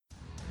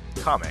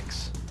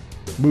comics,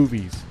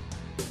 movies,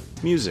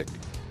 music,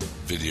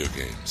 video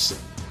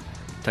games,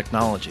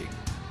 technology,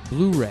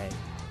 Blu-ray,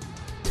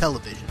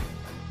 television.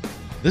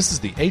 This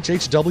is the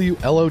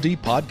HHW LOD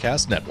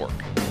Podcast Network.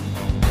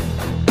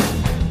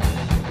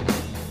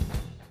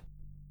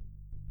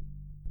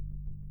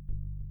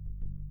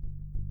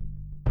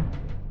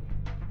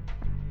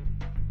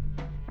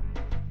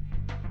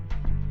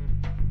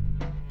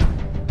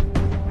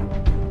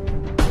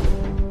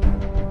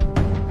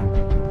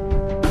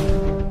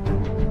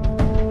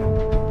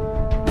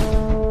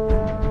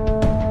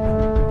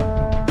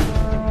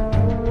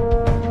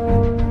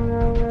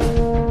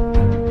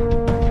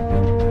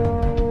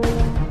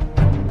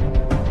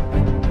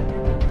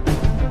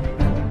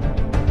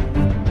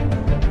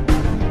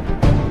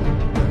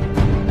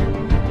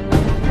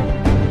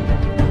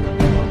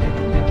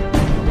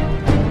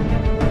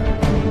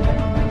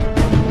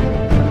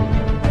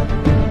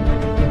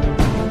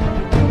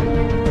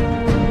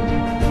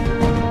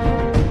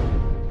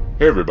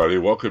 Hey everybody,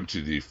 welcome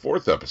to the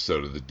fourth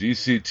episode of the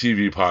DC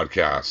TV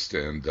podcast,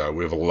 and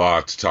we have a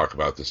lot to talk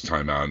about this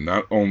time out.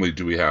 Not only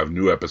do we have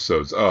new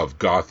episodes of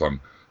Gotham,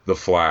 The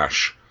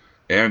Flash,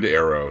 and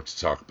Arrow to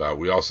talk about,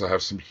 we also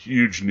have some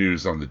huge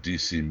news on the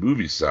DC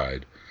movie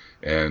side,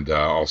 and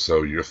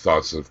also your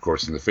thoughts, of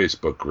course, in the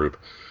Facebook group,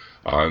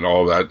 and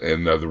all that,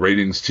 and the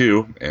ratings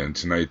too. And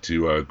tonight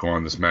to go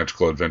on this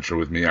magical adventure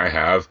with me, I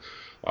have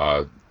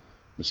Mr.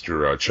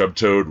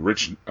 Chubtoad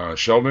Rich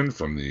Sheldon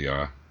from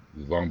the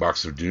Long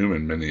Box of Doom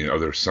and many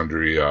other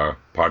sundry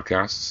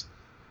podcasts.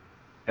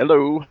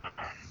 Hello.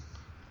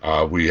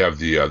 We have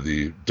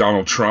the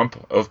Donald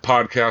Trump of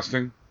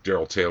podcasting,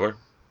 Daryl Taylor.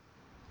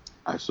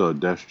 I saw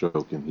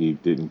Deathstroke and he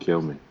didn't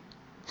kill me.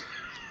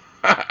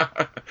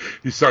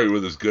 He saw you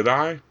with his good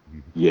eye?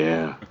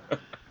 Yeah.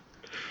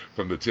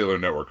 From the Taylor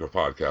Network of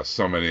podcasts.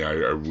 So many,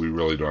 we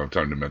really don't have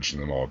time to mention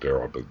them all,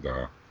 Daryl, but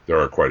there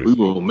are quite a few. We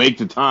will make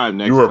the time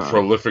next time. You are a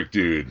prolific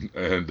dude.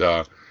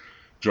 And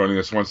joining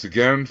us once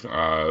again,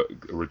 a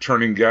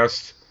returning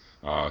guest,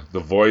 the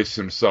voice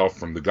himself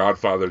from the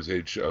Godfathers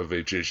of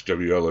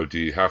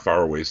HHWLOD, Half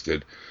Hour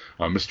Wasted,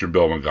 Mr.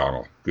 Bill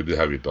McGonnell. Good to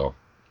have you, Bill.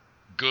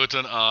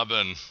 Guten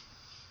Abend.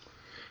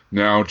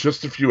 Now,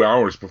 just a few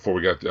hours before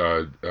we got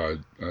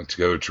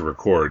together to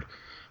record,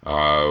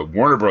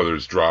 Warner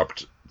Brothers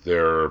dropped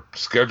their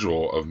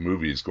schedule of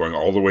movies going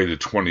all the way to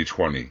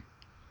 2020.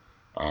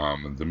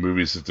 The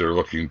movies that they're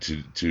looking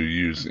to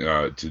use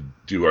to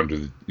do under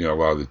a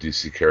lot of the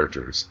DC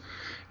characters,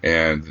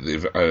 and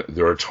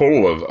there are a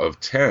total of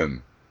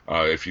 10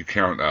 if you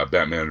count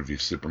Batman v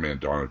Superman: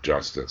 Dawn of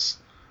Justice.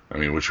 I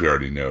mean, which we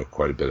already know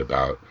quite a bit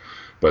about.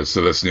 But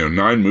so that's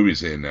 9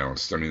 movies they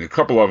announced. I mean, a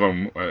couple of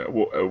them,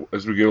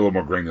 as we get a little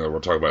more granular,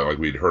 we'll talk about like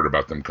we'd heard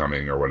about them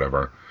coming or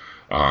whatever.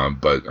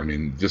 But I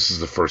mean, this is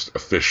the first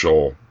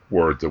official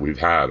word that we've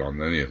had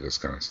on any of this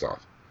kind of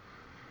stuff.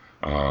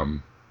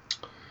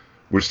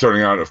 We're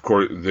starting out, of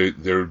course,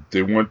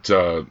 they want,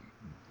 I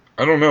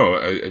don't know,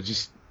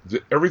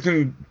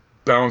 everything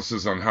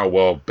balances on how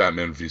well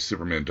Batman v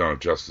Superman Dawn of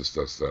Justice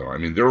does, though. I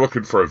mean, they're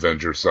looking for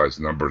Avenger-sized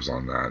numbers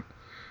on that.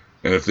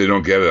 And if they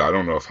don't get it, I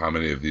don't know how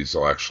many of these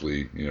will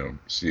actually,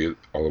 see it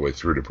all the way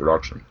through to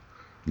production.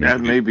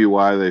 That may be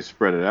why they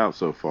spread it out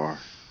so far.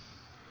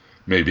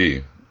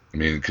 Maybe. I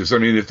mean, because,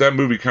 if that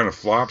movie kind of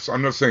flops,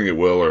 I'm not saying it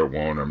will or it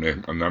won't.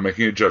 I'm not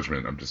making a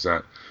judgment. I'm just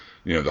saying,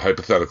 the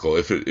hypothetical.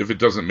 If it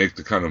doesn't make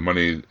the kind of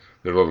money that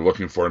they're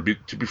looking for, and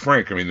to be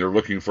frank, they're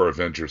looking for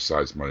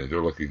Avengers-sized money. They're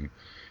looking,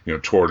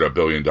 toward $1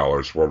 billion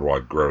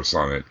worldwide gross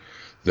on it.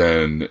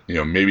 Then,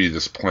 maybe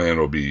this plan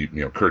will be,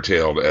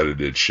 curtailed,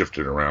 edited,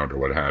 shifted around, or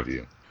what have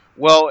you.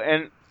 Well,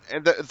 and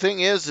the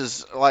thing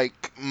is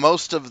like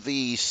most of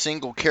the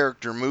single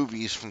character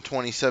movies from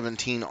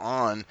 2017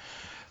 on,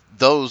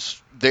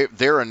 those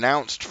they're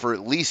announced for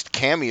at least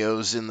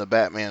cameos in the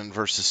Batman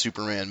versus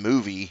Superman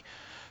movie.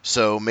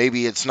 So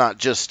maybe it's not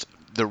just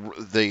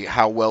the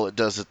how well it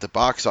does at the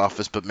box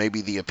office, but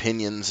maybe the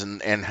opinions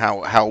and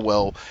how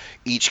well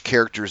each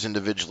character is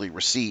individually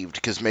received.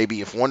 Because maybe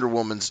if Wonder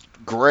Woman's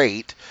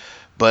great,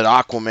 but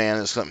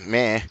Aquaman is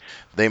meh,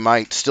 they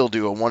might still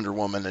do a Wonder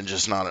Woman and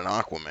just not an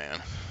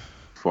Aquaman.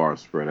 Far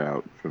spread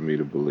out for me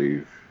to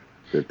believe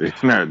that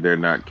they're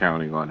not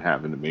counting on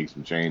having to make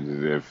some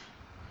changes.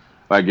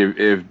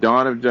 If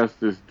Dawn of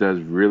Justice does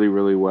really,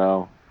 really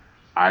well,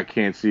 I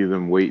can't see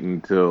them waiting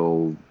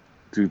until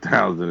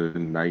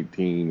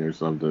 2019 or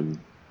something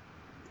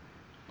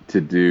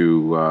to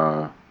do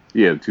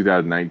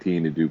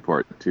 2019 to do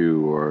part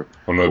 2 or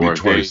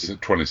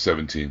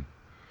 2017,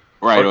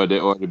 right?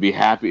 Or to be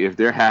happy if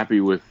they're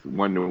happy with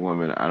Wonder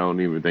Woman. I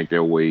don't even think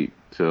they'll wait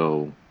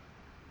till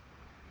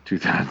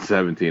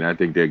 2017. I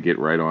think they'll get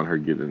right on her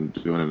doing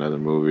another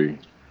movie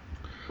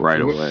right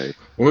away.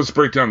 Well, let's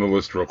break down the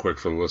list real quick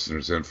for the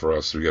listeners and for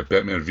us. So we got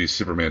Batman v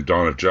Superman: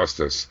 Dawn of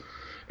Justice.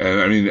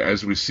 And,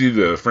 as we see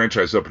the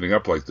franchise opening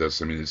up like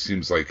this, it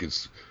seems like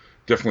it's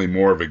definitely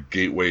more of a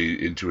gateway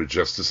into a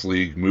Justice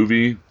League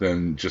movie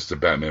than just a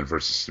Batman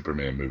versus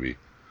Superman movie.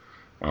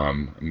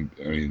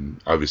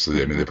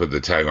 Obviously, they put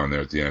the tag on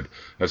there at the end.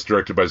 That's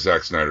directed by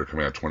Zack Snyder,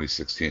 coming out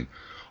 2016.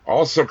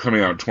 Also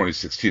coming out in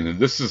 2016, and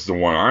this is the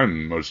one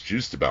I'm most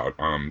juiced about,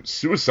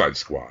 Suicide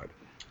Squad,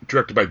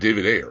 directed by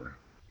David Ayer.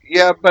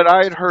 Yeah, but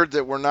I had heard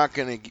that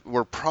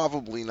we're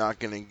probably not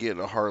gonna get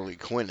a Harley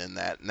Quinn in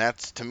that, and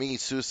that's, to me,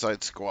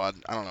 Suicide Squad.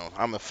 I don't know.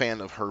 I'm a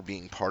fan of her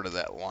being part of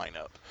that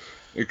lineup.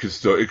 It could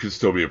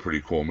still be a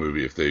pretty cool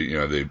movie if they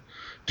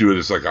do it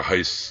as like a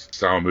heist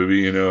style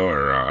movie,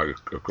 or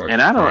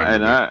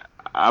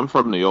I'm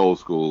from the old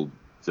school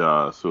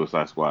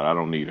Suicide Squad. I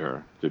don't need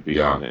her to be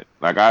on it.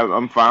 Like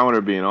I'm fine with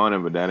her being on it,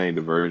 but that ain't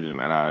the version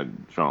that I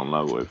fell in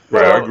love with.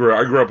 Right, I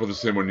grew up with the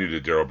same one you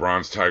did, Daryl.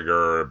 Bronze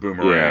Tiger,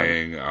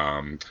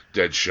 Boomerang,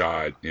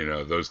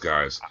 Deadshot, those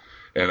guys.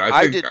 And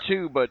I think, did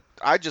too, but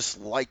I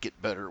just like it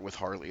better with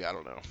Harley. I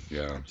don't know.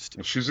 Yeah,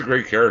 she's a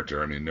great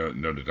character. I mean, no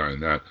denying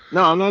that.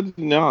 No, I'm not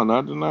denying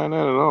that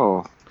at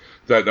all.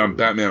 That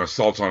Batman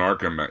Assault on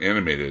Arkham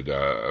animated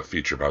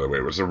feature, by the way,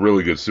 was a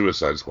really good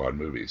Suicide Squad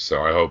movie.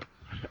 So I hope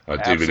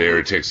David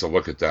Ayer takes a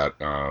look at that,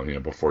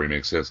 before he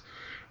makes his.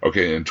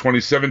 Okay, in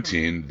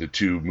 2017, the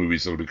two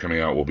movies that will be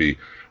coming out will be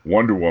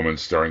Wonder Woman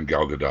starring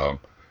Gal Gadot,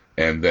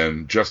 and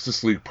then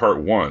Justice League Part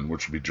 1,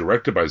 which will be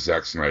directed by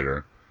Zack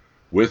Snyder,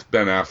 with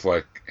Ben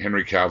Affleck,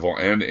 Henry Cavill,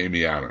 and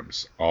Amy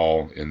Adams,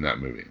 all in that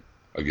movie.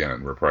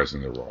 Again,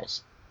 reprising their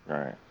roles.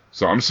 Right.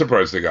 So I'm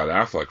surprised they got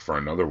Affleck for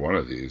another one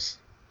of these,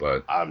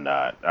 but I'm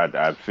not.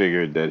 I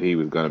figured that he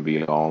was going to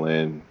be all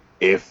in.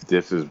 If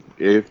this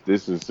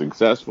is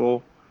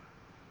successful,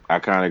 I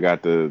kind of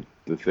got the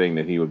thing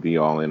that he would be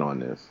all in on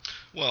this.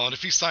 Well, and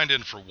if he signed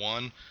in for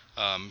one,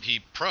 he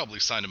probably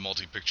signed a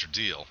multi-picture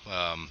deal.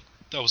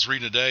 I was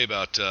reading today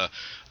about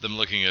them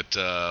looking at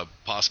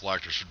possible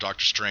actors for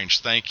Doctor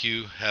Strange. Thank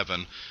you,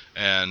 Heaven.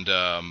 And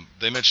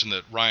they mentioned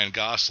that Ryan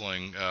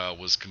Gosling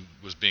was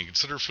being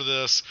considered for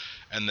this,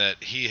 and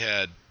that he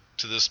had,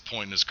 to this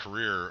point in his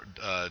career,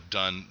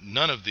 done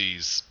none of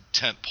these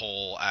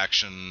tentpole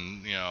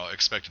action,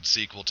 expected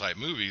sequel type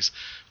movies,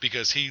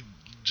 because he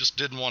just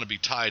didn't want to be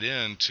tied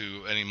in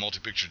to any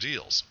multi-picture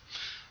deals.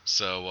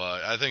 So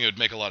I think it would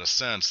make a lot of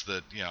sense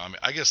that,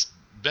 I guess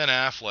Ben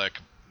Affleck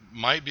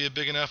might be a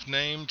big enough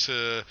name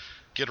to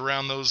get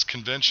around those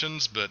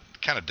conventions, but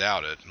kind of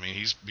doubt it. I mean,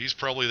 he's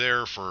probably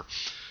there for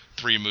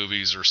 3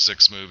 movies or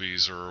 6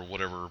 movies or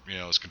whatever,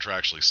 is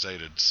contractually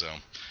stated. So,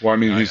 well, I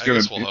mean, I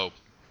guess we'll hope.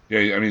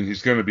 Yeah, I mean,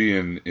 he's going to be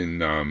in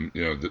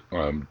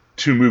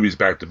 2 movies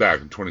back to back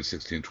in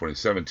 2016,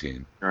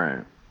 2017.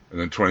 Right. And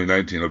then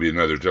 2019 will be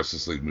another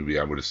Justice League movie.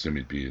 I would assume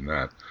he'd be in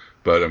that,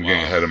 but I'm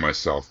getting ahead of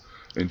myself.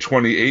 In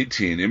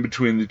 2018, in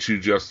between the 2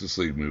 Justice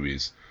League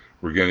movies,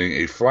 we're getting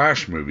a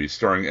Flash movie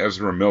starring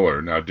Ezra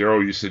Miller. Now,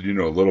 Daryl, you said you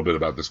know a little bit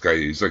about this guy.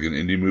 He's like an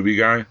indie movie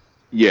guy.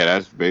 Yeah,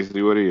 that's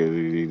basically what he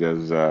is. He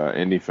does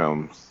indie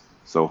films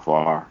so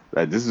far.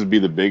 This would be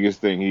the biggest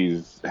thing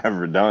he's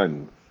ever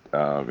done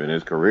in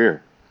his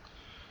career.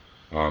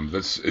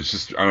 It's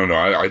just, I don't know.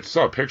 I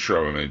saw a picture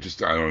of him, and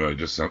I don't know. It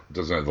just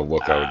doesn't have the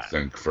look I would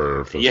think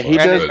for. Yeah, he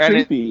does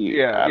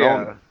creepy.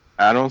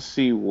 I don't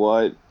see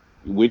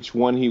which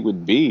one he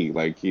would be.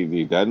 Like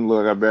he doesn't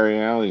look like Barry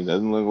Allen. He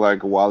doesn't look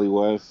like Wally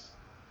West.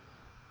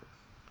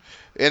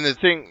 And the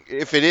thing,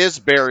 if it is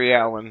Barry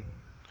Allen,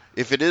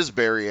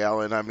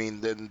 I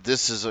mean, then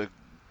this is a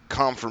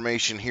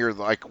confirmation here,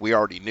 like we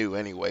already knew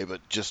anyway,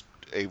 but just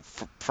a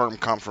firm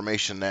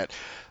confirmation that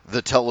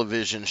the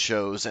television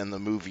shows and the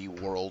movie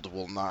world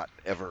will not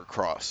ever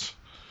cross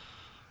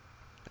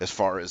as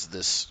far as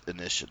this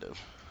initiative.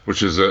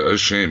 Which is a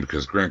shame,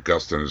 because Grant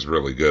Gustin is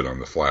really good on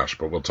The Flash,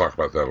 but we'll talk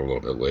about that a little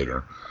bit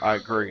later. I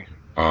agree.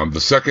 The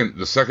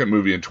second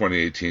movie in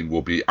 2018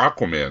 will be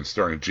Aquaman,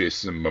 starring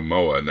Jason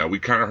Momoa. Now, we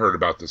kind of heard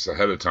about this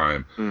ahead of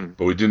time,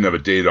 but we didn't have a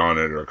date on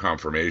it or a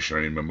confirmation.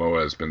 I mean,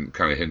 Momoa has been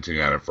kind of hinting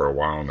at it for a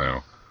while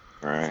now.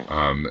 Right.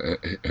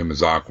 Him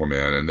as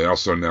Aquaman, and they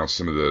also announced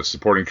some of the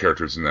supporting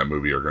characters in that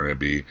movie are going to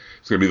be.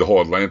 It's going to be the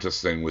whole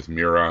Atlantis thing with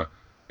Mira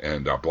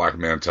and Black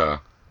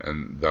Manta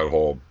and that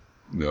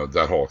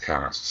whole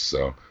cast.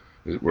 So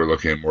we're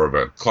looking at more of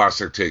a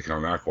classic take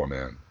on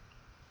Aquaman.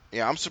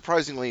 Yeah, I'm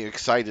surprisingly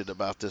excited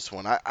about this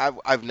one.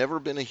 I've never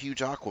been a huge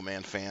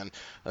Aquaman fan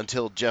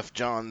until Jeff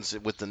Johns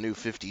with the New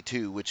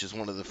 52, which is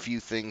one of the few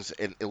things,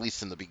 at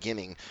least in the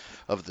beginning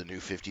of the New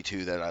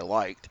 52, that I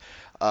liked.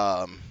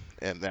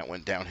 And that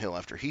went downhill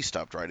after he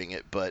stopped writing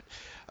it. But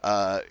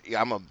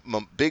I'm a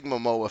big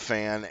Momoa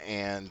fan,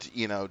 and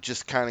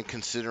just kind of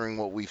considering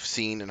what we've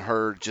seen and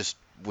heard, just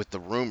with the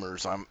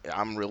rumors,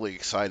 I'm really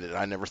excited.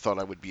 I never thought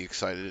I would be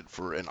excited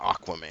for an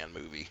Aquaman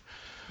movie.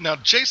 Now,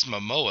 Jason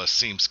Momoa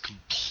seems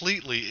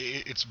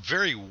it's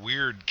very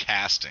weird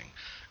casting.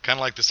 Kind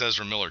of like this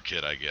Ezra Miller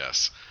kid, I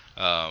guess.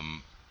 I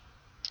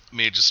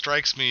mean, it just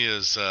strikes me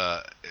as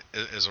a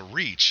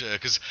reach,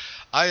 because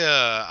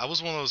I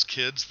was one of those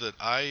kids that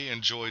I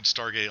enjoyed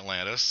Stargate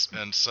Atlantis,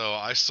 and so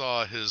I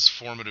saw his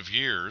formative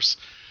years,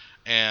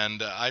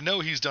 and I know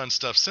he's done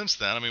stuff since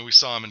then. I mean, we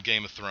saw him in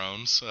Game of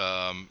Thrones.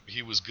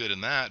 He was good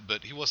in that,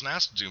 but he wasn't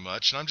asked to do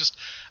much, and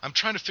I'm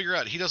trying to figure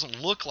out, he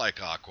doesn't look like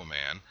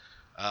Aquaman.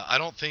 I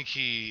don't think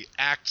he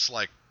acts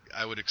like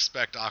I would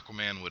expect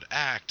Aquaman would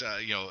act,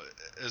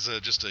 as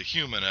just a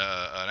human,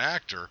 an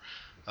actor.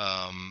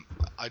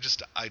 I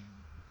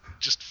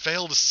just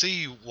fail to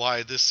see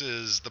why this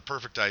is the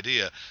perfect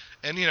idea.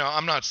 And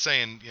I'm not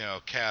saying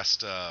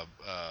cast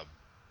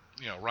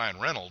Ryan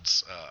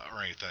Reynolds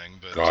or anything,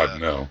 but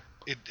God no.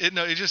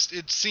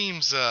 It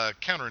seems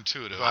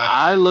counterintuitive.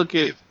 I look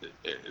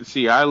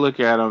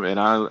at him and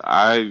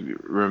I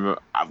remember.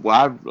 Well,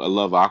 I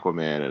love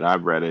Aquaman and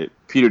I've read it.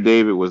 Peter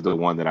David was the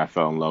one that I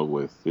fell in love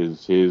with.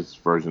 His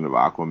version of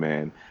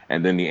Aquaman,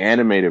 and then the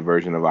animated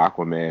version of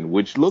Aquaman,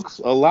 which looks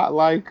a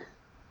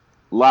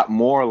lot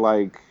more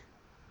like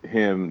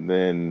him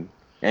than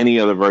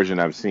any other version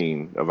I've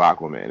seen of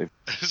Aquaman.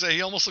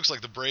 He almost looks like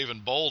the brave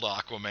and bold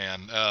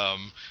Aquaman.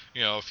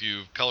 If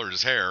you colored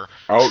his hair.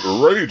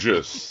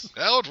 Outrageous.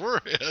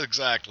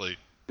 Exactly.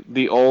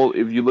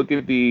 If you look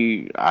at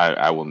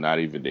I will not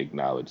even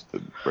acknowledge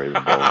the brave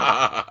and bold.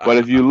 But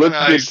if you look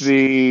at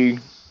the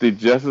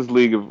Justice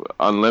League of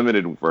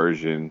Unlimited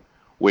version,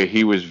 where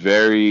he was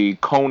very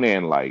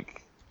Conan-like.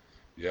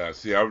 Yeah,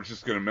 see, I was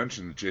just going to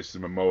mention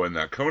Jason Momoa in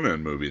that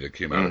Conan movie that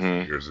came out a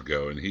few years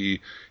ago, and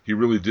he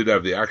really did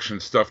have the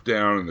action stuff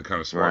down and the kind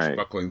of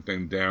swashbuckling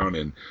thing down,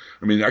 and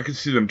I mean, I could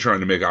see them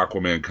trying to make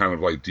Aquaman kind of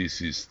like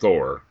DC's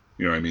Thor.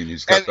 You know what I mean?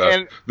 He's got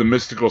the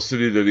mystical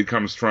city that he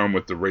comes from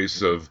with the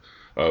race of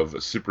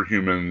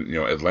superhuman,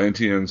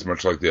 Atlanteans,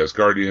 much like the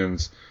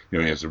Asgardians.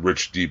 He has a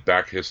rich, deep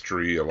back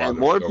history. I think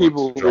more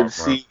people would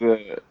see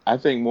I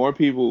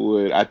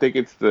think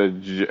it's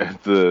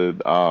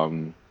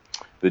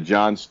the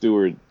Jon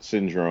Stewart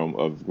syndrome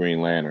of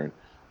Green Lantern,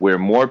 where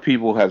more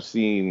people have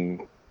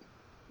seen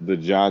the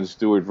Jon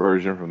Stewart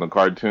version from the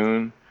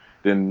cartoon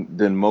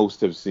than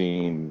most have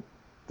seen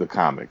the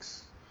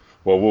comics.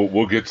 Well,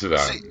 we'll get to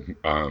that. See,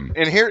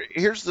 and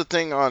here's the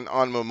thing on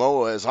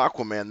Momoa as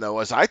Aquaman,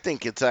 though, is I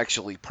think it's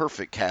actually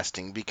perfect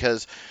casting,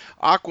 because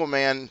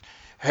Aquaman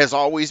has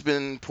always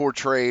been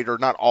portrayed, or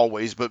not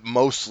always, but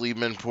mostly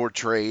been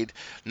portrayed,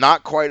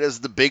 not quite as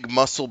the big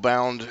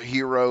muscle-bound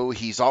hero.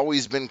 He's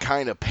always been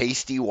kind of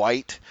pasty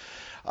white.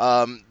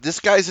 This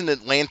guy's an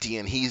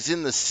Atlantean. He's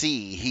in the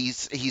sea.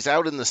 He's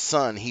out in the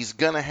sun. He's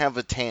gonna have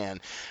a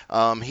tan.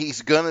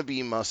 He's gonna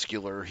be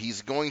muscular.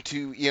 He's going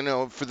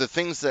to, for the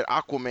things that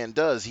Aquaman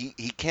does,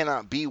 he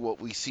cannot be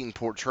what we've seen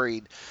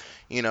portrayed,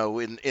 in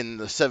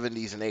the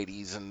 70s and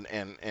 80s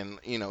and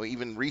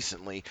even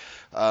recently.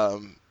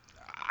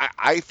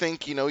 I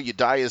think, you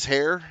dye his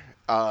hair.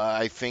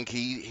 I think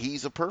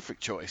he's a perfect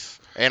choice.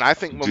 And I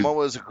think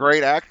Momoa is a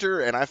great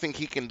actor, and I think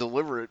he can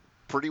deliver it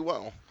pretty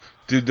well.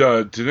 Did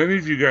any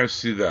of you guys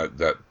see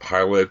that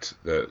pilot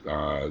that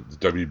the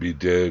WB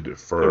did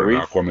for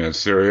an Aquaman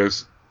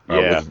series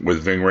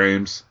with Ving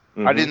Rhames?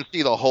 Mm-hmm. I didn't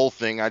see the whole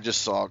thing. I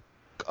just saw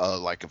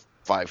like a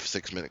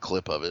 5-6 minute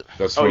clip of it.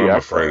 That's what I'm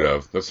afraid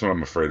of. That's what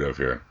I'm afraid of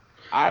here.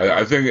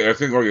 I think,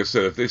 like I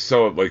said, if they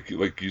sell it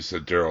like you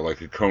said, Daryl,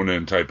 like a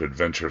Conan type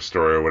adventure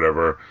story or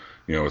whatever,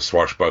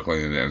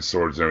 swashbuckling and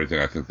swords and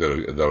everything, I think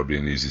that would be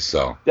an easy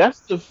sell.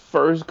 That's the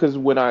first, because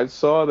when I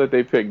saw that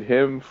they picked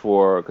him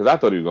because I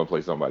thought he was going to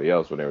play somebody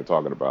else when they were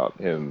talking about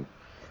him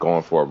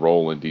going for a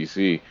role in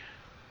DC.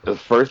 The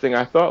first thing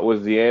I thought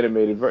was the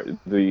animated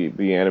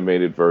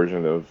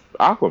version of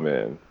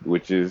Aquaman,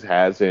 which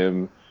has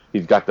him.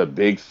 He's got the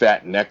big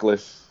fat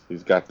necklace.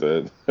 He's got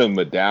the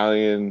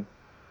medallion.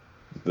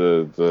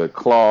 The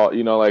claw,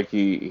 he's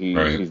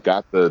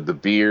got the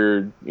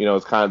beard,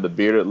 it's kind of the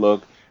bearded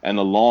look, and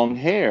the long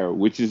hair,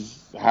 which is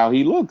how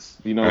he looks,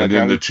 And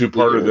then the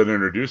two-parter that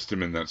introduced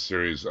him in that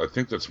series, I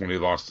think that's when he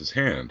lost his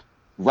hand.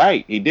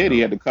 Right, he did.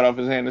 He had to cut off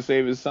his hand to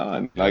save his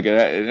son. Like,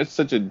 it's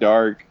such a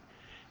dark.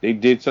 They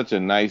did such a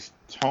nice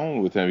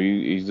tone with him.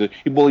 He's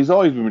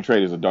always been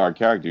portrayed as a dark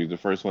character. He's the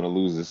first one to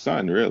lose his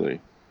son,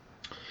 really.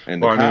 A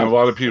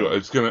lot of people,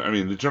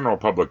 the general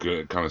public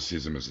kind of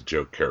sees him as a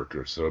joke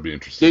character, so it'll be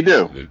interesting.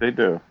 They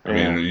do. I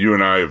mean, you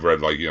and I have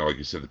read, like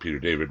you said, the Peter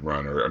David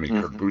run, or,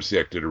 Kurt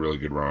Busiek did a really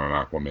good run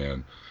on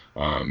Aquaman.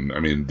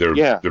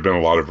 There've been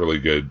a lot of really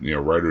good,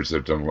 writers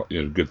that have done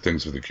good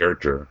things with the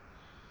character.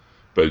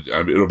 But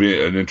it'll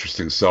be an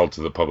interesting sell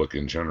to the public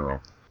in general.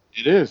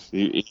 It is.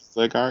 It's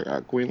like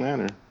our Green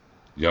Lantern.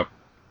 Yep.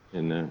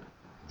 And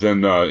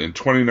then in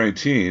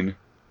 2019,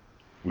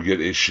 we get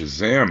a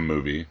Shazam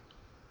movie.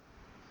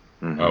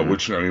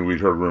 Which we'd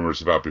heard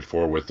rumors about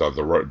before with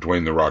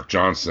Dwayne the Rock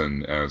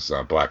Johnson as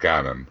Black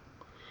Adam,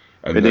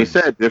 and they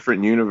said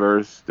different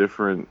universe,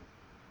 different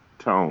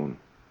tone.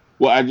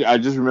 Well, I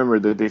just remember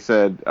that they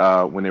said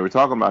when they were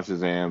talking about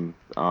Shazam,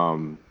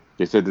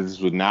 they said that this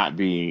would not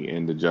be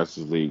in the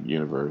Justice League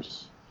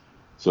universe,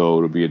 so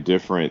it'll be a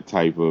different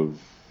type of.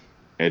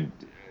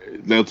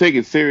 They'll take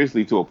it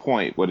seriously to a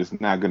point, but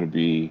it's not going to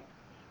be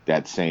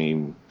that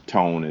same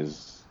tone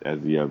as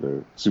the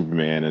other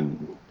Superman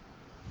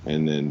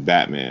and then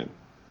Batman.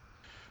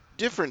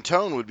 Different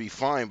tone would be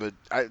fine, but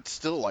I'd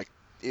still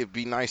it'd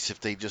be nice if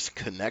they just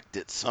connect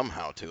it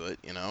somehow to it,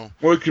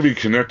 Well, it could be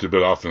connected,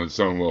 but often its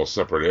own little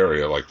separate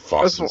area, like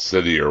Fawcett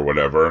City or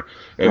whatever.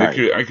 And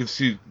I could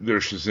see their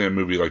Shazam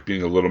movie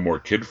being a little more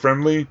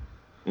kid-friendly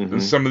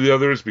than some of the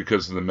others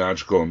because of the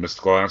magical and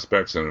mystical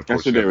aspects, and of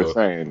course that's what they were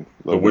saying.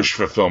 The wish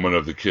fulfillment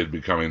of the kid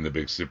becoming the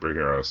big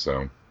superhero.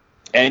 So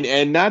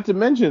And not to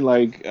mention,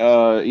 like,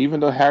 even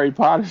though Harry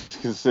Potter is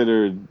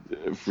considered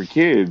for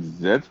kids,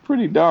 that's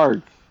pretty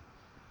dark.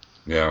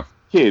 Yeah.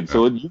 Kids,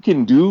 so you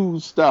can do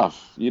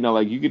stuff,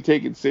 like you can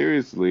take it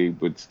seriously,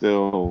 but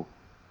still,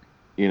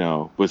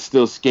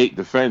 still skate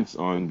the fence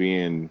on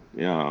being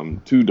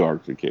too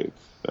dark for kids,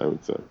 I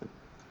would say.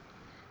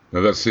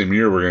 Now that same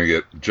year, we're going to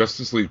get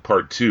Justice League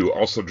Part 2,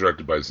 also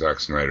directed by Zack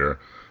Snyder.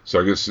 So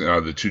I guess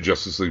the two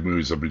Justice League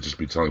movies will just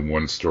be telling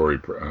one story,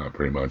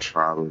 pretty much.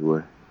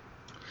 Probably.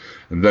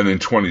 And then in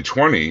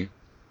 2020,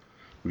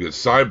 we get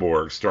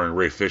Cyborg starring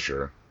Ray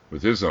Fisher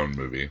with his own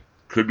movie.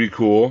 Could be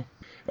cool.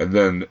 And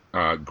then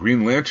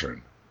Green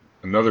Lantern,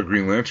 another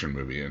Green Lantern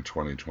movie in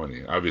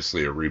 2020.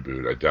 Obviously a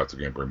reboot. I doubt they're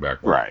going to bring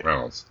back Ryan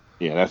Reynolds.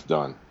 Yeah, that's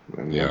done.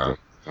 Yeah.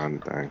 Done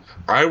thing.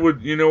 I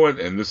would, you know what,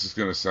 and this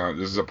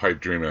is a pipe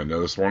dream, and I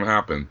know this won't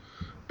happen,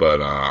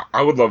 but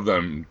I would love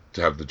them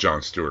to have the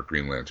Jon Stewart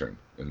Green Lantern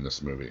in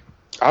this movie.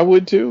 I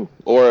would too.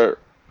 Or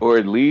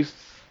at least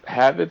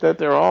have it that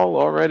they're all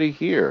already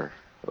here.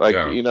 Like,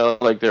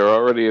 like they're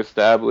already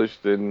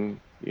established and,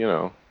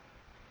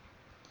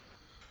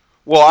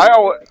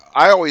 Well,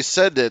 I always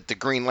said that the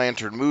Green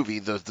Lantern movie,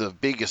 the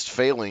biggest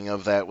failing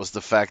of that was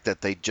the fact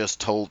that they just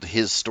told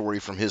his story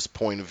from his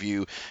point of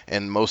view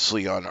and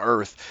mostly on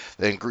Earth.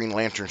 Then Green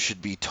Lantern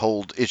should be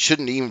told, it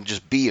shouldn't even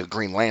just be a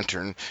Green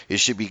Lantern, it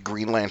should be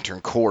Green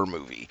Lantern Corps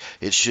movie.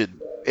 It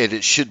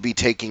should be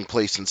taking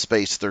place in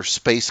space. They're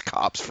space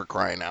cops, for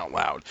crying out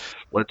loud.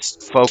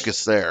 Let's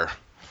focus there.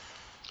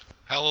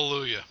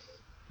 Hallelujah.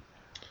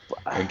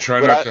 And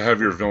try not to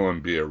have your villain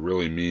be a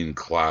really mean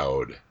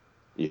cloud.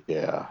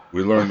 Yeah.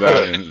 We learned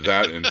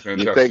that in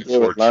Fantastic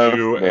Four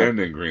 2 and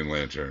in Green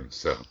Lantern.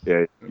 So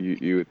yeah,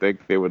 you would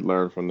think they would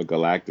learn from the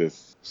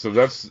Galactus. So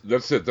that's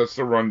it. That's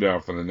the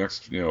rundown for the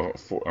next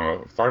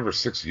 5 or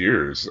 6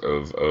 years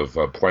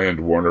of planned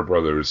Warner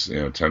Brothers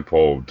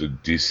tentpole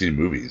DC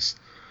movies.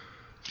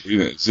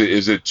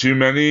 Is it too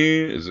many?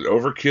 Is it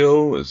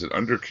overkill? Is it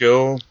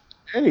underkill?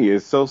 Hey,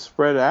 it's so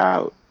spread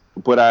out.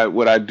 But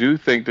what I do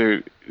think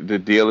the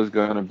deal is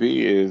going to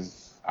be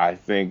is, I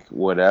think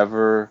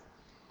whatever,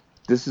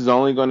 this is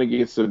only going to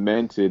get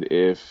cemented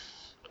if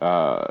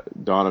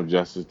Dawn of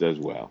Justice does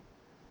well.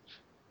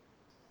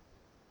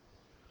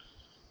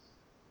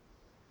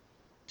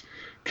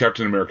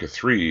 Captain America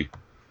 3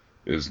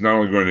 is not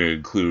only going to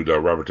include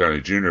Robert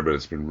Downey Jr., but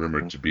it's been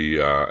rumored to be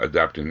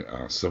adapting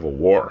Civil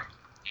War.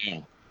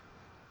 Yeah.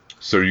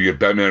 So you get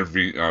Batman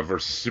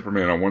versus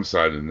Superman on one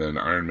side, and then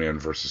Iron Man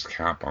versus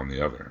Cap on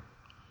the other.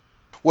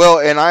 Well,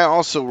 and I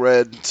also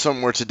read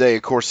somewhere today,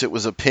 of course it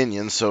was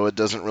opinion, so it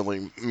doesn't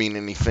really mean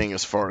anything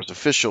as far as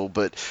official,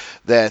 but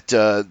that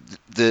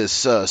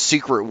this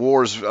Secret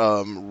Wars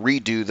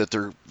redo that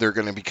they're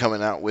going to be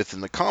coming out with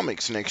in the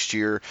comics next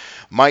year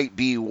might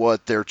be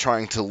what they're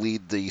trying to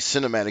lead the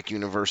cinematic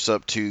universe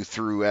up to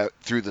through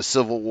the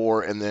Civil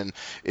War, and then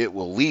it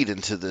will lead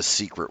into this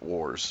Secret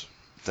Wars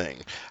thing.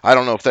 I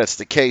don't know if that's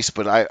the case,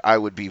 but I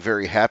would be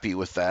very happy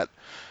with that,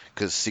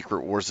 because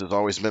Secret Wars has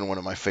always been one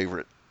of my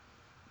favorite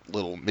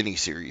little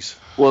mini-series.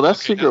 Well, that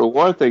Secret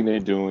War thing they're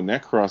doing,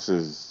 that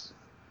crosses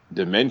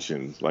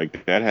dimensions.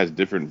 Like, that has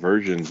different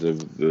versions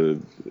of the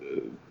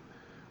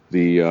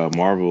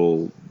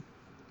Marvel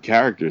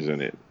characters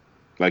in it.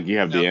 Like, you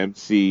have the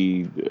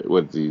MCU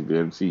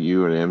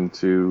and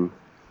M2.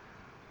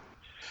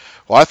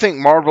 Well, I think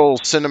Marvel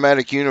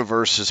Cinematic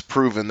Universe has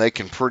proven they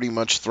can pretty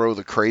much throw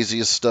the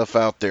craziest stuff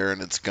out there,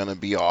 and it's going to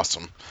be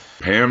awesome.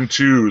 Pam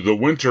 2, the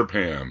Winter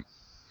Pam.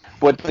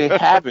 But they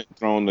haven't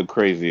thrown the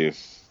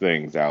craziest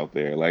things out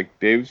there. Like,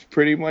 they've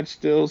pretty much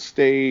still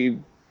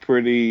stayed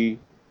pretty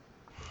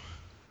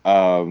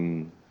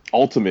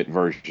ultimate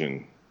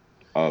version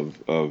of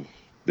the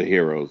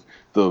heroes.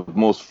 The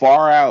most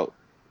far out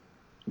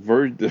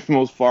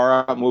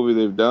movie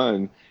they've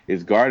done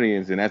is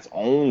Guardians, and that's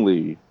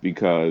only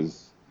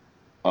because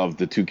of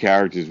the two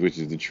characters, which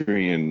is the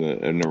tree and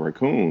the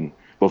raccoon.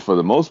 But for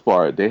the most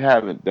part, they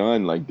haven't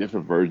done like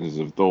different versions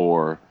of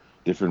Thor,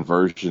 different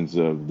versions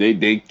of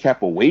they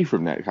kept away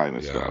from that kind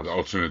of stuff. The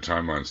alternate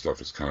timeline stuff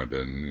has kind of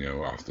been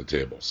off the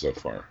table so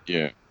far.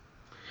 Yeah.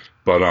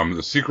 But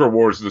the Secret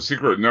Wars,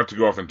 not to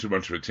go off on too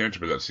much of a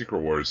tangent, but that Secret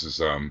Wars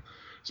is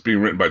it's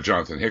being written by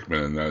Jonathan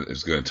Hickman, and that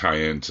is going to tie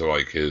into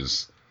like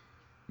his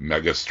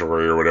mega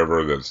story or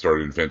whatever that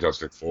started in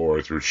Fantastic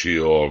Four through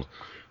S.H.I.E.L.D.,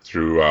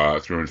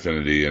 through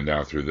Infinity, and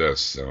now through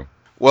this. So.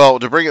 Well,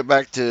 to bring it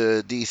back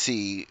to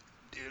DC,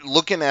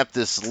 looking at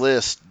this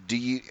list,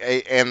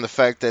 and the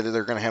fact that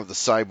they're going to have the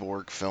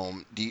Cyborg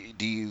film,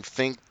 do you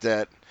think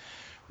that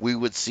we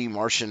would see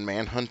Martian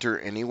Manhunter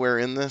anywhere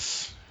in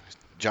this?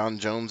 John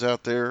Jones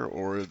out there,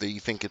 or do you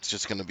think it's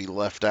just going to be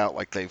left out?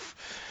 Like they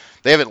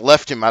haven't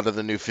left him out of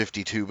the New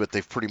 52, but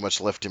they've pretty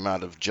much left him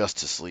out of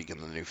Justice League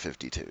in the New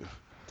 52.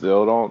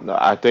 Still don't know.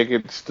 I think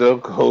it still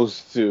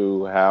goes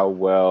to how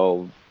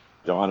well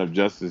Dawn of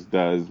Justice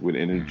does with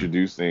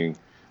introducing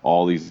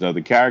all these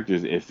other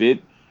characters.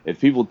 If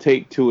people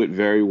take to it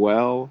very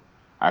well,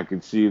 I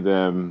could see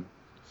them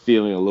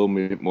feeling a little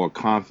bit more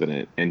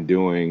confident and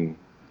doing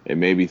and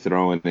maybe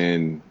throwing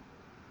in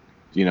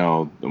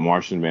the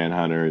Martian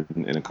Manhunter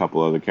and a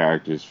couple other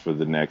characters for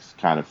the next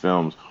kind of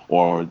films,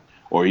 or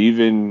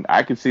even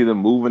I could see them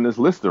moving this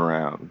list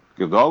around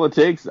because all it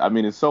takes, I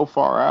mean, it's so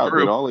far out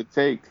that all it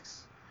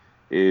takes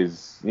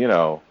is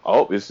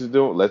this is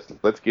doing.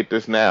 Let's get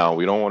this now.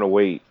 We don't want to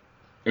wait.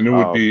 And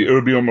it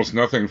would be almost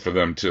nothing for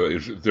them to,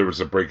 if there was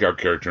a breakout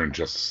character in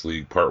Justice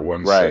League Part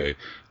 1, say,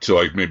 to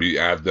like maybe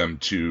add them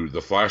to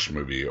the Flash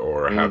movie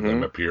or have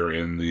them appear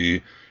in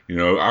the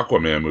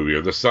Aquaman movie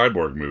or the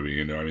Cyborg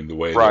movie. I mean, the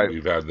way that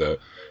we've had the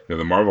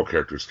Marvel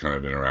characters kind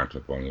of interact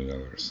with one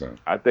another. So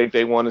I think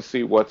they want to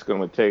see what's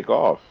going to take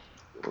off.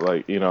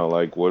 Like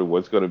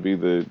what's going to be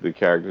the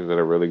characters that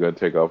are really going to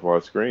take off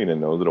our screen,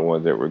 and those are the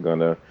ones that we're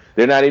gonna.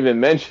 They're not even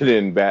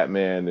mentioning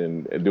Batman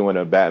and doing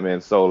a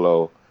Batman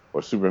solo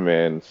or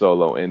Superman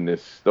solo in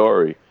this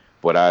story,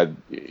 but I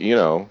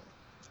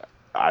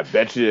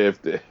bet you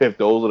if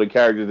those are the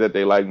characters that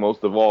they like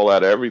most of all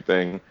out of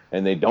everything,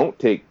 and they don't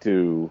take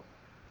to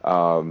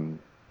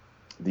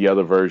the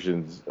other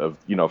versions of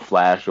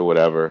Flash or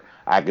whatever,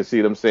 I could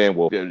see them saying,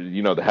 well,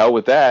 the hell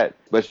with that.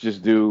 Let's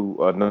just do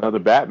another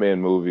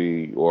Batman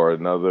movie or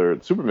another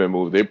Superman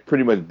movie. They're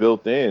pretty much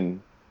built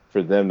in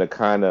for them to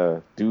kind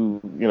of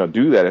do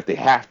that if they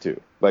have to.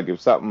 Like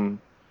if something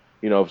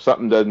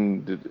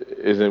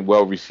isn't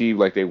well received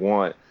like they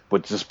want,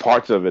 but just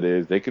parts of it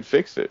is, they could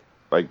fix it.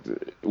 Like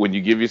when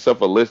you give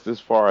yourself a list this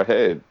far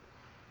ahead,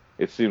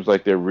 it seems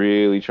like they're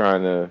really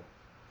trying to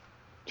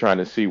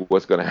see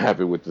what's going to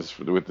happen with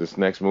this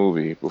next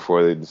movie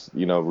before they just,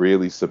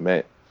 really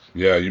submit.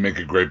 Yeah, you make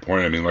a great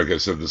point. I mean, like I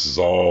said, this is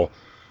all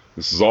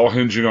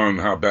hinging on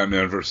how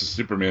Batman versus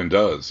Superman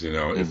does.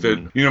 If it,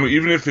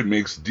 even if it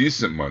makes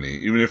decent money,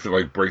 even if it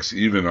like breaks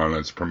even on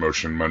its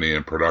promotion money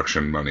and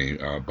production money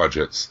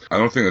budgets, I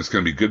don't think it's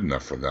going to be good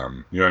enough for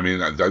them. I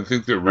mean, I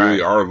think they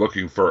really are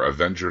looking for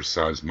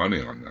Avengers-sized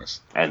money on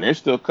this, and they're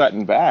still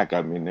cutting back.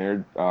 I mean,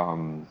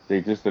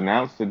 they just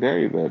announced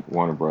today that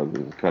Warner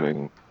Brothers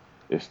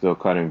is still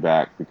cutting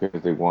back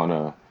because they want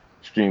to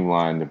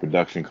streamline the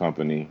production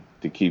company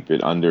to keep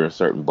it under a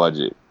certain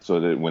budget, so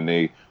that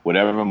when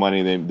whatever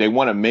money they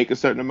want to make a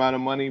certain amount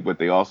of money, but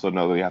they also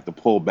know they have to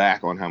pull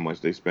back on how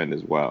much they spend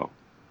as well.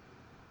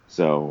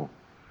 So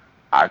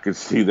I could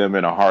see them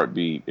in a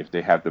heartbeat if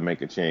they have to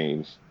make a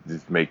change,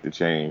 just make the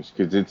change,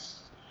 because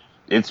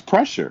it's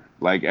pressure.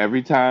 Like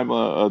every time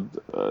a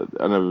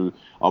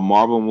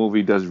Marvel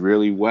movie does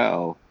really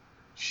well,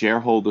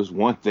 shareholders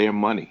want their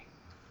money.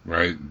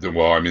 Right.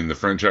 Well, I mean, the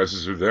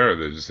franchises are there.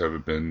 They just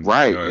haven't been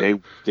they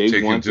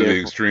taken want to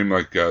the extreme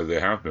like they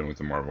have been with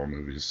the Marvel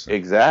movies. So.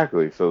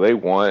 Exactly. So they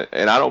want,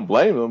 and I don't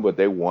blame them, but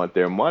they want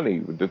their money.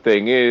 But the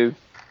thing is,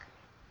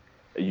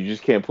 you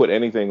just can't put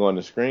anything on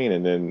the screen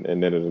and then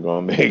it's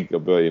going to make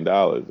 $1 billion.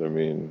 I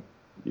mean,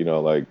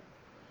 like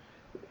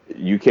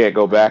you can't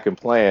go back and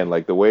plan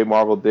like the way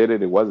Marvel did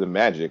it. It wasn't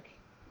magic.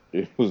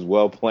 It was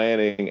well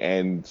planning,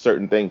 and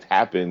certain things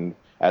happened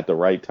at the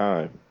right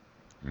time.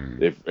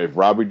 If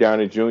Robert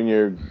Downey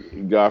Jr.,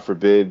 God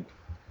forbid,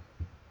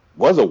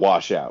 was a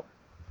washout,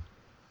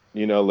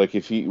 like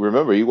if he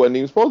wasn't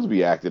even supposed to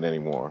be acting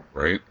anymore.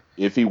 Right.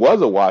 If he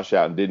was a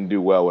washout and didn't do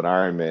well with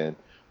Iron Man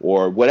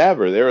or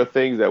whatever, there are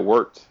things that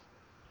worked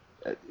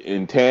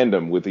in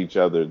tandem with each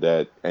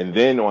other and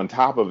then on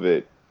top of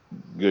it,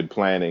 good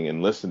planning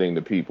and listening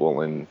to people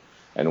and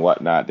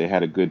whatnot, they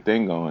had a good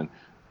thing going.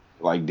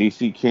 Like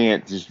DC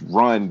can't just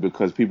run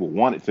because people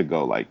want it to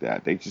go like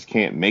that. They just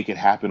can't make it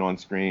happen on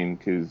screen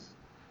because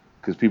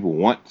people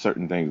want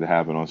certain things to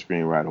happen on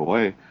screen right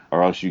away,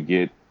 or else you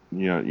get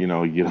you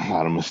get a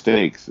lot of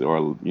mistakes,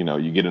 or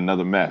you get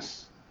another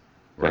mess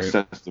that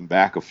sets them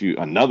back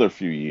another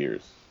few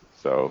years.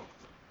 So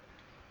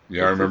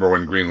yeah, I remember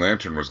when Green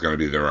Lantern was going to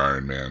be their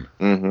Iron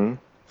Man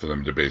for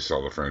them to base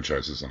all the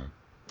franchises on.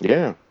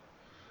 Yeah.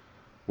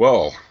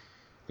 Well.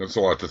 That's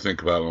a lot to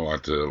think about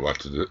and a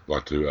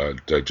lot to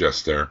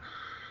digest there.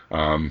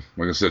 Like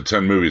I said,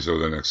 10 movies over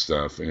the next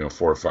 4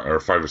 or 5 or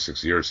 5 or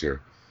 6 years here.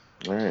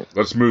 All right.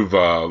 Let's move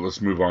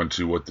on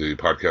to what the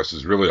podcast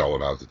is really all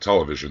about, the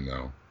television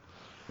though,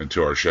 and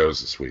to our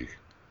shows this week.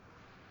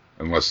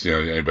 Unless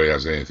anybody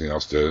has anything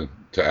else to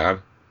add.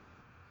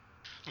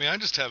 I mean, I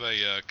just have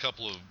a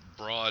couple of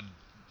broad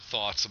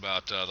thoughts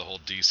about the whole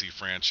DC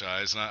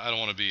franchise, and I don't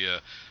want to be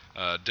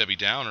a Debbie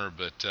Downer,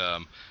 but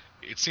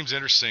it seems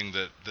interesting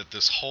that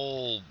this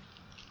whole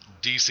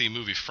DC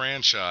movie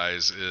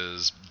franchise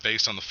is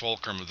based on the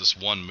fulcrum of this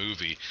one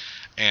movie,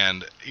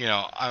 and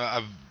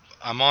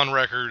I'm on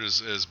record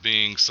as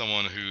being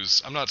someone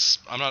who's I'm not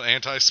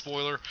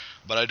anti-spoiler,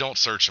 but I don't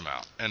search them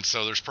out, and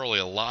so there's probably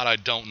a lot I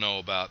don't know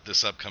about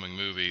this upcoming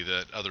movie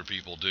that other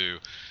people do,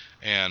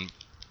 and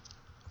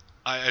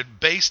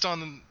based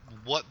on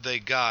what they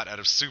got out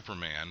of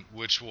Superman,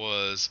 which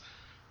was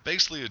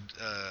basically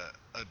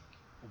a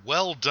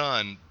well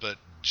done but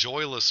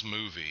joyless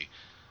movie.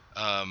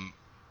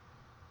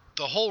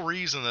 The whole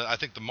reason that I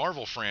think the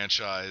Marvel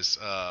franchise,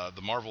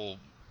 the Marvel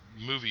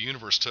movie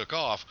universe took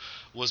off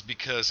was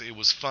because it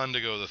was fun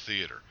to go to the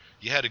theater.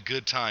 You had a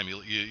good time.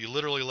 You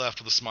literally left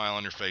with a smile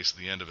on your face at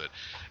the end of it.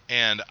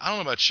 And I don't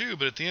know about you,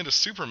 but at the end of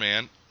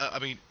Superman, I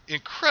mean,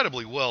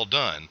 incredibly well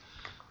done.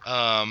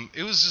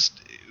 It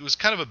was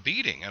kind of a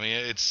beating. I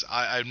mean,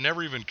 I've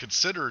never even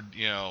considered,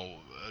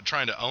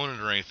 trying to own it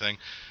or anything.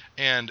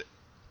 And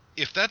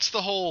if that's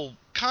the whole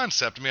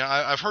concept, I mean,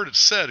 I've heard it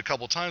said a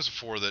couple times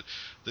before that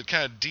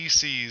kind of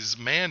DC's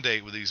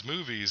mandate with these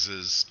movies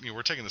is,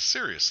 we're taking this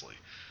seriously.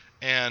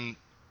 And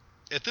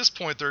at this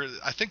point,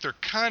 I think they're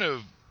kind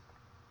of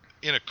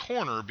in a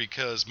corner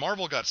because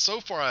Marvel got so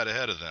far out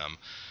ahead of them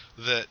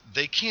that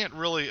they can't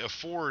really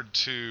afford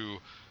to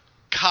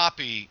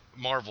copy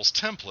Marvel's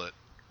template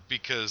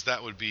because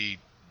that would be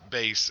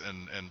base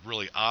and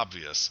really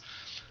obvious.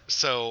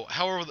 So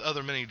however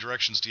other many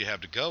directions do you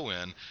have to go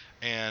in?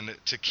 And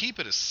to keep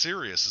it as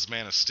serious as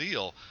Man of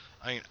Steel,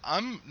 I mean,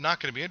 I'm not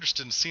going to be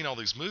interested in seeing all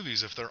these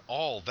movies if they're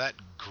all that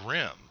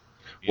grim.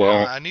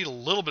 I need a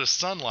little bit of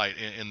sunlight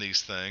in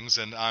these things,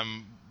 and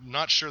I'm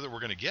not sure that we're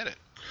going to get it.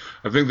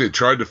 I think they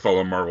tried to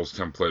follow Marvel's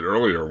template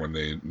earlier when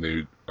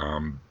they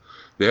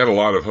had a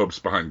lot of hopes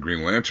behind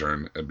Green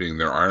Lantern being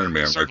their Iron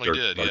Man,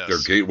 their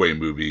gateway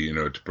movie,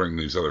 to bring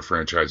these other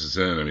franchises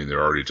in. I mean,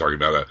 they're already talking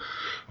about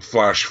a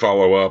Flash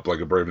follow-up, like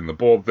a Brave and the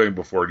Bold thing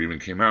before it even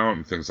came out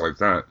and things like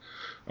that.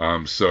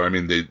 So, I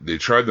mean, they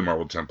tried the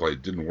Marvel template,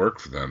 it didn't work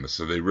for them.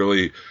 So they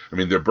really, I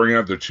mean, they're bringing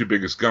out their two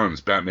biggest guns,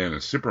 Batman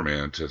and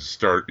Superman, to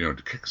start, to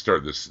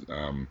kickstart this,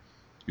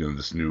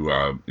 this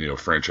new,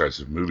 franchise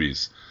of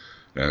movies.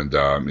 And,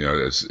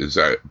 it's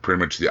pretty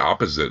much the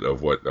opposite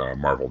of what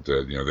Marvel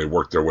did.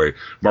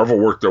 Marvel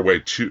worked their way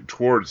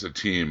towards a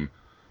team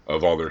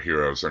of all their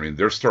heroes. I mean,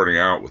 they're starting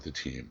out with a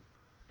team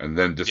and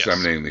then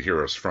disseminating the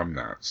heroes from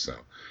that. So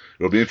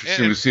it'll be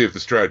interesting to see if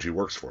the strategy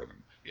works for them.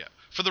 Yeah.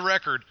 For the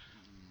record,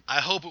 I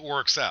hope it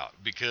works out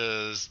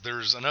because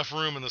there's enough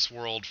room in this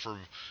world for,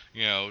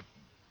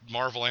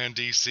 Marvel and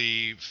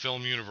DC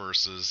film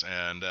universes,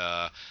 and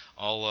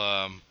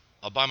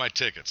I'll buy my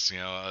tickets,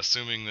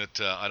 assuming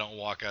that I don't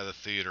walk out of the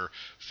theater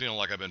feeling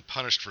like I've been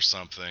punished for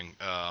something.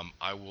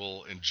 I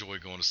will enjoy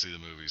going to see the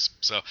movies.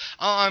 So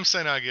all I'm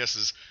saying, I guess,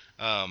 is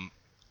I'm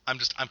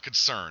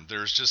concerned.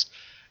 There's just,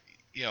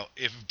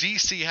 if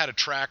DC had a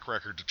track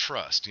record to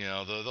trust,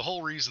 the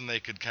whole reason they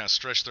could kind of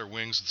stretch their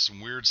wings with some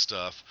weird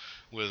stuff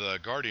with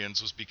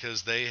Guardians was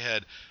because they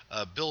had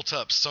built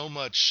up so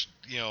much,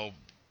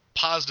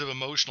 positive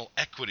emotional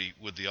equity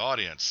with the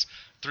audience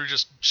through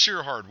just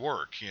sheer hard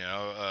work,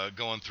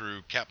 going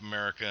through Captain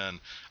America and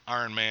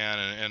Iron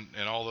Man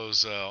and all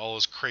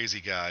those crazy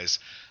guys.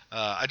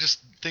 I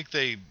just think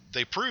they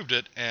proved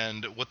it,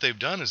 and what they've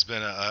done has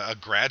been a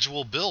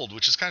gradual build,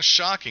 which is kind of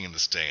shocking in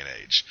this day and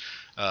age.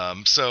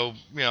 So,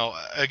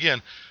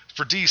 again,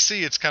 for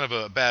DC, it's kind of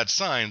a bad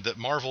sign that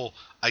Marvel,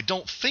 I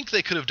don't think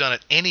they could have done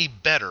it any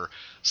better.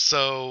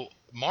 So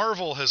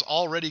Marvel has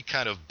already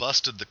kind of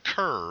busted the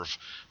curve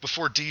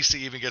before DC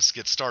even gets to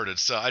get started.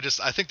 So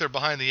I think they're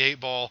behind the 8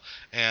 ball,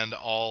 and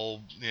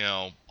I'll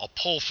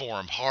pull for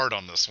them hard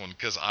on this one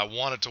because I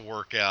want it to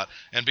work out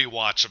and be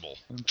watchable.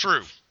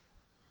 True.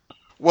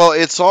 Well,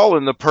 it's all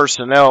in the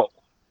personnel.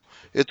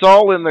 It's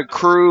all in the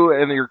crew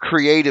and your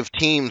creative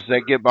teams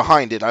that get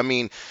behind it. I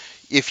mean,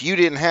 if you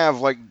didn't have,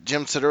 like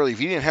Jim said earlier,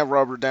 if you didn't have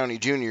Robert Downey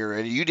Jr.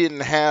 and you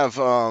didn't have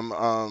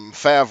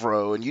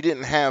Favreau and you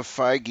didn't have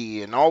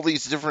Feige and all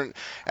these different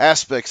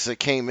aspects that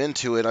came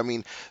into it, I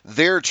mean,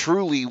 they're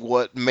truly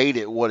what made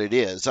it what it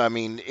is. I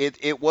mean,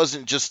 it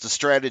wasn't just the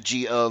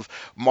strategy of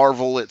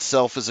Marvel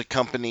itself as a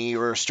company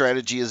or a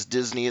strategy as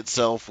Disney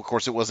itself. Of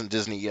course, it wasn't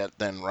Disney yet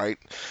then, right?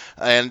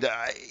 And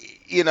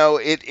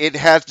it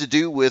has to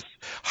do with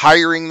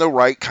hiring the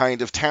right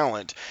kind of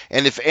talent.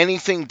 And if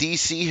anything,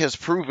 DC has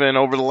proven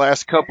over the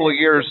last couple of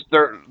years,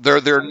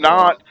 they're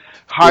not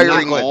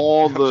hiring.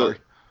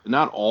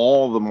 Not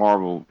all the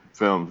Marvel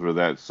films were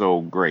that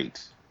so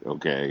great.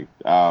 Okay,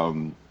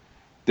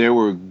 they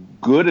were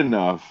good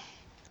enough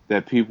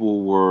that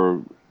people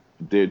were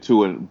there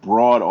to a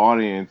broad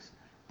audience.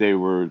 They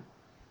were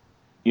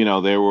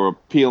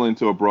appealing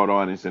to a broad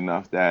audience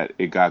enough that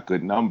it got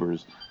good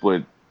numbers.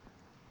 But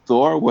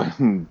Thor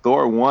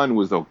 1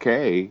 was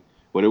okay,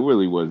 but it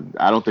really wasn't.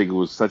 I don't think it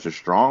was such a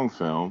strong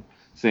film.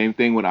 Same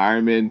thing with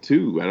Iron Man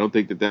 2. I don't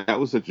think that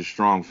was such a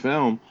strong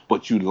film,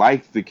 but you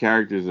liked the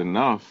characters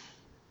enough,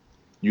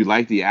 you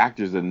liked the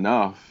actors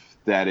enough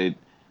that it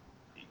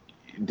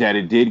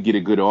did get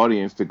a good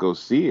audience to go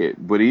see it.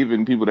 But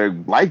even people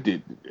that liked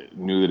it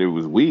knew that it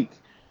was weak.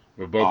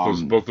 But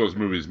both those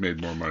movies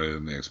made more money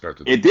than they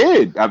expected. It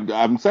did.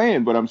 I'm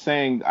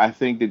saying I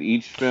think that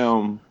each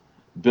film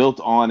built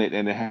on it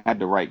and it had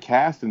the right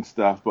cast and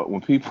stuff, but when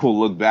people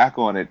look back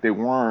on it, they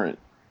weren't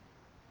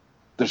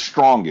the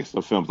strongest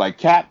of films. Like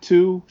Cap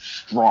 2,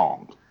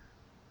 strong.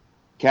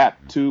 Cap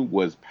 2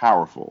 was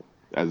powerful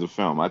as a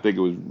film. I think it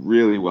was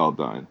really well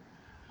done.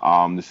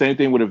 The same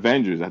thing with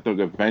Avengers. I think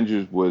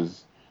Avengers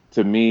was,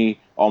 to me,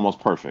 almost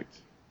perfect.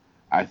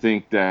 I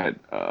think that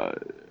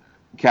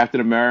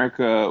Captain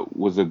America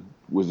was a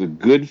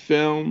good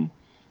film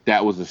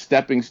that was a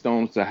stepping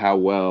stone to how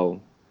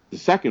well the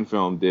second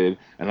film did,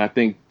 and I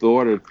think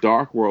Thor: The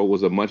Dark World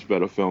was a much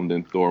better film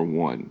than Thor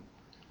 1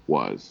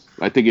 was.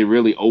 I think it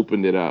really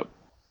opened it up.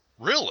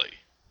 Really?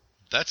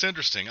 That's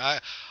interesting. I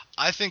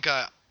think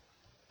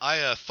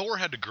Thor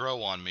had to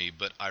grow on me,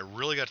 but I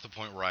really got to the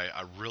point where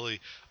I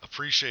really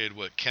appreciated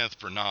what Kenneth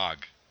Branagh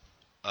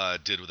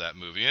did with that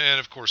movie, and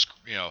of course,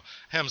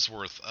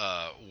 Hemsworth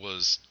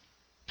was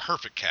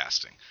perfect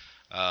casting.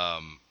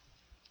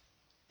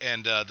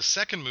 And the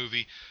second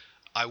movie,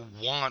 I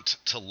want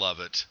to love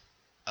it.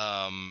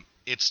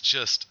 It's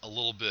just a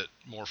little bit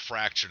more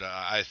fractured,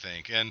 I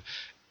think, and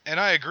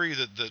I agree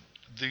that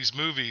these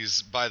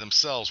movies by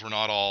themselves were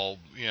not all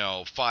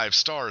 5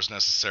 stars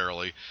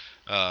necessarily.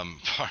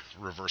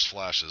 Reverse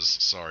flashes.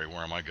 Sorry,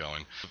 where am I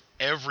going?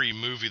 Every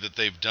movie that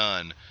they've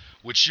done,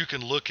 which you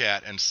can look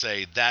at and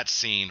say that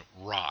scene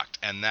rocked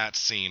and that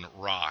scene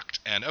rocked,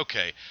 and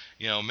okay,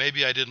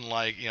 maybe I didn't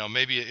like,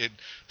 maybe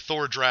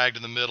Thor dragged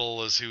in the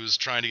middle as he was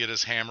trying to get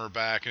his hammer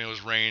back and it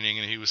was raining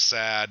and he was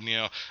sad,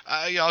 and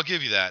I'll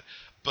give you that,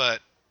 but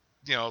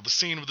the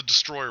scene with the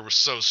destroyer was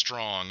so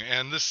strong,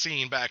 and this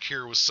scene back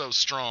here was so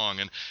strong,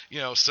 and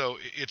so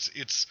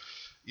it's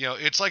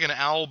like an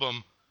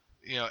album.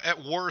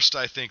 At worst,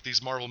 I think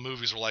these Marvel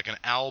movies were like an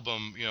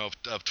album,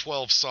 of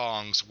 12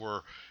 songs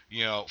where,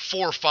 4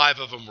 or 5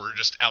 of them were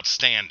just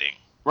outstanding.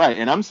 Right,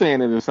 and I'm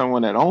saying it as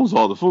someone that owns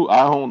all the food.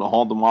 I own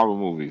all the Marvel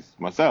movies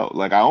myself.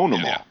 Like, I own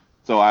them all.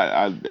 So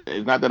I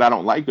it's not that I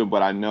don't like them,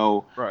 but I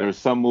know there's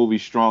some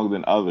movies stronger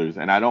than others,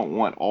 and I don't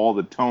want all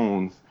the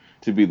tones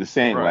to be the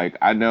same. Right. Like,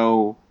 I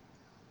know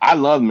I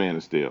love Man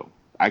of Steel.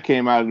 I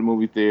came out of the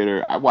movie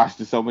theater. I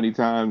watched it so many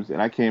times,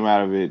 and I came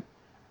out of it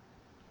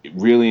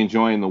really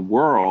enjoying the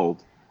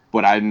world,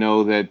 but I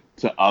know that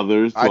to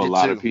others, to a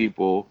lot of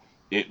people,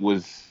 it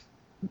was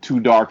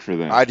too dark for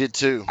them. I did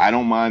too. I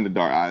don't mind the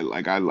dark.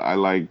 I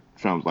like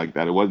films like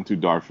that. It wasn't too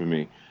dark for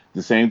me.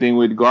 The same thing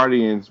with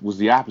Guardians was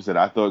the opposite.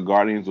 I thought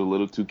Guardians were a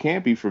little too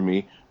campy for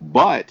me,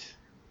 but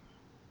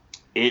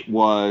it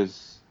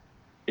was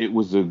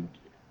a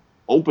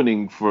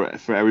opening for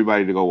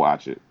everybody to go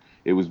watch it.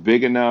 It was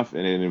big enough,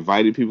 and it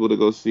invited people to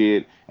go see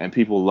it, and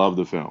people loved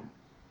the film,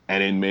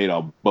 and it made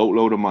a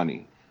boatload of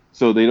money.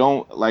 So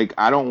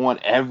I don't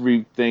want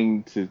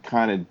everything to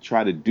kind of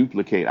try to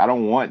duplicate. I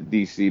don't want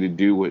DC to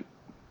do what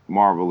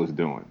Marvel is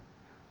doing.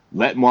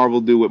 Let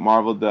Marvel do what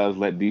Marvel does.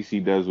 Let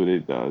DC does what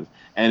it does.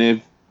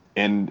 And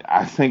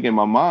I think in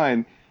my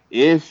mind,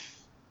 if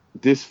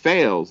this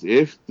fails,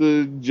 if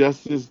the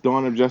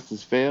Dawn of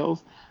Justice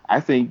fails,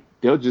 I think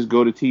they'll just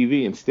go to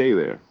TV and stay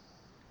there.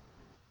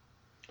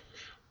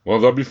 Well,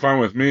 they'll be fine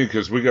with me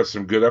because we got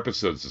some good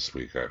episodes this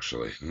week,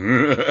 actually.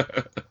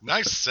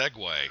 Nice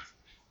segue.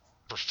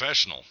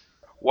 Professional.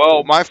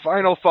 Well, my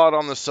final thought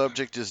on the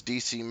subject is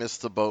DC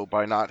missed the boat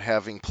by not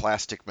having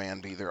Plastic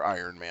Man be their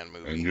Iron Man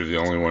movie. And you're the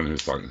only one who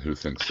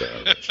thinks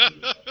that.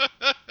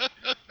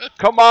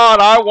 Come on,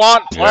 I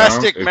want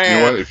Plastic Man.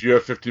 You know what? If you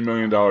have $50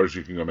 million,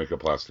 you can go make a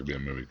Plastic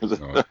Man movie.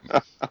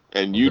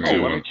 And you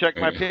too. Let me check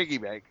my piggy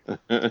bank.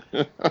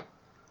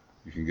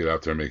 You can get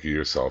out there and make it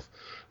yourself.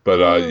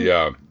 But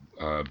a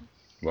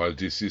lot of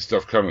DC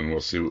stuff coming.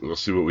 We'll see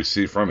what we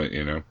see from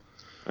it.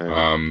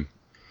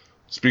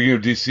 Speaking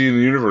of DC in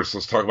the universe,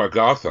 let's talk about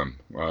Gotham.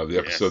 The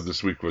episode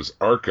this week was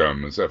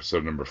Arkham. It's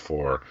episode number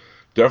 4.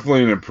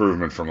 Definitely an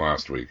improvement from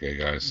last week,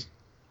 guys?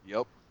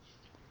 Yep.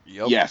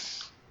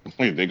 Yes.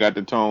 They got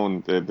the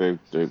tone. They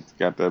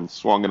got them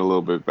swung it a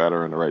little bit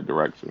better in the right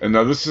direction. And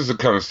now this is the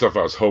kind of stuff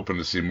I was hoping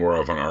to see more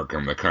of on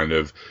Arkham. The kind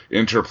of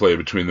interplay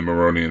between the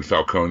Maroni and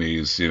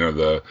Falcones.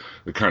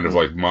 The kind of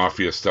like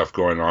mafia stuff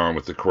going on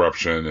with the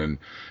corruption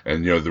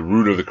and the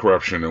root of the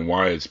corruption and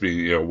why it's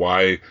being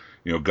why.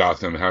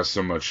 Gotham has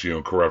so much,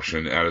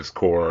 corruption at its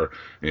core,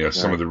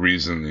 some of the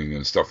reasoning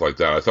and stuff like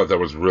that. I thought that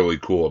was really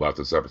cool about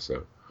this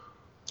episode.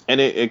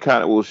 And it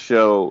kind of will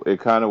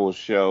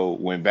show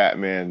when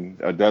Batman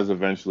does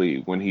eventually,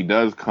 when he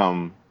does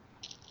come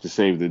to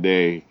save the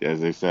day,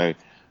 as they say,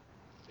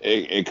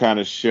 it kind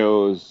of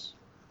shows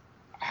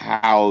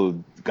how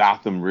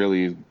Gotham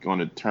really is going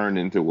to turn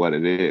into what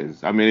it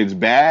is. I mean, it's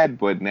bad,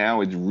 but now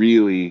it's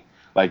really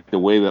like the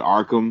way that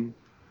Arkham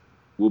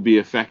will be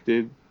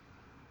affected.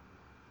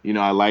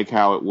 I like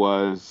how it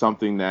was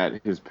something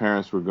that his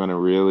parents were going to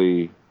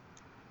really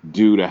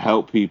do to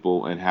help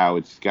people and how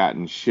it's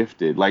gotten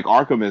shifted. Like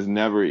Arkham has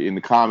never, in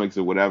the comics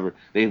or whatever,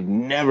 they've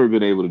never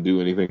been able to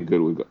do anything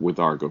good with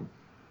Arkham.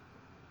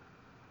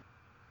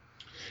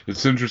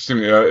 It's interesting.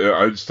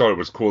 I just thought it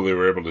was cool they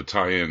were able to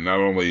tie in not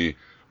only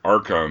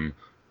Arkham,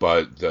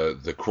 but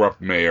the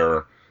corrupt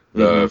mayor,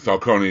 the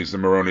Falcones, the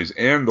Maronis,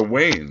 and the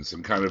Waynes,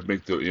 and kind of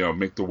make the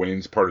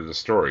Waynes part of the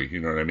story. You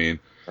know what I mean?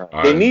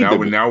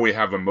 Now we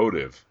have a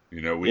motive.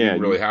 We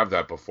didn't really have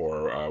that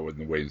before with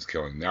the Wayne's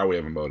killing. Now we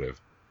have a motive.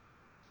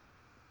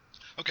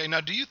 Okay,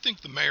 now do you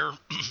think the mayor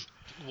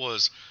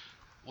was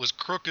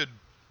crooked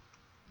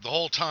the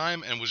whole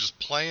time and was just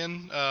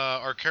playing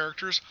our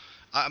characters?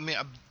 I mean,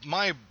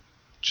 my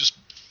just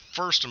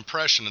first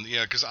impression,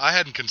 because I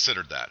hadn't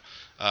considered that.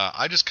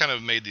 I just kind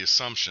of made the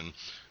assumption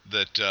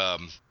that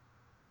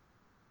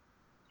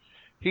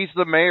He's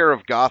the mayor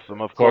of Gotham,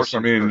 of Plus, course. I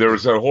mean, there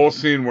was that whole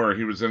scene where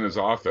he was in his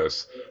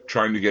office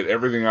trying to get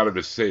everything out of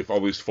his safe,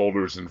 all these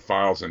folders and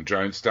files and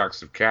giant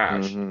stacks of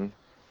cash. Mm-hmm.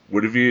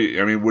 Would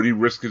he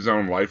risk his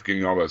own life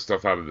getting all that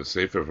stuff out of the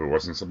safe if it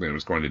wasn't something that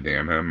was going to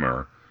damn him?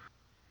 Or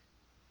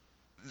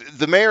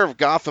the mayor of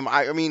Gotham,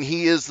 I mean,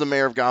 he is the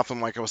mayor of Gotham,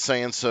 like I was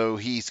saying, so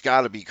he's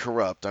got to be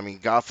corrupt. I mean,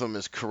 Gotham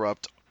is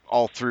corrupt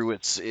all through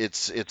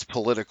its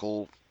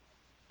political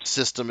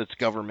system, its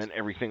government,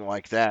 everything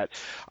like that.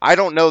 I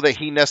don't know that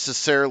he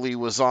necessarily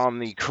was on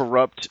the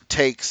corrupt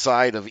take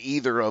side of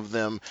either of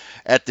them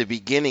at the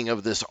beginning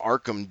of this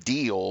Arkham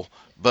deal,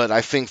 but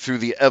I think through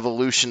the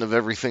evolution of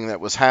everything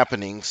that was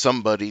happening,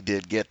 somebody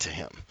did get to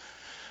him.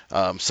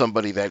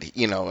 Somebody that,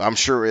 I'm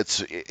sure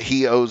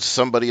he owes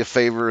somebody a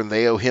favor and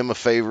they owe him a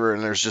favor,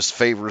 and there's just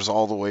favors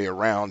all the way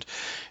around.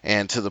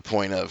 And to the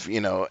point of,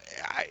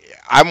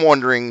 I'm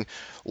wondering,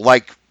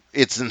 like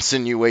it's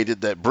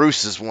insinuated that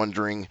Bruce is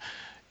wondering,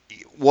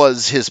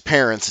 was his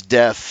parents'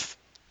 death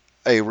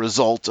a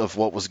result of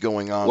what was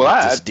going on with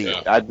this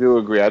deal? I do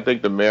agree. I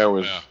think the mayor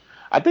was. Yeah.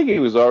 I think he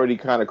was already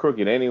kind of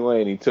crooked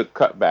anyway, and he took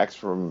cutbacks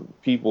from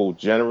people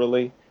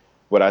generally.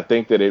 But I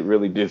think that it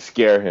really did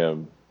scare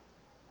him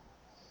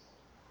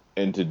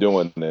into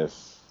doing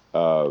this.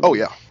 By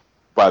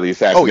the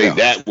assassination,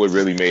 that would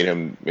really made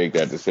him make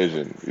that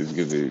decision, is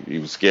because he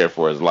was scared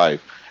for his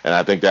life, and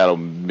I think that'll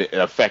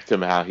affect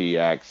him how he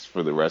acts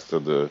for the rest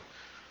of the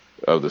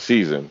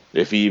season,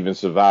 if he even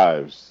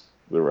survives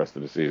the rest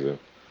of the season.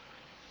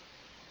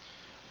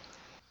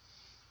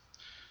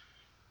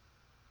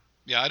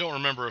 Yeah, I don't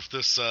remember if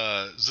this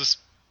is this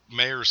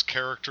mayor's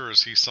character.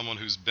 Is he someone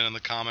who's been in the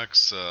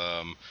comics,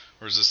 or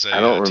is this a? I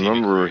don't TV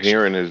remember creation?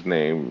 hearing his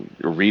name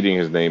or reading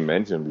his name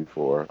mentioned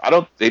before. I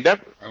don't think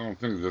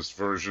this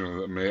version of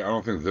the mayor. I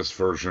don't think this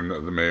version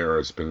of the mayor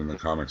has been in the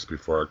comics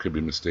before. I could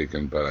be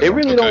mistaken, but they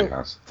really don't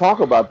has. talk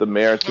about the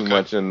mayor too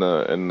much in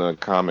the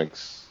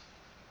comics.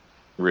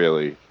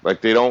 Really,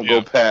 like they don't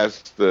go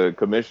past the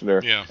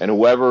commissioner, and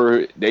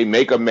whoever they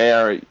make a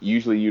mayor,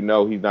 usually he's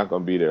not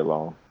going to be there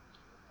long.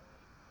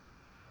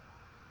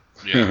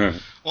 Yeah.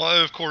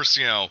 Well, of course,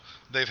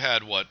 they've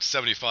had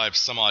 75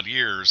 some odd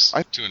years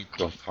to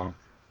include.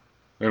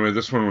 Anyway,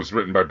 this one was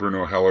written by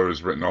Bruno Heller,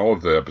 who's written all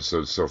of the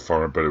episodes so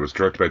far, but it was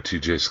directed by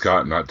T.J.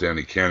 Scott, not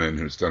Danny Cannon,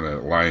 who's done a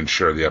lion's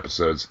share of the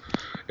episodes.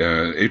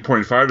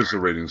 8.5 is the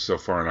rating so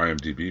far on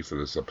IMDb for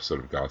this episode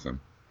of Gotham.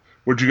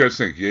 What did you guys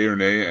think, yay or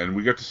nay? And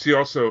we got to see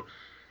also,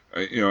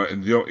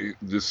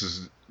 this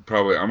is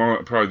probably,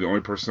 I'm probably the only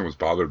person that was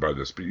bothered by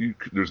this, but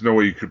there's no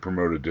way you could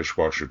promote a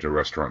dishwasher to a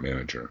restaurant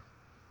manager.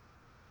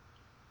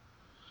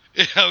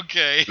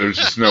 Okay. There's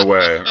just no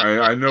way.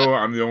 I know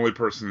I'm the only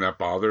person that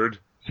bothered,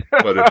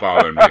 but it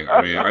bothered me.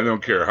 I mean, I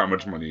don't care how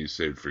much money you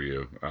saved for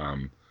you.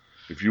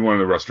 If you wanted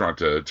the restaurant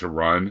to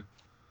run,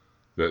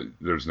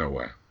 there's no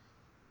way.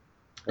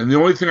 And the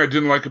only thing I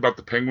didn't like about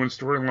the Penguin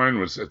storyline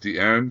was at the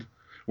end,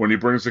 when he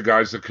brings the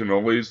guys the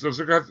cannolis. Those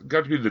are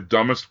got to be the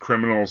dumbest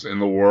criminals in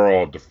the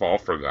world to fall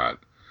for that.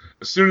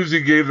 As soon as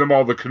he gave them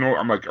all the cannoli,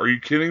 I'm like, are you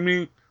kidding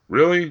me?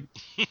 Really?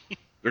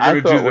 They're going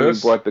to do this? When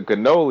he brought the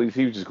cannolis,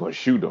 he was just going to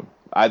shoot them.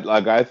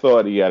 I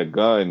thought he had a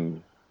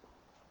gun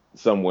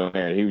somewhere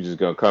and he was just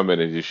going to come in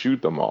and just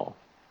shoot them all.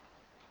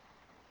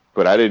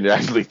 But I didn't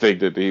actually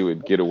think that he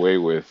would get away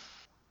with.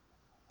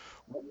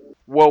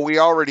 Well, we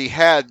already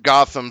had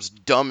Gotham's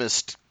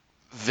dumbest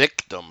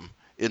victim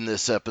in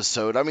this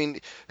episode. I mean,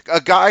 a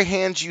guy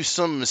hands you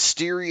some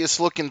mysterious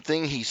looking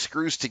thing he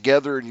screws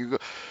together and you go,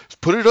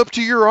 put it up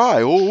to your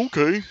eye. Oh,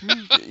 okay.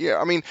 Yeah,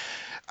 I mean,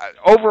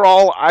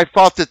 overall, I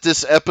thought that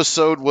this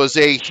episode was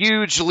a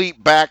huge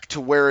leap back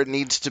to where it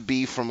needs to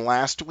be from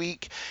last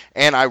week.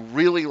 And I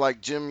really, like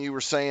Jim, you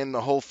were saying,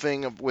 the whole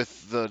thing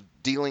with the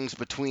dealings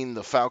between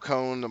the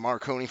Falcone, the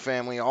Marconi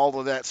family, all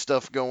of that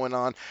stuff going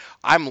on.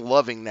 I'm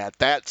loving that.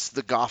 That's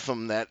the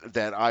Gotham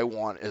that I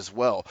want as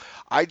well.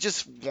 I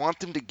just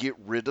want them to get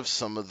rid of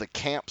some of the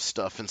camp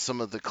stuff and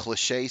some of the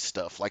cliche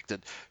stuff, like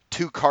the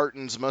 2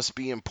 cartons must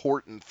be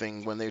important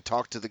thing when they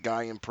talk to the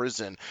guy in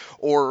prison,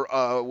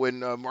 or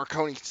when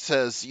Marconi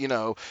says,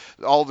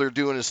 all they're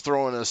doing is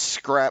throwing us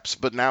scraps,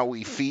 but now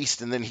we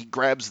feast, and then he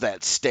grabs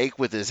that steak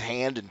with his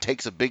hand and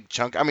takes a big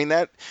chunk. I mean,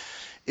 that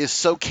is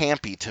so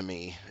campy to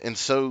me and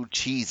so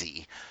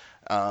cheesy.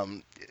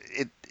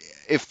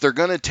 If they're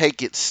going to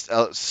take it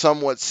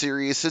somewhat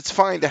serious, it's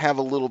fine to have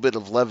a little bit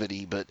of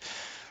levity, but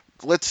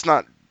let's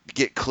not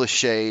get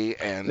cliche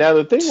and now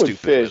the thing with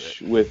Fish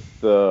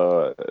with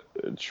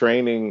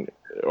training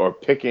or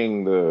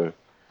picking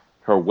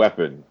her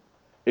weapon,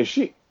 is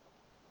she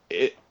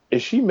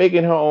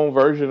making her own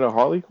version of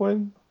Harley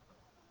Quinn?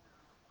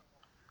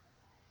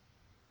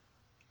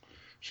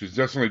 She's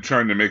definitely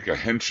trying to make a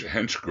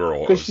hench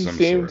girl. Because she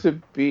seemed to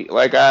be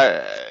like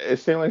it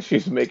seemed like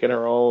she's making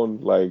her own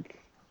version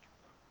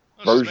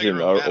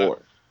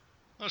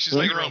she's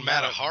making her own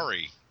Mata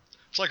Hari.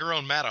 It's like her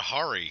own Mata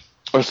Hari.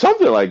 Or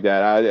something like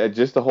that.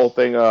 Just the whole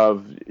thing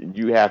of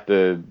you have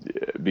to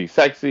be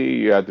sexy,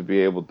 you have to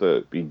be able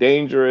to be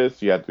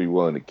dangerous, you have to be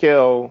willing to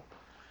kill.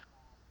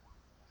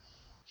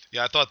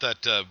 Yeah, I thought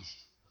that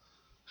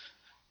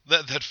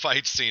that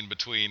fight scene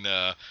between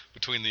the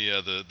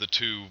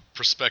two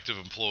prospective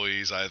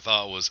employees, I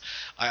thought was,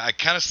 I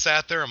kind of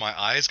sat there and my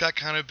eyes got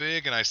kind of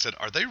big, and I said,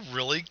 are they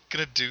really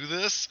gonna do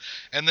this?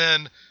 And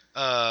then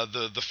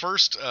the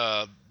first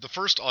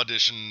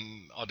auditioner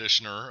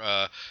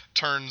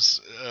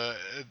turns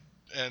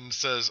and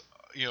says,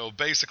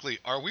 basically,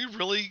 are we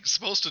really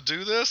supposed to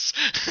do this?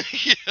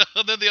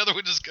 And then the other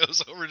one just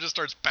goes over and just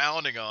starts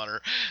pounding on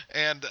her,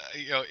 and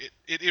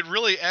it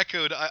really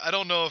echoed. I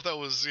don't know if that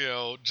was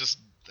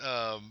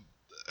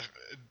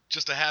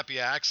just a happy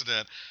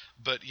accident,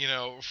 but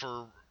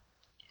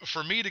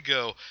for me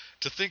to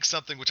think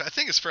something which I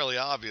think is fairly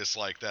obvious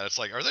like that. It's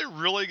like, are they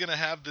really going to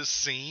have this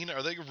scene?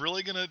 Are they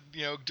really going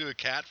to, do a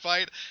cat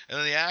fight? And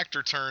then the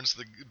actor turns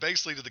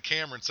basically to the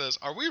camera and says,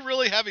 are we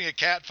really having a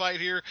cat fight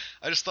here?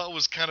 I just thought it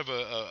was kind of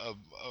a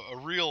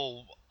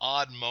real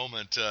odd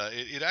moment.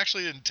 It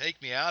actually didn't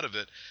take me out of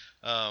it.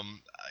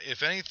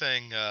 If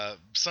anything,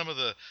 some of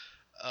the,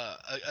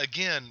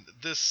 again,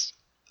 this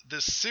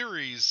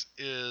series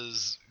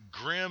is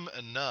grim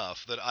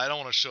enough that I don't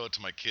want to show it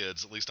to my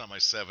kids, at least not my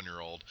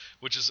 7-year-old,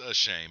 which is a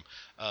shame.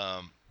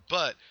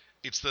 But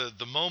it's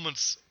the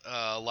moments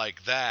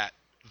like that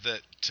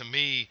to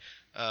me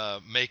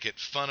make it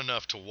fun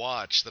enough to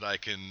watch that I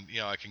can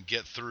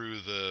get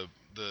through the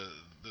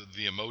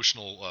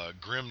emotional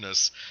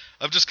grimness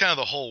of just kind of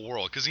the whole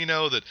world, because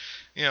that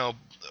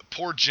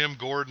poor Jim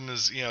Gordon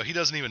is he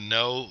doesn't even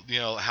know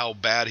how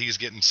bad he's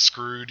getting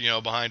screwed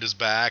behind his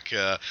back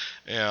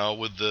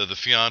with the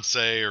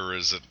fiance, or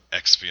is it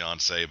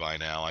ex-fiance by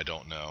now, I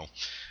don't know.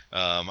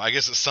 I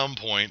guess at some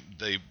point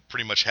they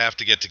pretty much have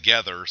to get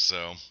together,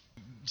 so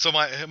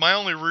my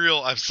only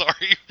real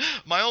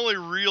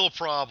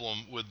problem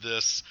with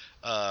this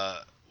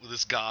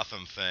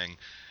Gotham thing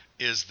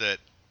is that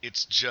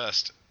it's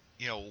just,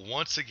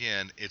 once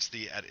again, it's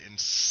the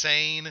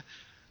insane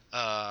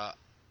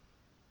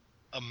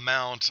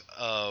amount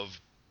of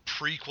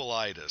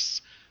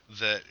prequelitis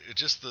that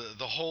just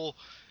the whole,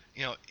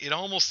 it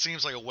almost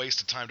seems like a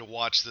waste of time to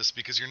watch this,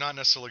 because you're not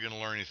necessarily going to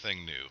learn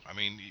anything new. I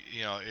mean,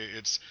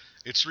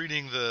 it's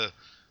reading the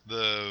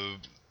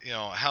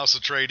House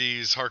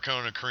Atreides,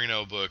 Harkonnen and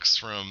Carino books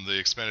from the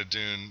Expanded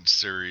Dune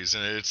series,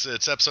 and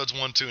it's episodes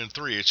 1, 2, and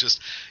 3. It's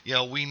just,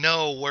 we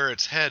know where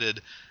it's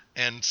headed.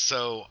 And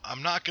so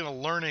I'm not going to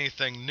learn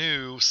anything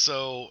new.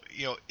 So,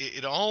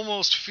 it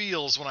almost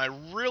feels, when I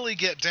really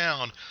get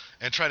down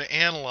and try to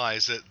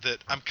analyze it, that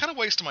I'm kind of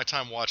wasting my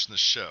time watching this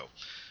show.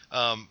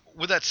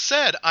 With that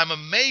said, I'm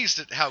amazed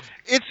at how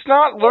it's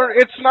not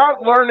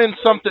learning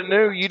something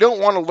new. You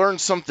don't want to learn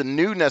something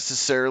new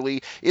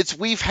necessarily.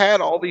 We've had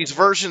all these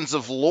versions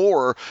of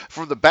lore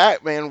from the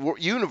Batman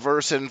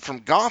universe and from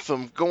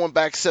Gotham going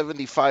back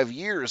 75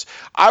 years.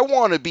 I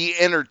want to be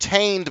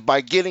entertained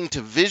by getting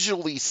to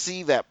visually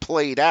see that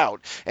played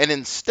out. And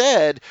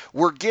instead,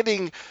 we're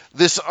getting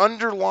this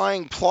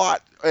underlying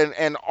plot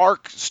and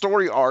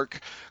story arc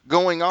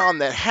going on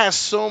that has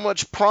so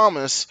much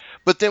promise,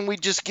 but then we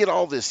just get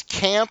all this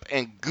camp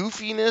and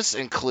goofiness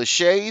and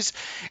cliches,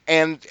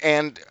 and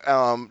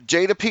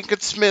Jada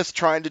Pinkett Smith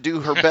trying to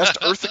do her best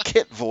Eartha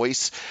Kitt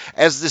voice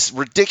as this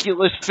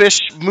ridiculous Fish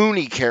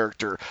Mooney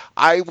character.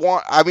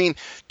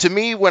 To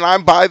me, when I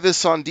buy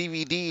this on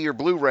DVD or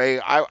Blu-ray,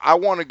 I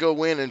want to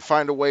go in and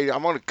find a way.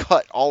 I'm going to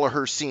cut all of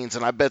her scenes,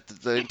 and I bet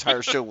that the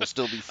entire show will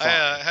still be fine.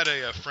 I had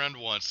a friend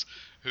once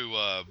who,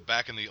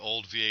 back in the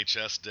old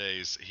VHS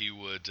days, he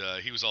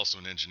was also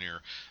an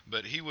engineer,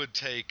 but he would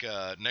take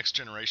Next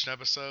Generation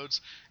episodes,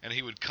 and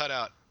he would cut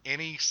out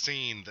any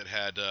scene that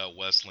had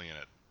Wesley in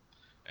it.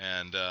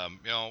 And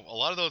a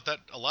lot of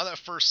that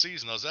first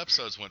season, those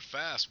episodes went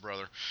fast,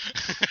 brother.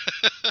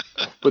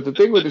 But the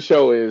thing with the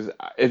show is,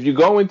 if you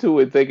go into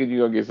it thinking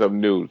you're gonna get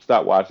something new,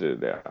 stop watching it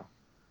now.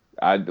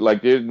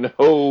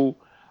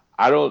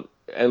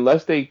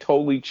 Unless they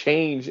totally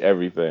change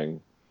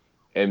everything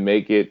and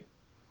make it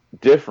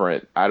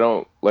different. I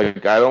don't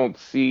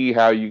see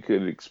how you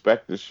could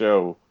expect the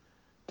show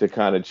to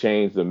kind of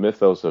change the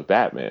mythos of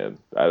Batman.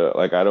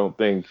 I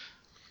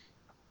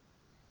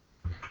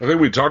think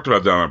we talked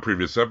about that on a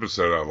previous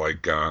episode.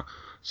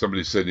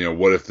 Somebody said,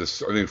 what if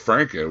this? I think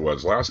Frank, it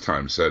was last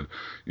time, said,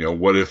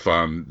 what if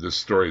this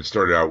story had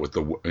started out with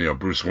the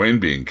Bruce Wayne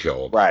being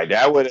killed? Right.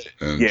 That would.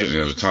 And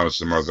yeah. Thomas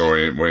and Martha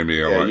Wayne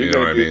being, what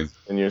I mean?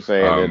 And you're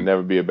saying there'd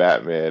never be a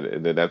Batman,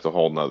 and then that's a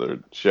whole nother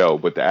show.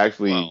 But to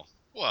actually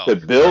to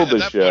build the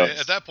show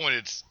at that point,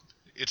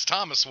 it's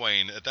Thomas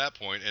Wayne at that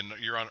point, and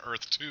you're on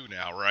Earth 2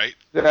 now, right?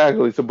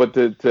 Exactly. So, but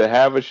to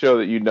have a show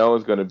that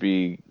is going to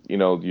be,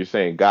 you're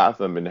saying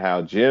Gotham, and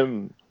how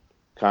Jim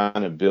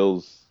kind of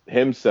builds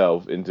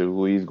himself into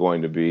who he's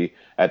going to be,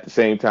 at the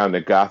same time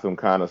that Gotham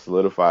kind of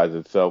solidifies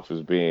itself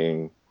as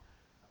being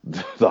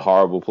the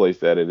horrible place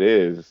that it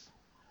is.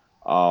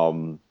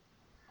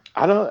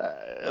 I don't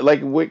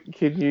what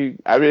can you?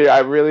 I mean, I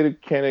really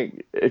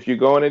can't. If you're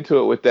going into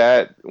it with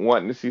that,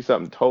 wanting to see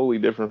something totally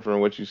different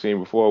from what you've seen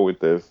before with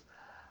this,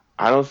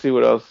 I don't see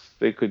what else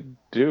they could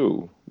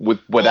do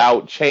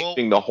without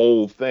changing the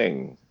whole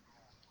thing.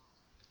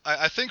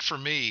 I think for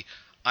me,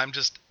 I'm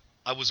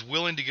I was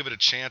willing to give it a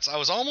chance. I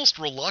was almost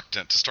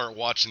reluctant to start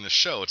watching the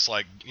show. It's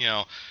like,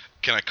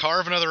 can I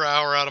carve another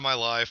hour out of my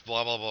life?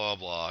 Blah, blah, blah,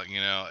 blah,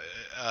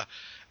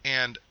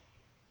 and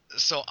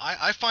so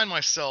I find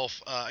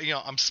myself,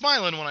 I'm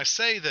smiling when I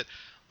say that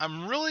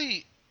I'm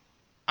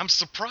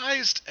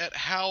surprised at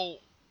how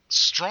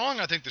strong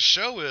I think the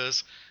show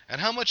is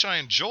and how much I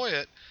enjoy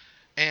it.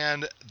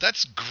 And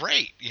that's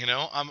great.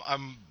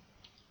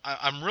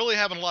 I'm really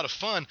having a lot of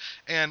fun,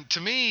 and to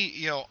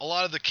me, a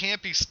lot of the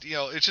campy,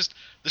 it's just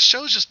the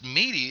show's just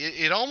meaty.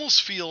 It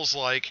almost feels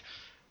like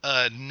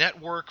a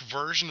network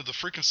version of the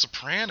freaking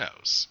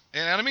Sopranos,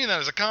 and I mean that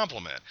as a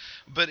compliment.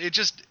 But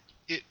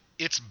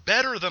it's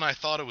better than I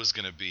thought it was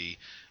going to be.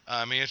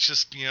 I mean, it's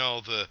just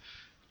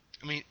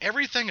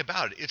everything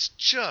about it. It's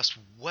just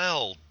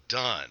well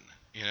done.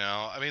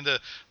 I mean the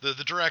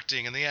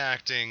directing and the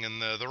acting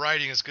and the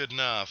writing is good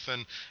enough,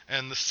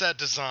 and the set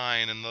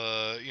design and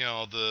the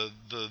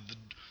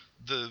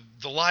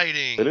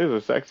lighting. It is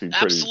a sexy,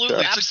 pretty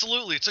absolutely, show.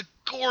 Absolutely, it's a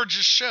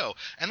gorgeous show,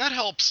 and that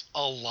helps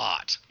a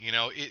lot.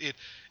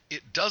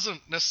 It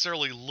doesn't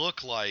necessarily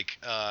look like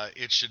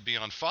it should be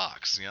on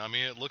Fox.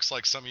 It looks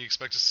like something you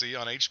expect to see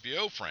on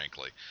HBO,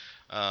 frankly.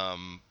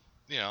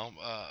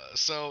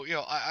 So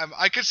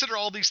I consider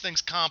all these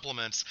things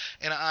compliments,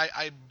 and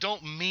I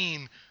don't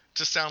mean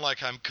to sound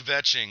like I'm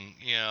kvetching,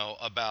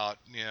 about,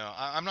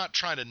 I'm not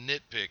trying to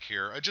nitpick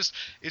here. It's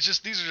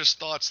just these are just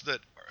thoughts that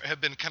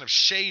have been kind of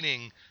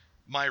shading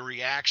my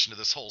reaction to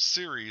this whole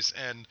series,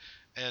 and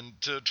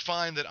to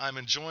find that I'm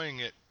enjoying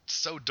it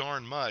so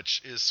darn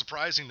much is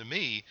surprising to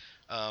me.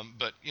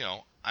 But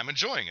I'm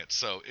enjoying it,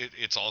 so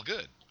it's all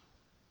good.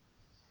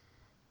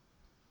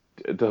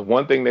 The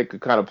one thing they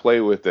could kind of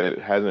play with that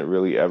hasn't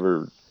really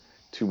ever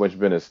too much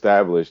been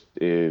established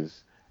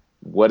is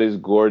what is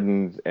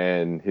Gordon's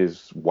and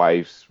his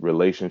wife's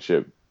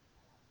relationship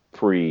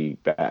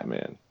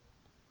pre-Batman.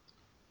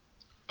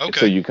 Okay.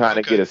 So you kind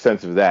of get a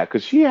sense of that,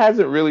 because she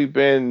hasn't really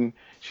been.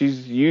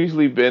 She's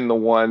usually been the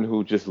one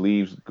who just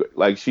leaves.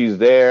 Like, she's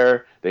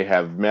there, they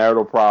have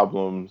marital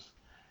problems,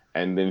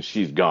 and then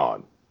she's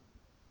gone.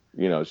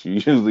 She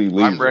usually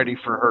leaves. I'm ready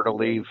for her to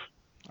leave.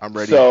 I'm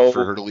ready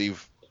for her to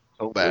leave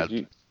so bad.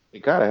 You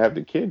gotta have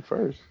the kid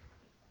first.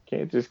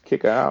 Can't just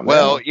kick her out.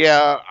 Well, man.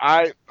 yeah,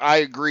 I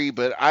agree,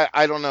 but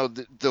I don't know.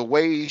 The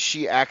way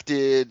she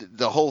acted,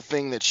 the whole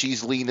thing that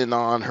she's leaning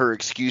on, her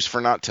excuse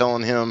for not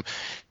telling him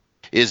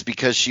is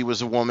because she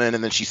was a woman,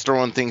 and then she's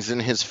throwing things in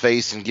his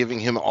face and giving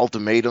him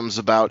ultimatums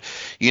about,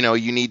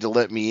 you need to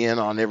let me in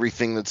on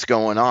everything that's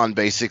going on,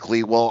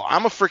 basically. Well,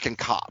 I'm a freaking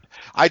cop.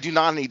 I do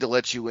not need to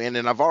let you in,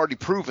 and I've already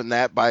proven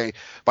that by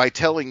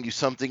telling you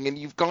something, and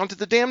you've gone to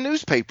the damn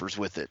newspapers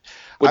with it.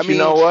 But you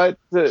know what?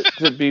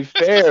 To be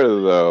fair,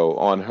 though,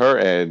 on her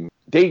end,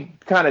 they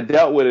kind of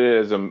dealt with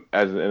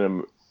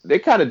it they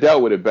kind of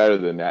dealt with it better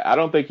than that. I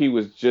don't think he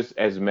was just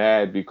as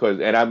mad because,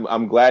 and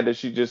I'm glad that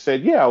she just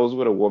said, yeah, I was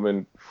with a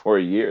woman for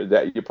a year. Is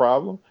that your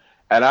problem?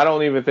 And I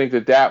don't even think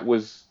that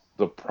was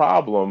the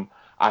problem.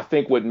 I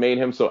think what made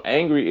him so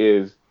angry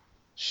is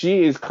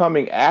she is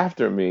coming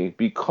after me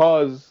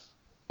because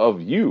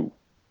of you.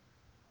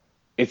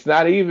 It's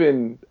not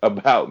even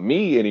about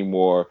me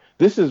anymore.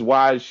 This is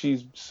why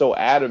she's so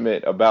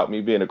adamant about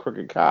me being a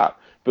crooked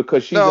cop,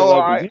 because she's in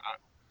love with you.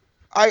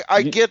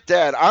 I get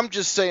that. I'm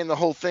just saying the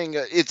whole thing,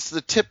 it's the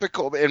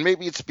typical, and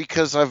maybe it's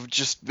because I've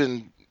just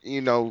been,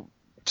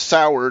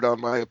 soured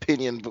on my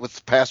opinion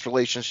with past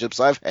relationships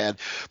I've had.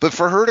 But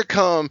for her to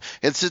come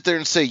and sit there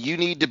and say, you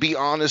need to be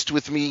honest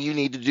with me, you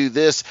need to do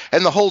this,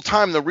 and the whole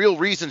time the real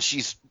reason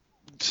she's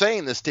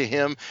saying this to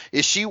him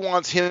is she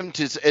wants him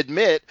to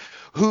admit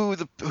who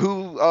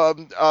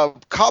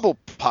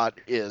Cobblepot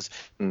is,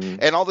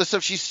 and all this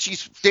stuff.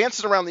 She's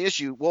dancing around the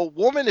issue. Well,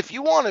 woman, if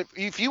you want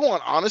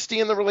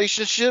honesty in the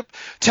relationship,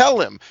 tell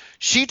him.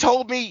 She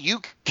told me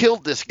you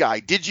killed this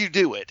guy. Did you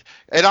do it?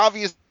 And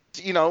obviously,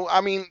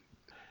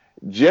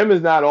 Jim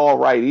is not all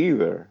right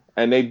either,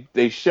 and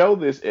they show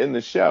this in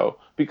the show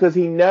because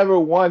he never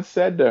once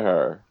said to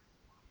her,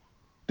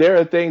 there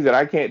are things that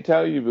I can't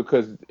tell you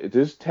because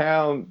this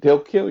town, they'll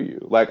kill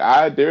you.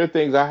 There are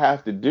things I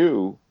have to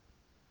do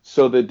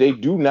so that they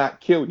do not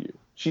kill you.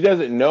 She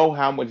doesn't know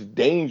how much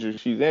danger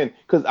she's in,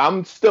 because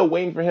I'm still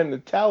waiting for him to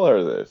tell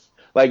her this.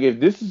 If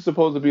this is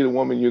supposed to be the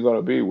woman you're going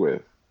to be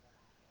with,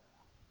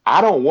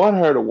 I don't want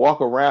her to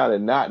walk around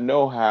and not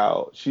know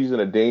how she's in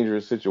a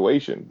dangerous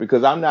situation,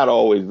 because I'm not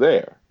always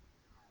there.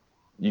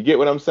 You get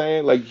what I'm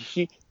saying? I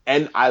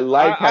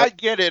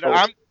get it.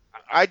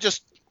 I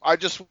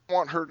just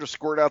want her to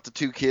squirt out the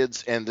two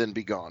kids and then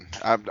be gone.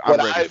 I'm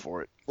ready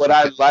for it. But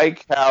I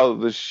like how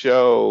the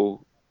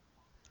show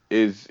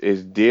is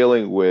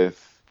dealing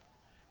with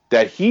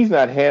that. He's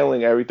not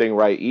handling everything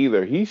right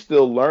either. He's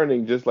still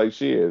learning just like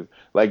she is.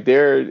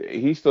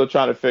 He's still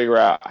trying to figure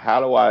out,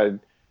 how do I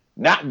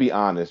not be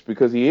honest,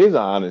 because he is an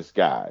honest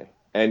guy.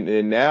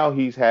 And now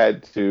he's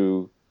had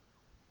to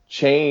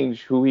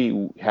change who he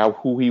is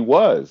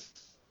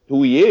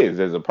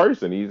as a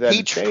person.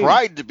 He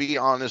tried to be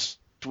honest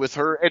with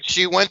her, and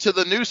she went to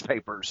the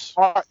newspapers.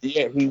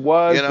 Yeah, he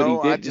was. You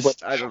know, but he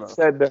did, I don't know.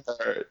 Said to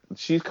her,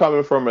 she's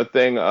coming from a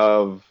thing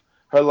of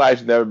her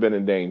life's never been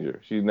in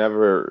danger. She's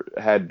never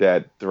had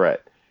that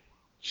threat.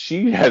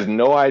 She has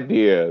no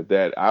idea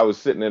that I was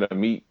sitting in a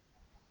meat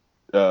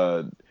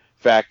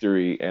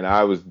factory and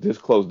I was this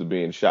close to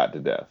being shot to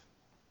death.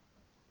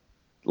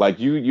 Like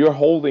you're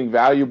holding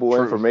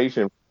valuable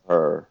information from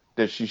her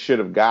that she should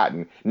have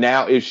gotten.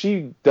 Now, if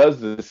she does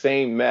the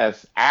same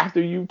mess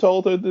after you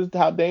told her this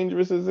how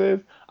dangerous this is,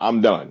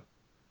 I'm done.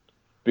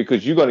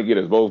 Because you're going to get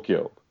us both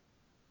killed.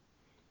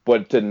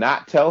 But to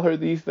not tell her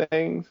these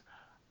things,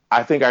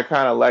 I think I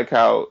kind of like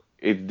how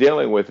it's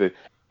dealing with it.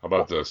 How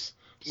about this?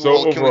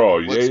 So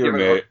overall, yay or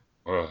nay?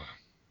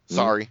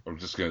 Sorry. I'm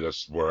just going to,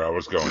 that's where I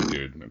was going,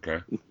 dude, okay?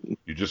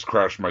 You just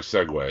crashed my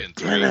segue. In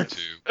 3 and 2.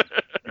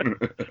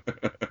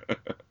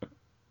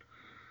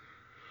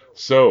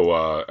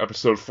 So,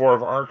 episode 4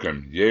 of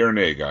Arkham, yay or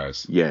nay,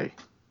 guys? Yay.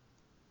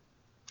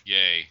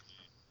 Yay.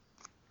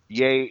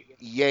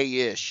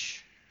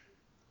 Yay-ish.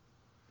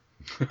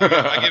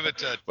 I give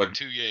it Like-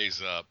 2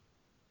 yays up.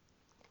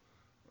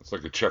 It's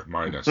like a check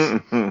minus.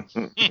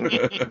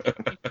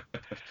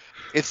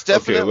 It's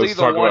definitely let's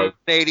the talk about-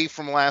 180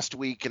 from last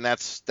week, and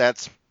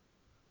that's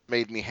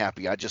made me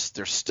happy.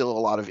 There's still a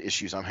lot of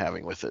issues I'm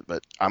having with it,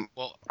 but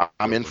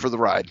I'm in for the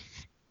ride.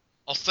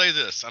 I'll say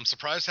this: I'm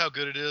surprised how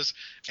good it is,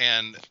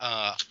 and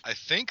I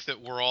think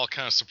that we're all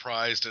kind of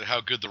surprised at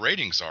how good the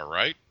ratings are.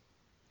 Right?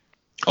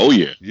 Oh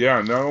yeah.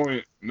 Yeah, not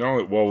only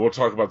well, we'll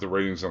talk about the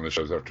ratings on the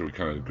shows after we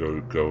kind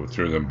of go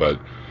through them, but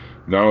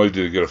not only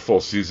did it get a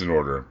full season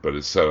order, but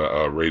it set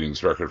a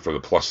ratings record for the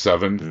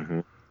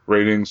 +7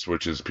 ratings,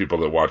 which is people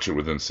that watch it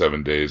within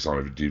 7 days on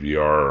a DVR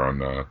or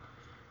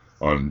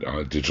on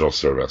a digital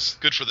service.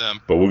 Good for them.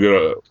 But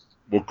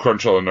we'll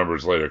crunch all the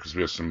numbers later because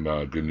we have some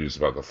good news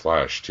about The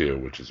Flash too,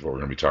 which is what we're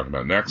going to be talking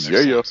about next.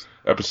 Yeah.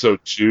 Episode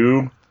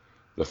 2,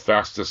 The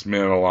Fastest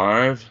Man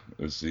Alive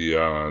is the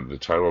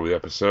title of the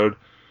episode.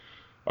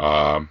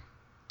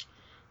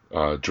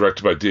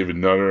 Directed by David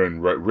Nutter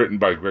and written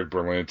by Greg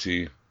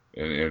Berlanti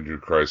and Andrew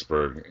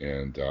Kreisberg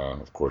and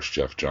of course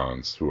Jeff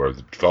Johns, who are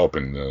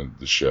developing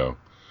the show.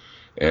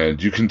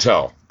 And you can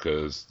tell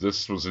because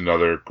this was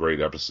another great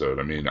episode.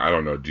 I mean, I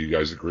don't know. Do you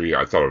guys agree?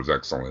 I thought it was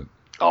excellent.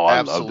 Oh, I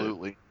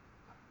Absolutely.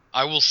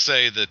 I will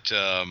say that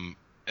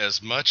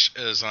as much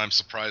as I'm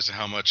surprised at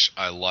how much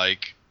I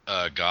like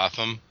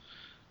Gotham,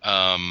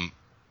 I'm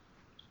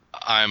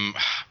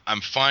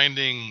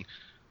finding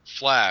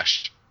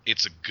Flash.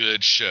 It's a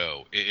good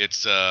show.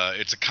 It's a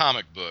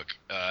comic book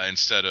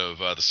instead of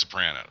The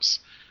Sopranos.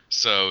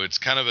 So it's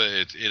kind of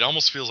it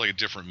almost feels like a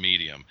different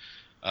medium.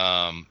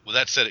 With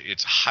that said,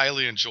 it's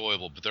highly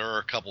enjoyable, but there are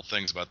a couple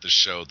things about this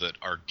show that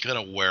are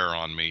gonna wear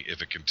on me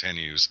if it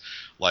continues.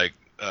 Like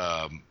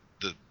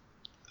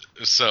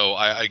so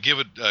I give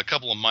it a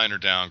couple of minor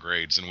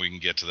downgrades, and we can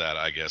get to that,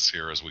 I guess,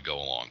 here as we go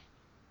along.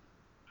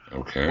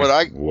 Okay. What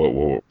I could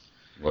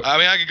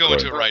go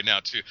into it right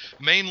now too.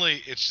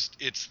 Mainly, it's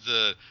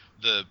the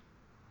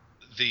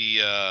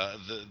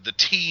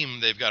team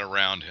they've got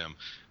around him.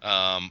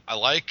 I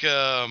like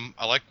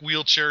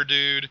Wheelchair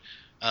Dude.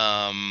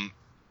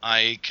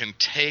 I can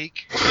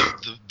take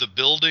the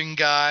building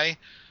guy,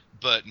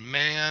 but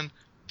man,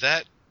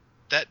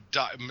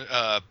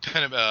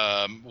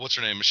 what's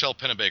her name? Michelle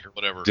Pennebaker,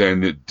 whatever.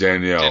 Danielle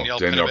Pennebaker.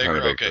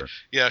 Pennebaker. Okay,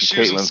 yeah, she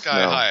was in Caitlin Sky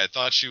Snell. High. I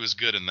thought she was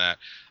good in that.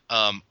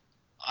 I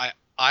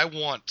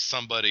want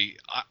somebody.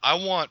 I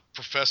want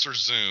Professor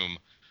Zoom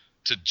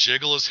to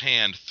jiggle his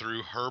hand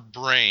through her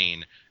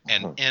brain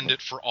and end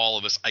it for all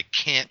of us. I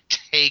can't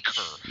take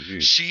her.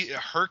 Jeez.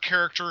 Her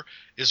character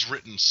is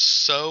written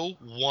so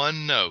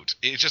one note.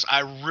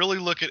 I really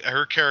look at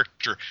her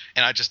character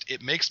and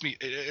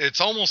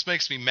it almost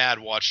makes me mad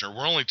watching her.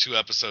 We're only 2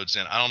 episodes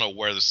in. I don't know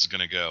where this is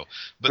going to go,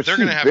 but they're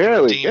going to have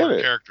to redeem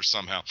her character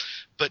somehow.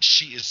 But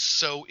she is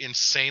so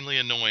insanely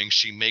annoying.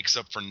 She makes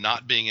up for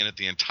not being in it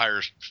the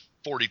entire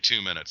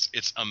 42 minutes.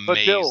 It's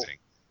amazing.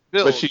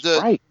 Bill, But she's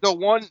right. the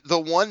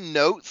one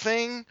note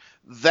thing,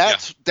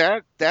 that's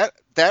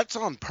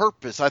on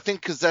purpose. I think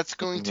because that's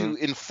going to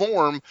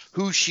inform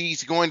who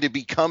she's going to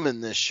become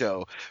in this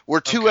show.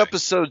 We're 2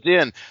 episodes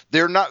in.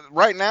 They're not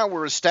right now.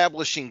 We're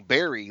establishing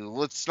Barry.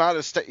 Let's not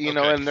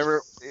and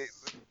they're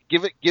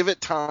give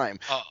it time.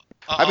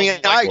 I mean,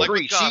 I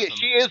agree.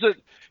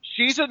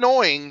 She's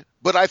annoying,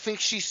 but I think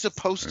she's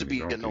supposed to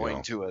be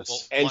annoying to us.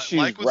 Well, And she's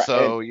like with- right.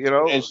 So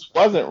And she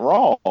wasn't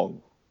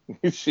wrong.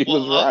 She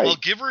was right.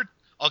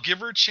 I'll give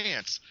her a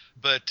chance,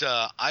 but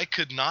I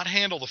could not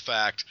handle the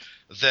fact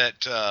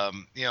that the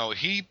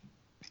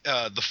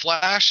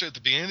Flash at the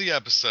beginning of the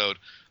episode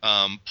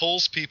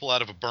pulls people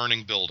out of a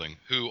burning building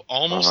who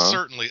almost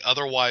certainly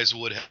otherwise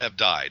would have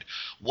died.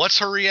 What's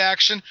her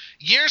reaction?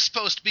 You're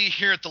supposed to be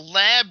here at the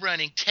lab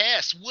running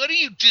tests. What are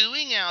you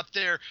doing out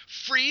there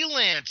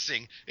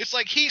freelancing? It's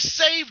like he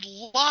saved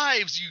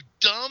lives, you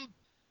dumb.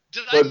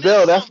 But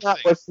Bill, that's not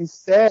what she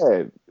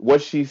said.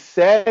 What she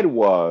said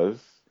was,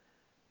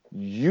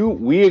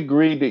 we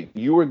agreed that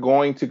you were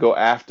going to go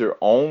after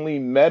only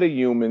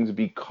metahumans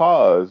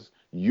because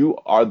you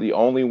are the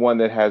only one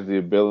that has the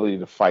ability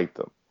to fight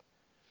them.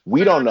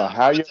 We don't know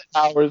how your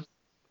powers.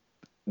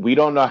 We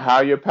don't know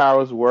how your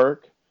powers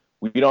work.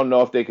 We don't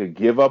know if they could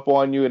give up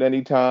on you at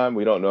any time.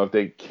 We don't know if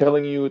they're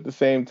killing you at the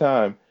same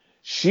time.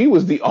 She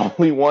was the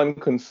only one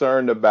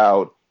concerned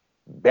about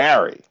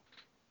Barry.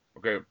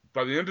 Okay,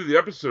 by the end of the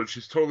episode,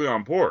 she's totally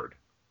on board.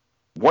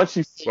 Once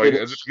she Like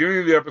at the beginning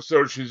of the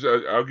episode, she's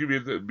I'll give you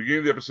the beginning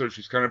of the episode.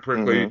 She's kind of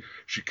prickly. Mhm.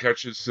 She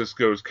catches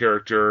Cisco's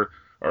character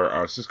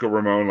or Cisco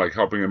Ramon, like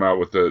helping him out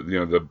with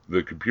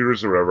the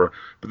computers or whatever.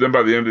 But then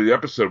by the end of the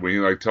episode, when he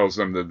like tells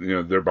them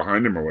that they're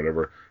behind him or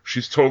whatever,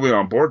 she's totally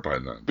on board by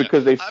then.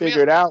 because they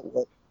figured out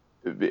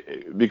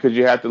because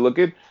you have to look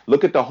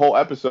at the whole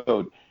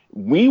episode.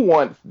 We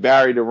want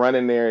Barry to run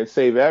in there and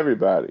save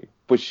everybody,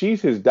 but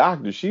she's his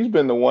doctor. She's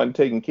been the one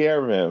taking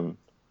care of him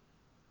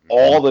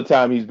all the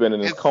time he's been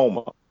in his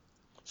coma.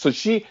 So And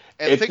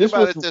if think this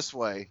about was, it this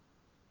way.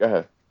 go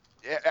ahead.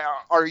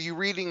 Are you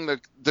reading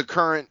the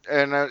current,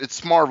 and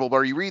it's Marvel, but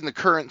are you reading the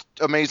current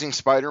Amazing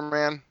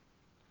Spider-Man?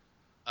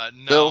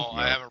 No, Bill?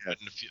 I haven't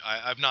written a few.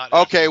 I've not.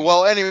 Okay,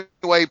 well,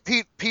 anyway,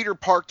 Peter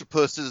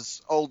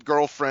Parktopus's old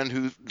girlfriend,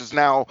 who is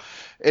now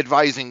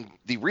advising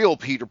the real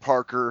Peter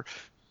Parker,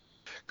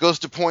 goes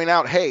to point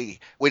out, hey,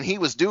 when he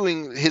was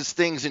doing his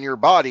things in your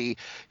body,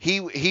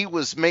 he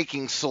was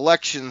making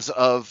selections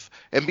of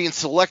and being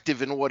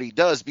selective in what he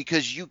does,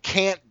 because you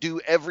can't do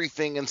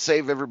everything and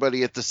save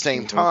everybody at the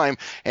same time.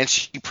 And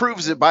she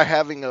proves it by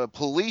having a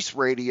police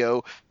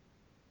radio,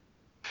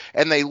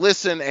 and they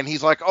listen, and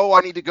he's like, oh,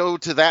 I need to go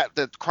to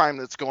that crime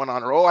that's going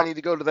on, or oh, I need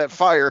to go to that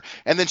fire.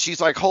 And then she's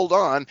like, hold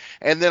on.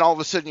 And then all of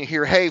a sudden you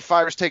hear, hey,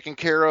 fire's taken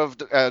care of,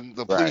 and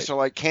the police are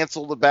like,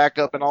 cancel the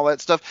backup and all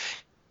that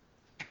stuff.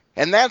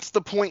 And that's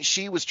the point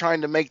she was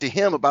trying to make to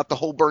him about the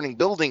whole burning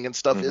building and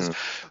stuff is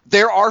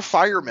there are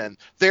firemen,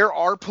 there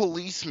are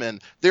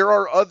policemen, there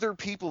are other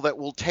people that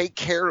will take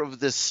care of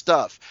this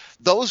stuff.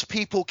 Those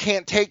people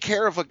can't take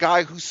care of a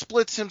guy who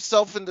splits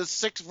himself into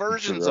 6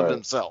 versions of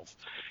himself.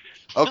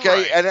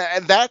 Okay,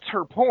 and that's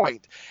her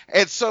point.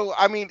 And so,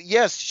 I mean,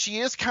 yes, she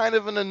is kind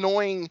of an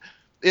annoying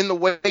in the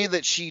way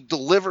that she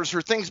delivers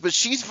her things, but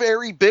she's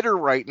very bitter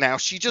right now.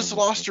 She just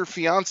lost her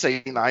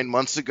fiance 9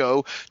 months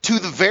ago to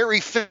the very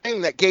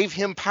thing that gave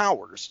him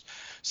powers.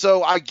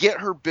 So I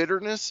get her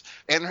bitterness,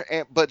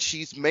 but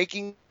she's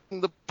making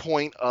the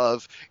point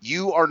of,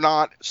 you are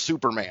not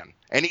Superman,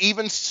 and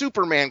even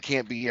Superman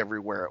can't be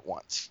everywhere at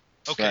once.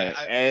 Okay.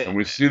 And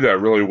we see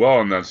that really well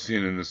in that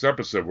scene in this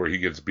episode where he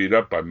gets beat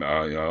up by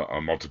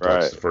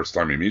Multiplex the first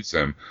time he meets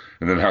him,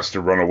 and then has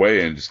to run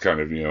away and just kind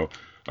of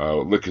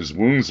lick his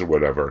wounds or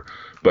whatever.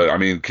 But I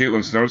mean,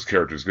 Caitlin Snow's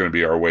character is going to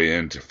be our way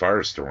into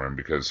Firestorm,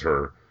 because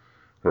her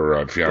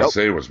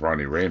fiance was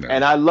Ronnie Raymond.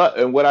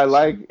 And what I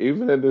like,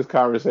 even in this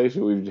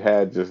conversation we've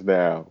had just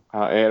now,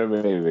 how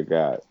animated it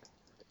got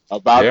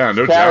about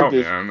no doubt,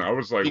 man. I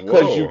was like,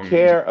 because whoa. you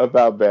care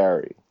about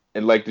Barry,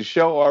 and like the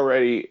show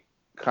already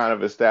kind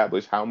of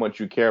established how much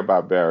you care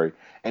about Barry,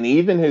 and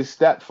even his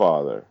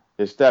stepfather,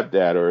 his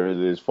stepdad, or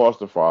his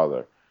foster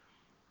father.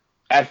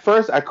 At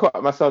first, I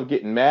caught myself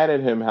getting mad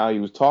at him how he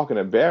was talking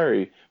to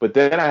Barry, but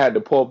then I had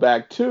to pull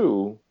back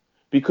too,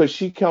 because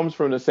she comes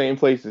from the same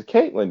place as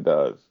Caitlin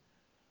does.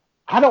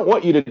 I don't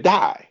want you to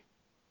die.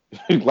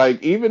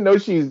 Like, even though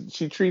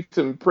she treats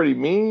him pretty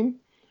mean,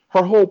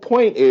 her whole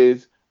point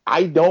is,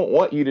 I don't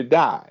want you to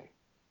die.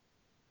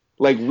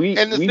 Like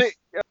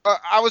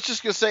I was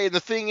just gonna say, and the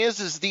thing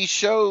is these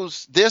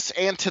shows, this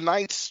and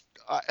tonight's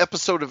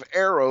episode of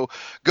Arrow,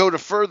 go to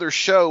further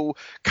show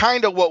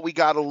kind of what we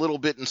got a little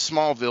bit in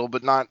Smallville,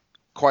 but not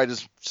quite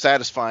as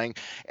satisfying.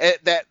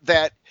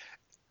 That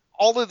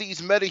all of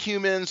these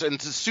metahumans and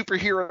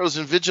superheroes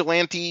and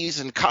vigilantes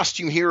and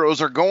costume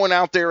heroes are going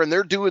out there and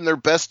they're doing their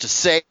best to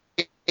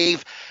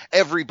save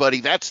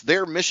everybody. That's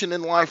their mission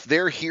in life.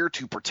 They're here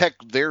to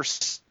protect their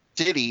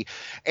city,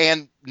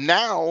 and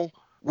now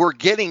we're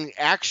getting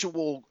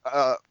actual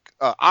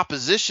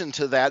opposition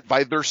to that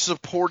by their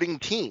supporting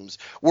teams.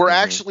 We're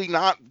actually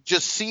not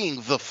just seeing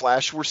the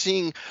Flash, we're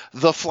seeing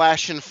the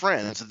Flash and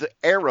friends, the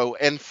Arrow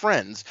and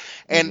friends,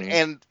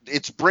 and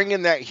it's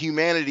bringing that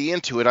humanity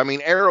into it. I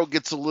mean, Arrow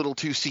gets a little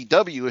too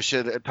CW-ish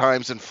at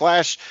times, and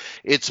Flash,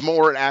 it's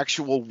more an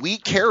actual, we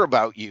care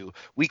about you,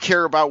 we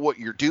care about what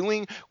you're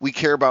doing, we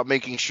care about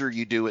making sure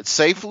you do it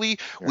safely,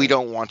 we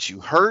don't want you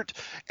hurt,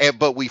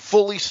 but we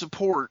fully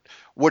support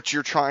what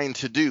you're trying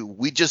to do.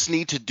 We just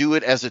need to do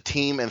it as a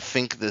team and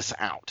think this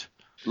out.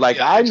 Like,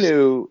 I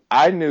knew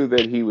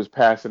that he was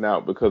passing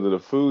out because of the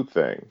food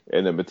thing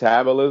and the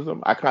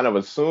metabolism. I kind of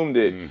assumed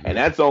it, and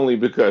that's only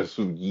because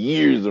of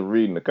years of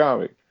reading the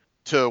comic.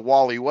 To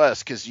Wally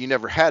West, because you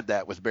never had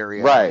that with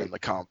Barry Allen in the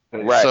comic.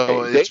 Right.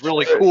 So it's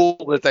really cool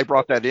that they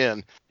brought that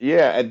in.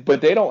 Yeah,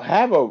 but they don't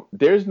have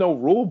there's no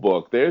rule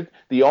book.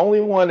 The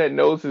only one that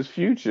knows his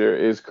future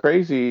is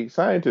crazy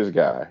scientist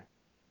guy,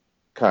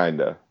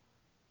 kinda.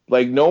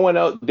 Like, no one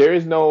else, there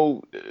is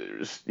no,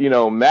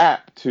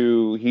 map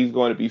to, he's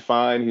going to be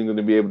fine, he's going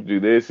to be able to do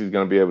this, he's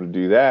going to be able to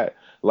do that.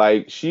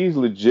 Like, she's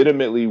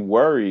legitimately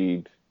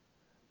worried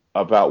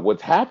about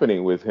what's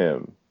happening with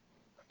him.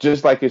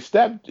 just like his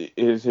dad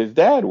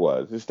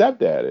was, his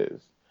stepdad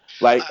is.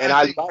 Like, and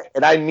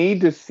I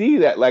need to see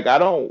that. Like, I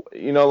don't,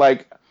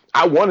 like,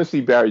 I want to see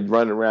Barry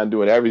running around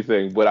doing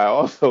everything, but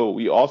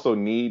we also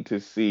need to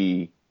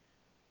see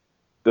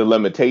the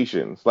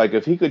limitations. Like,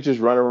 if he could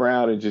just run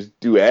around and just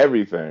do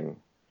everything,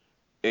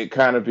 it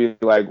kind of be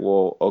like,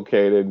 well,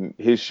 okay, then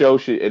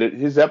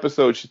his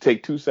episode should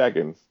take 2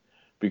 seconds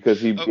because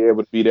he'd be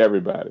able to beat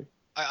everybody.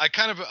 I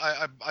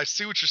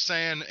see what you're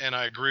saying, and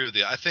I agree with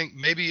you. I think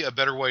maybe a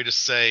better way to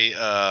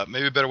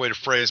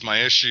phrase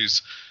my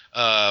issues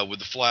with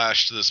the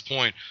Flash to this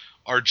point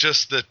are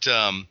just that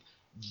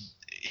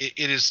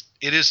it is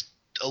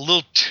a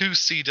little too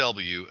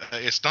CW.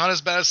 It's not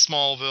as bad as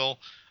Smallville.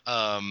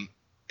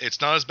 It's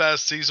not as bad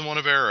as season 1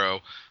 of Arrow.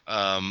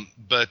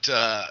 But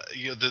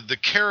the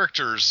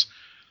characters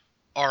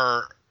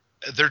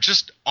there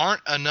just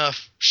aren't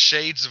enough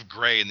shades of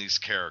gray in these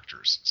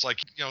characters. It's like,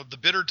 the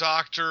bitter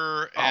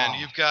doctor,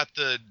 and you've got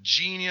the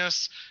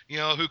genius,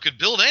 who could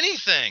build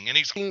anything, and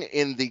he's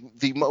in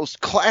the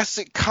most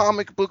classic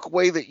comic book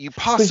way that you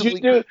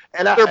possibly do.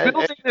 And they're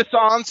building this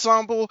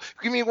ensemble.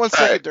 Give me 1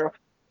 second, Daryl.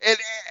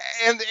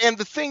 And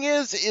the thing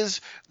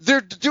is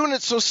they're doing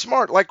it so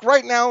smart. Like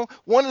right now,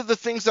 one of the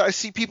things that I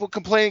see people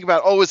complaining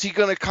about, is he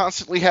going to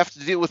constantly have to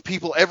deal with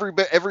people? Every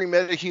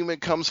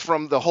metahuman comes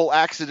from the whole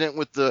accident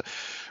with the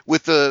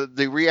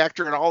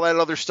reactor and all that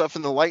other stuff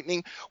and the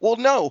lightning. Well,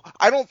 no,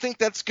 I don't think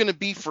that's going to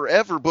be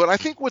forever. But I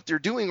think what they're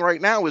doing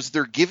right now is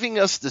they're giving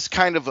us this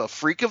kind of a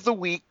freak of the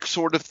week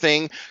sort of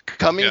thing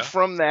coming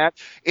from that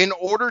in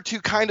order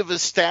to kind of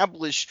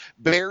establish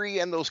Barry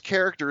and those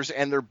characters,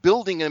 and they're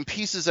building them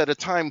pieces at a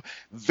time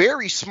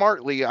very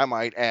smartly, I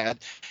might add.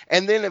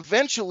 And then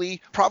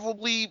eventually,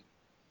 probably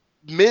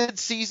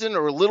mid-season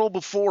or a little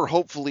before,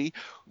 hopefully,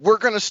 we're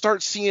going to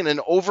start seeing an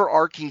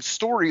overarching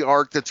story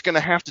arc that's going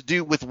to have to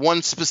do with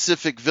one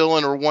specific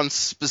villain or one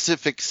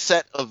specific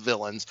set of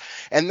villains.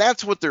 And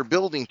that's what they're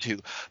building to.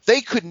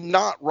 They could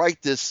not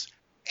write this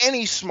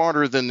any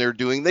smarter than they're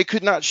doing. They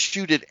could not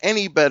shoot it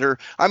any better.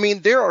 I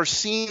mean, there are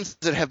scenes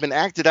that have been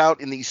acted out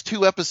in these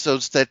 2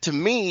 episodes that, to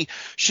me,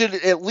 should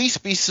at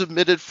least be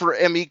submitted for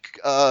Emmy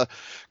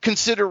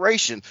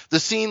consideration.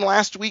 The scene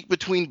last week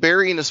between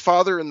Barry and his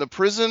father in the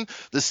prison,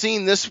 the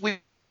scene this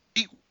week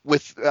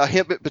with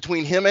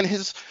between him and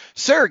his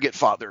surrogate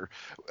father.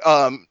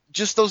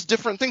 Just those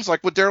different things,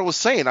 like what Daryl was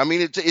saying. I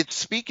mean, it's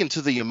speaking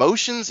to the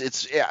emotions.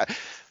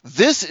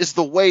 This is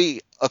the way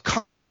a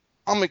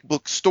comic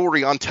book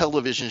story on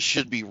television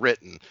should be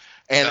written.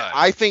 And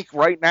I think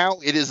right now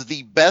it is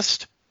the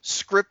best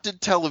scripted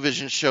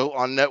television show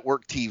on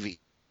network TV.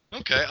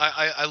 Okay,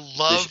 I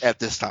love at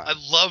this time. I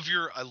love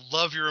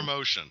your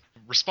emotion.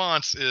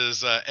 Response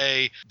is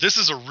this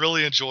is a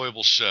really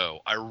enjoyable show.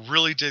 I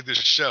really dig this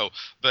show.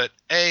 But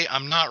A,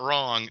 I'm not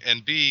wrong,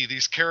 and B,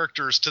 these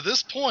characters to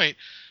this point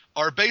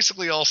are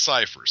basically all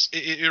ciphers.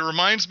 It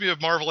reminds me of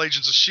Marvel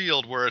Agents of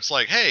S.H.I.E.L.D., where it's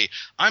like, hey,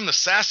 I'm the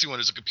sassy one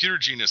who's a computer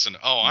genius, and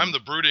I'm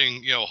the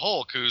brooding,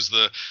 Hulk, who's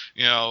the,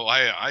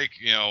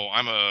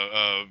 I'm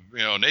a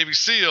Navy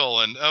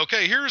SEAL, and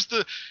okay, here's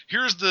the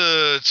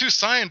 2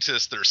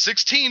 scientists that are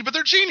 16, but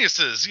they're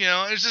geniuses.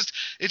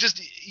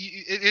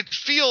 It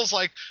feels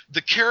like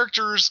the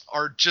characters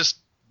are just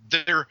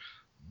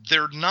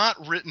they're not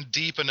written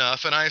deep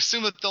enough, and I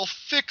assume that they'll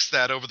fix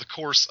that over the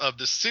course of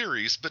this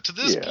series. But to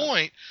this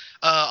point,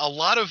 a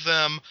lot of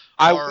them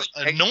are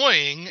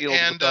annoying,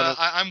 and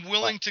I'm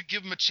willing to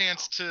give them a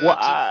chance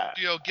to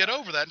get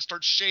over that and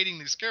start shading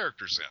these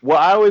characters in. Well,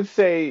 I would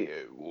say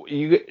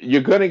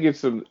you're going to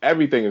get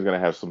everything is going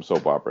to have some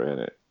soap opera in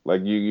it. Like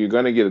you're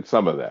going to get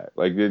some of that.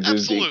 Like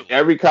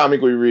every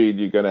comic we read,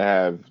 you're going to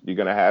have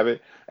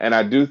it, and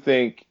I do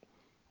think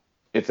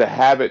it's a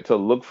habit to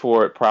look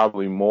for it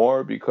probably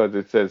more because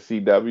it says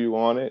CW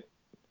on it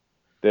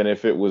than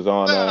if it was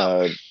on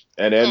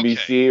an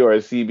NBC or a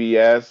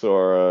CBS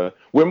or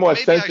we're more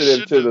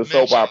sensitive to the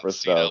soap opera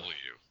stuff.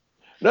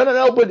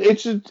 No, but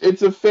it's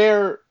a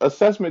fair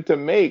assessment to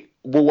make.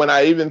 But when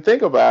I even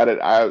think about it,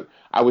 I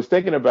was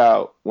thinking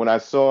about when I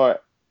saw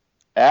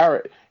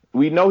Iris.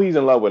 We know he's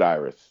in love with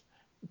Iris.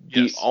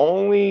 Yes.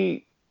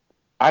 I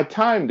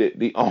timed it.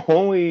 The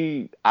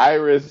only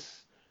Iris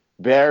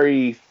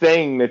Barry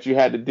thing that you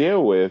had to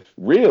deal with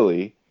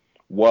really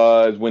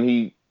was when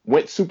he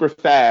went super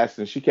fast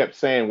and she kept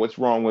saying what's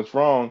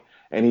wrong,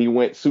 and he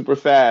went super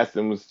fast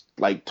and was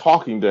like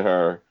talking to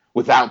her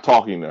without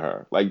talking to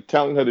her, like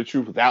telling her the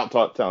truth without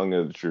telling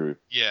her the truth.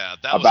 Yeah,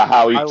 about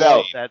how he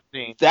felt.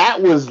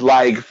 That was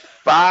like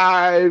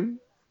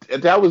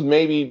that was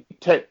maybe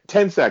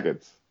 10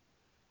 seconds,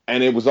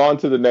 and it was on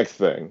to the next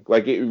thing.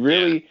 Like it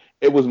really,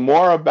 it was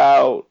more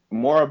about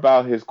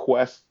his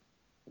quest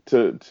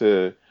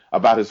to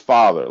about his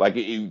father. Like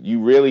you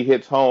really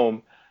hits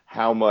home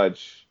how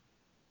much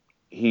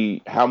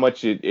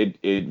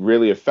it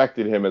really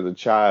affected him as a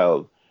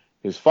child,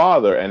 his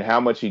father, and how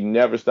much he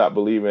never stopped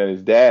believing in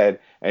his dad.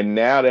 And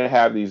now to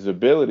have these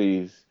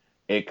abilities,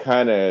 it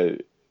kind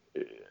of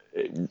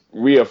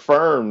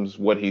reaffirms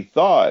what he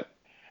thought.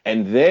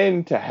 And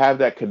then to have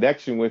that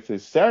connection with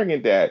his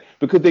surrogate dad,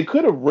 because they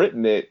could have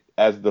written it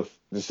as the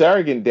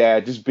surrogate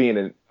dad just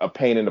being a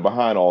pain in the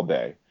behind all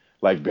day.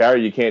 Like,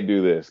 Barry, you can't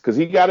do this, because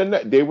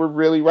they were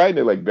really writing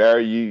it like,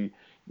 Barry,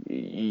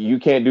 you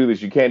can't do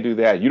this, you can't do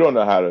that, you don't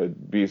know how to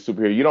be a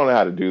superhero, you don't know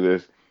how to do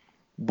this.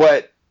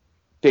 But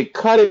they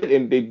cut it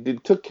and they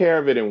took care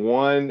of it in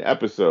one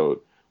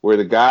episode where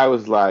the guy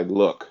was like,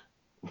 look,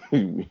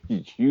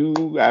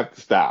 you have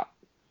to stop.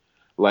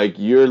 Like,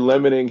 you're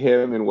limiting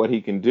him in what he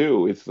can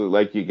do. It's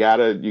like you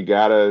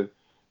gotta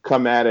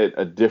come at it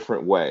a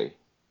different way.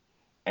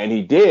 And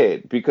he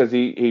did, because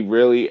he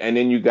really, and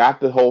then you got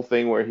the whole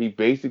thing where he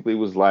basically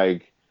was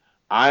like,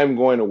 I'm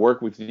going to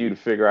work with you to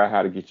figure out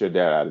how to get your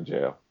dad out of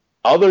jail.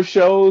 Other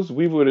shows,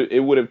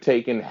 it would have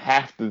taken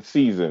half the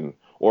season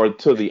or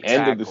till the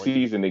end of the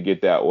season to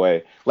get that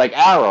way. Like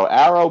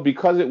Arrow,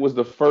 because it was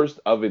the first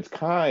of its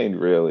kind,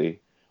 really,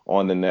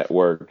 on the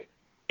network,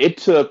 it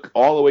took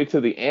all the way to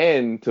the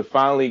end to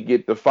finally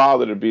get the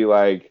father to be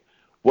like,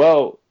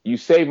 well, you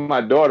saved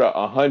my daughter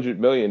 100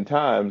 million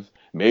times.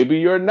 Maybe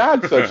you're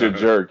not such a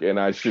jerk, and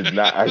I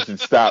should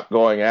stop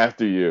going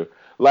after you.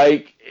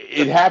 Like,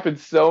 it happened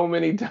so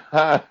many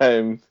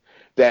times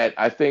that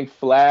I think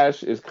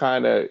Flash is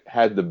kind of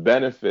had the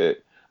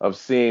benefit of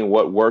seeing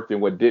what worked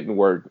and what didn't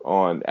work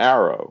on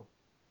Arrow.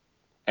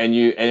 And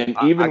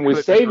even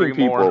with saving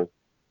people,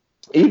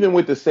 even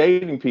with the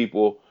saving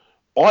people,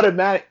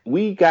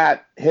 we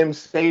got him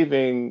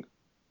saving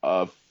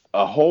a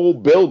whole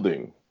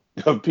building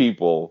of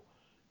people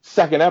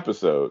second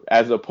episode,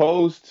 as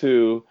opposed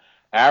to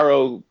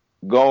Arrow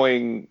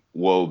going,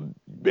 well,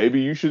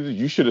 maybe you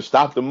should have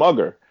stopped the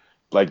mugger.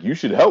 Like, you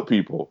should help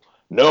people.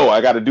 No, I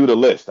got to do the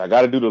list.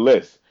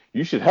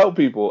 You should help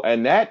people.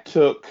 And that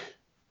took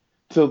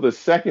till the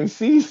second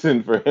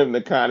season for him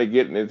to kind of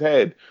get in his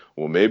head,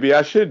 well, maybe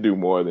I should do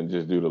more than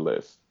just do the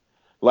list.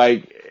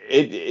 Like,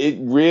 it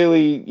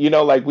really,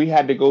 like, we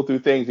had to go through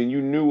things and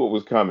you knew what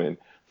was coming.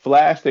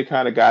 Flash, they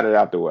kind of got it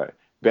out the way.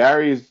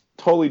 Barry's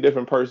totally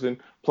different person.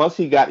 Plus,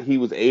 he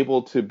was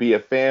able to be a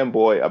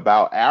fanboy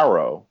about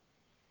Arrow.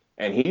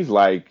 And he's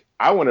like,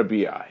 I want to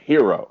be a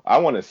hero. I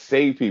want to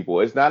save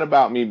people. It's not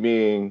about me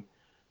being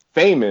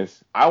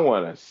famous. I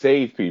want to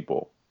save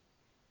people.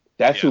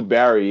 That's who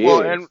Barry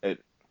is.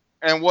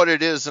 And what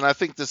it is, and I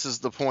think this is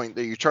the point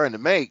that you're trying to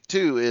make,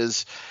 too,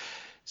 is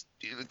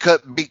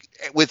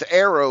with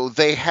Arrow,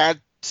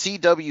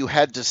 CW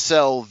had to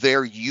sell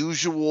their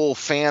usual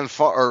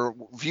or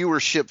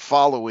viewership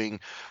following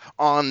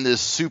on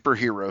this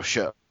superhero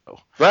show.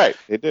 Right,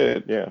 it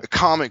did, yeah. A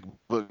comic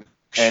book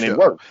show. And it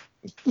worked.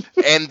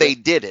 And they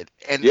did it.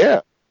 And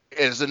yeah.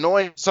 As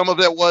annoying some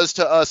of it was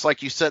to us,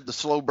 like you said, the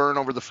slow burn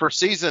over the first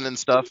season and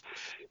stuff,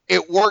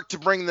 it worked to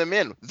bring them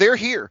in. They're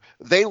here.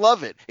 They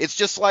love it. It's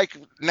just like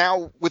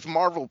now with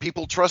Marvel,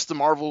 people trust the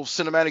Marvel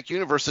Cinematic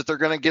Universe that they're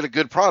going to get a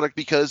good product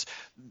because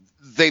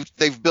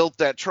they've built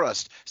that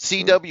trust.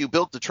 CW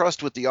built the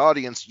trust with the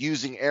audience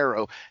using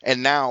Arrow,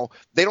 and now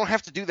they don't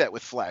have to do that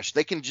with Flash.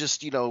 They can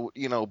just,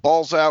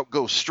 balls out,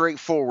 go straight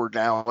forward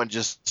now, and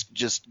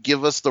just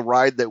give us the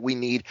ride that we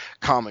need,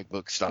 comic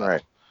book style.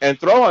 Right. And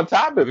throw on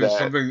top of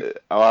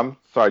that. Oh, I'm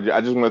sorry.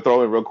 I just want to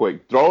throw in real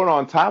quick. Throwing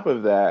on top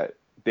of that,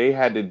 they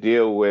had to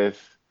deal with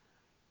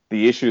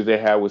the issues they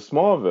had with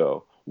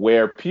Smallville,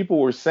 where people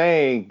were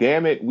saying,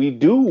 damn it, we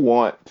do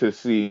want to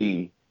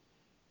see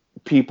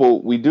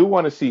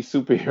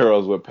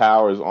superheroes with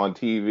powers on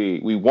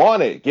TV. We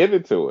want it. Give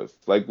it to us.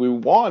 Like, we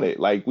want it.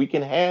 Like, we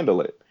can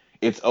handle it.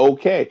 It's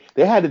okay.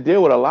 They had to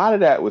deal with a lot of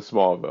that with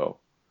Smallville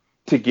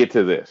to get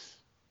to this.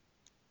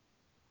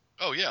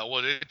 Oh, yeah.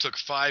 Well, it took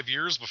 5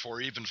 years before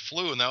he even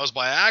flew, and that was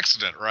by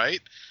accident, right?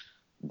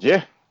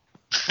 Yeah.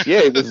 Yeah,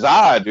 it was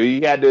odd.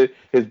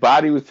 His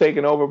body was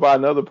taken over by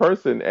another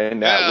person,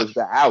 and that was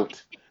the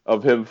out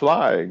of him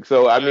flying.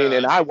 So, I mean,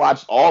 and I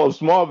watched all of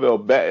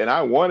Smallville, and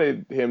I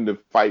wanted him to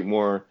fight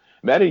more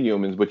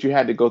metahumans, but you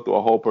had to go through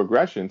a whole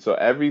progression. So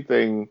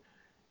everything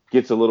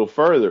gets a little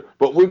further.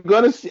 But we're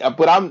gonna see.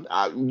 But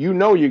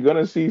you're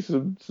gonna see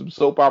some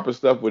soap opera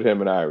stuff with him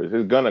and Iris.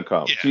 It's gonna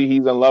come. Yeah. See,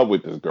 he's in love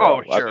with this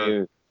girl. Oh, sure. I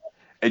mean,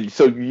 and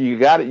so you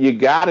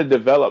gotta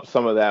develop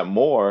some of that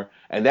more,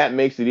 and that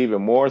makes it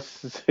even more.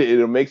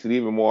 It makes it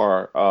even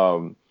more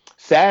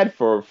sad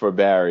for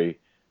Barry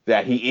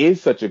that he is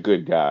such a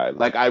good guy.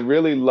 Like, I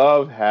really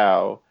love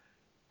how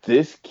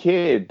this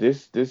kid,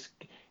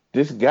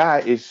 this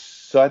guy is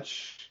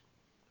such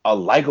a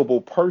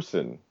likable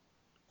person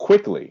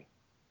quickly,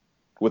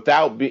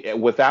 without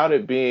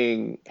it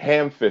being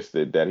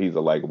ham-fisted that he's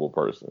a likable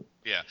person.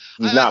 Yeah,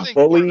 he's not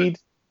bullied.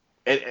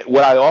 And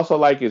what I also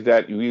like is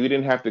that we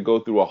didn't have to go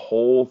through a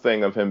whole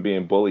thing of him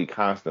being bullied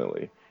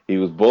constantly. He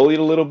was bullied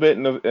a little bit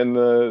in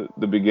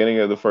the beginning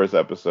of the first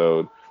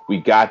episode. We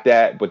got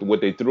that, but what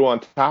they threw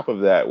on top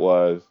of that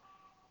was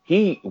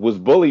he was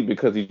bullied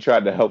because he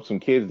tried to help some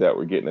kids that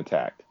were getting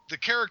attacked. The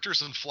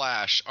characters in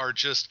Flash are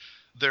just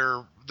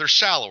they're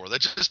shallower.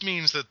 That just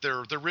means that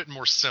they're written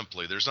more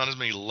simply. There's not as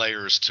many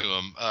layers to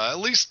them, at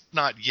least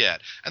not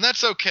yet, and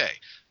that's okay.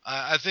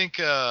 I think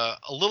a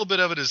little bit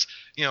of it is,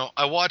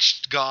 I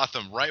watched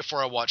Gotham right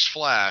before I watched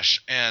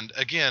Flash, and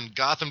again,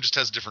 Gotham just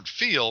has a different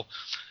feel.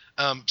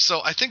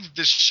 So I think that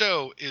this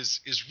show is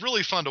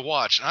really fun to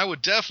watch, and I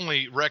would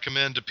definitely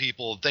recommend to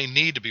people they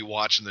need to be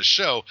watching this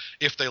show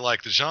if they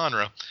like the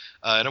genre,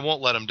 and it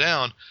won't let them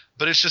down.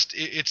 But it's just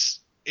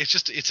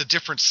it's a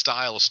different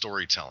style of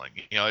storytelling.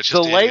 You know, it's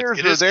just The layers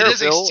it are is, there, it is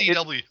Bill. a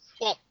CW.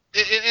 Well,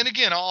 and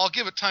again, I'll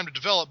give it time to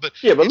develop, but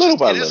Yeah, but it's little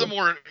just, by it is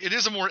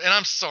a more. And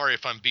I'm sorry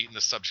if I'm beating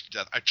the subject to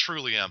death. I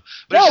truly am.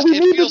 But No, we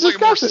it need to feels like a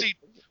more discuss it.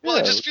 Well,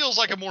 Yeah. it just feels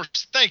like a more.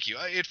 Thank you.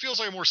 It feels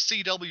like a more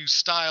CW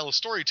style of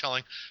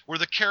storytelling, where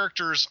the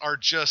characters are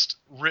just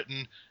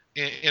written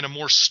in a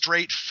more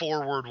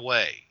straightforward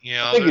way. You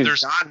know, I think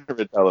there's it's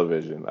genre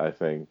television. I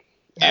think.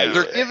 Yeah.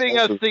 They're giving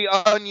us the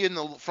onion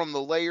from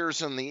the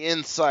layers and the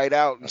inside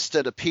out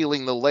instead of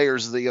peeling the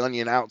layers of the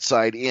onion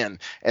outside in,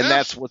 and Yeah.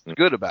 that's what's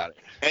good about it.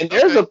 And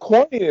there's Okay. a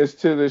corniness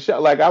to the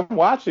show. Like, I'm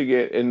watching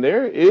it, and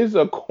there is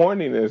a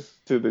corniness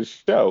to the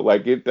show.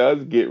 Like, it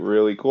does get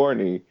really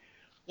corny.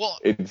 well,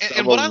 in some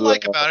and what of I the-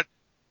 like about it,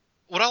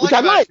 what I like Which I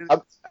about like. it,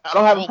 I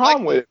don't have well, a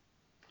problem like- with it.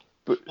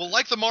 well,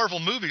 like the Marvel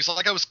movies,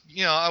 like I was,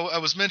 I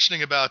was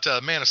mentioning about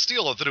Man of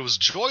Steel, that it was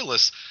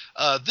joyless.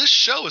 This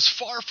show is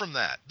far from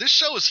that. This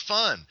show is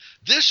fun.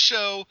 This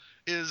show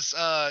is,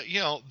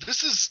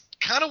 this is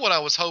kind of what I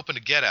was hoping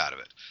to get out of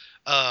it.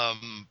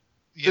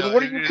 Then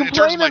what are you in terms of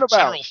complaining my about?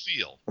 general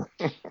feel.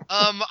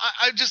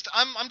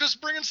 I'm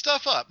just bringing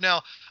stuff up.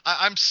 Now,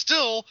 I'm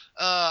still,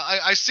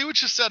 I see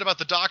what you said about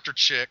the doctor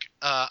chick.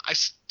 I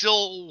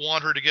still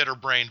want her to get her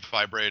brain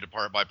vibrated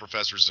apart by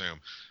Professor Zoom.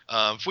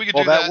 If we could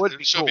Well, do that that, would the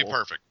be show would be cool.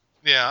 perfect.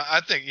 Yeah, I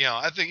think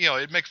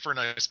it'd make for a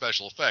nice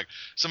special effect.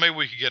 So maybe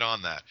we could get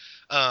on that.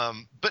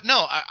 But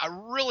no, I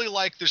really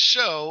like this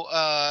show.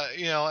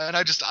 And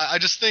I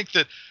just think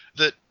that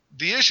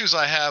the issues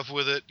I have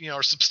with it,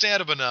 are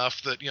substantive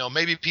enough that,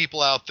 maybe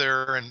people out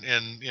there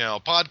in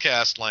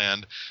podcast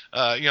land,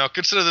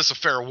 consider this a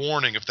fair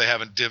warning if they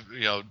haven't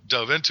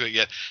dove into it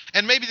yet.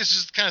 And maybe this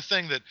is the kind of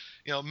thing that,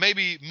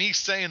 maybe me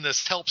saying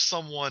this helps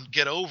someone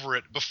get over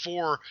it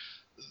before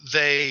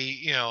they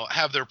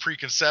have their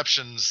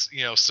preconceptions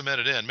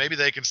cemented in. Maybe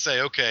they can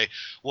say, okay,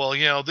 well,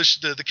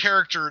 the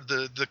character,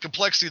 the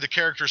complexity of the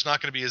character is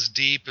not going to be as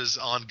deep as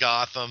on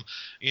Gotham,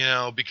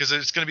 because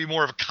it's going to be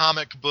more of a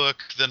comic book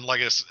than like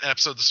an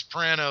episode of The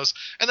Sopranos,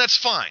 and that's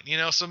fine.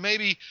 So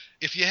maybe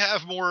if you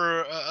have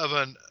more of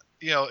an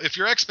if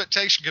your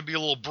expectation can be a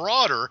little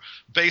broader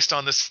based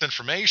on this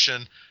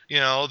information,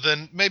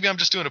 then maybe I'm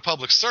just doing a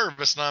public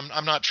service, and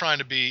I'm not trying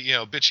to be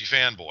bitchy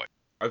fanboy.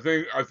 I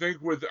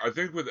think with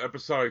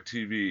episodic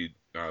TV,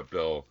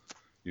 Bill,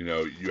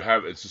 you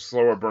have, it's a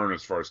slower burn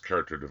as far as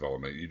character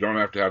development. You don't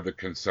have to have the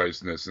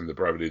conciseness and the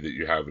brevity that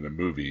you have in a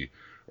movie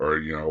or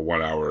a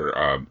 1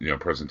 hour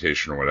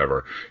presentation or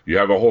whatever. You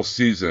have a whole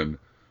season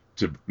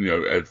to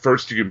at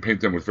first you can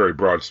paint them with very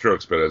broad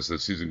strokes, but as the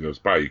season goes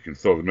by, you can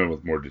fill them in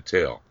with more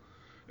detail.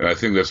 And I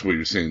think that's what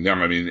you're seeing now.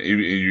 I mean, you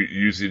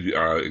use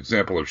the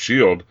example of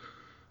S.H.I.E.L.D.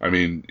 I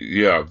mean,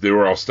 yeah, they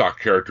were all stock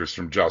characters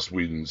from Joss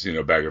Whedon's,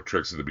 Bag of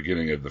Tricks at the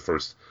beginning of the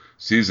first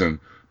season.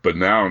 But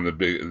now in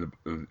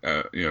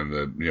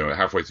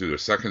halfway through their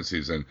second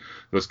season,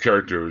 those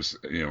characters,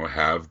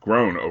 have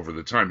grown over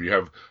the time. You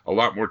have a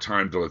lot more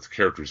time to let the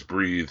characters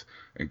breathe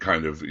and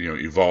kind of,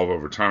 evolve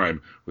over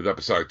time with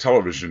episodic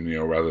television,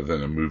 rather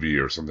than a movie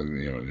or something,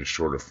 in a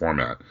shorter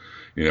format.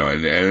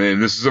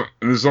 And this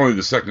is only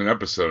the second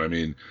episode. I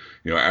mean,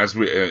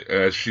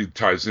 as she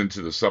ties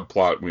into the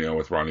subplot,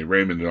 with Ronnie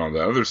Raymond and all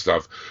the other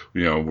stuff,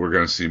 we're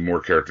going to see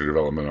more character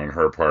development on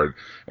her part.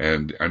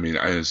 And I mean,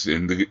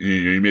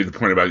 you made the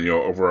point about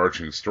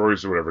overarching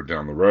stories or whatever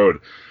down the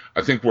road.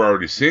 I think we're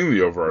already seeing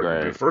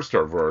the first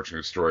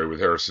overarching story with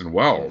Harrison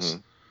Wells.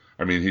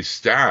 Mm-hmm. I mean, he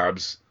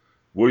stabs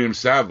William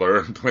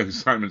Sadler playing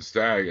Simon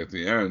Stagg at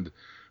the end.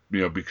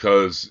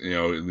 Because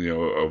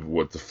of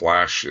what the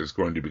Flash is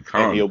going to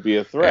become, And he'll be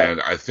a threat. And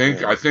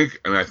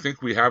I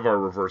think we have our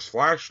Reverse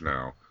Flash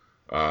now.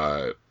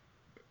 I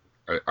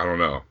don't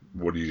know.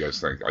 What do you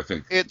guys think? I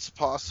think It's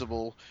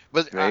possible,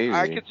 but Maybe.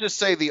 I could just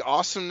say the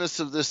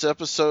awesomeness of this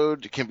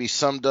episode can be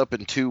summed up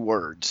in 2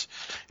 words,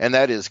 and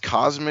that is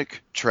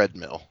cosmic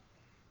treadmill.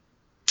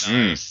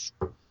 Nice.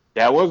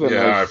 That was a I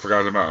nice.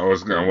 forgot about. I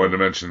wanted to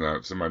mention that.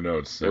 It's in my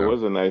notes. It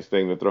was a nice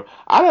thing to throw.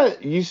 I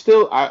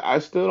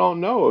still don't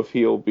know if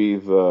he'll be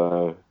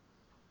the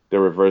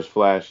Reverse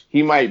Flash.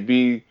 He might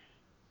be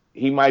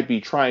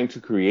trying to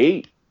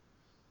create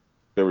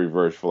the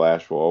Reverse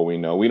Flash for all we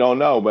know. We don't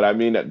know, but I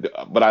mean,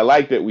 but I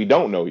like that we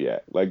don't know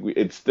yet. Like,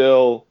 it's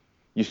still,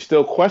 you're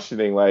still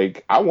questioning.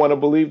 Like, I want to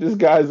believe this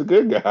guy's a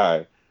good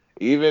guy,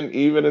 even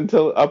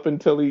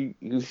until he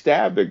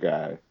stabbed a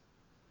guy.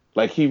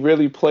 Like, he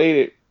really played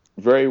it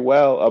very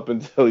well up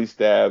until he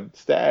stabbed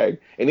Stagg.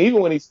 And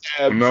even when he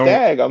stabbed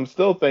Stagg, I'm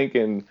still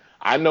thinking,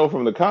 I know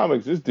from the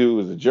comics this dude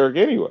was a jerk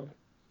anyway.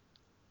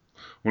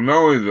 Well, not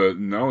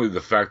only the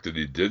fact that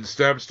he did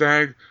stab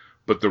Stagg,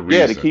 but the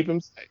reason. Yeah, to keep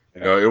him safe.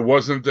 It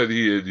wasn't that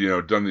he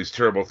had done these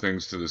terrible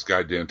things to this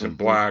guy Danton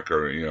Black,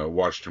 or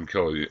watched him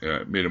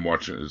made him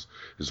watch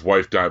his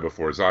wife die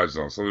before his eyes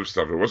and all this other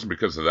stuff. It wasn't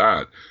because of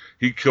that.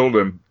 He killed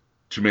him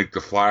to make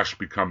the Flash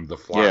become the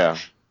Flash. Yeah.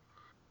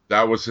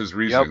 That was his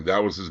reasoning. Yep.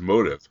 That was his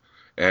motive.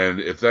 And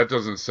if that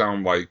doesn't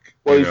sound like,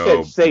 Well, he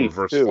said safe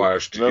Reverse too.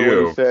 Flash to Remember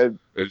when you, he said?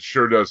 it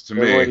sure does to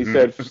Remember me. when he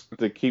said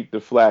to keep the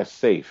Flash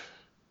safe?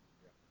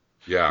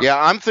 Yeah.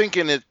 Yeah, I'm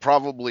thinking it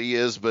probably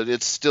is, but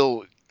it's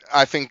still.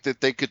 I think that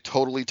they could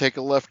totally take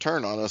a left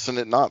turn on us and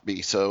it not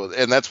be so.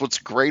 And that's what's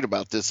great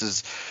about this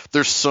is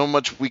there's so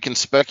much we can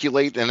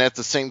speculate and at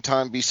the same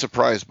time be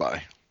surprised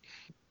by.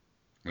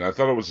 And I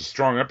thought it was a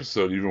strong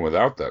episode even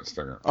without that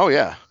stinger. Oh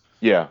yeah.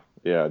 Yeah,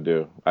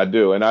 I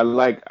do, and I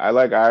like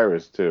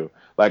Iris too.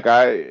 Like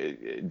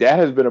that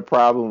has been a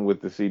problem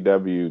with the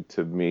CW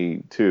to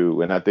me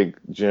too, and I think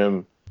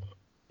Jim,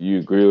 you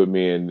agree with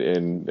me,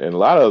 and a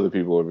lot of other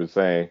people have been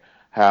saying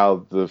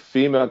how the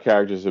female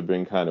characters have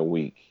been kind of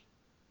weak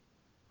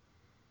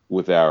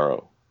with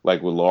Arrow,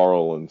 like with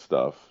Laurel and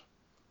stuff.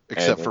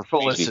 Except And for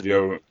Felicity.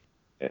 Yeah,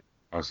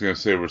 I was going to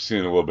say we're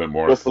seeing a little bit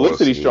more. Well, of Felicity,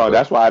 Felicity's strong. but-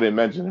 That's why I didn't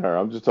mention her.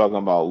 I'm just talking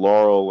about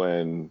Laurel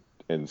and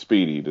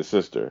Speedy, the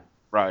sister.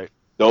 Right.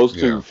 Those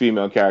two Yeah.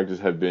 female characters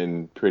have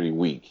been pretty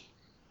weak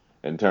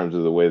in terms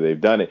of the way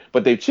they've done it,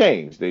 but they've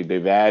changed.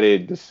 They've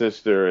added the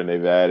sister, and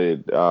they've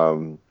added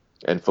and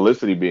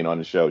Felicity being on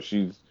the show.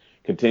 She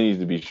continues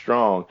to be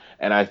strong,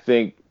 and I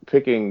think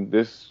picking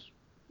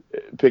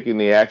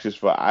the actress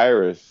for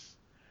Iris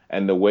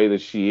and the way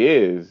that she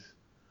is,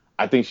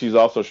 I think she's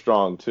also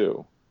strong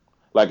too.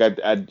 Like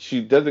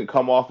she doesn't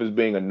come off as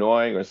being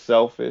annoying or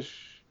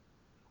selfish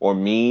or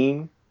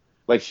mean.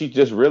 Like she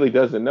just really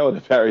doesn't know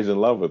that Barry's in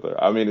love with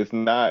her. I mean, it's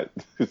not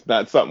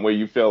something where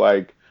you feel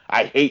like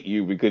I hate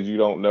you because you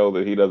don't know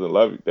that he doesn't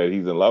love you, that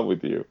he's in love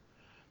with you.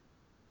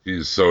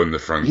 He's so in the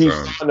friend He's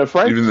zone. in the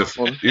friend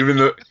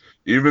Even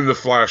even the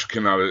Flash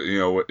cannot,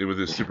 with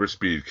his super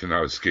speed,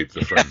 cannot escape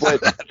the friend zone.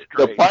 But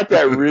the part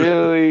that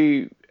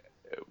really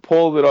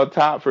pulled it on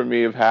top for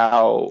me of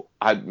how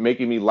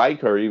making me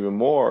like her even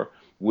more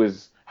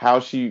was how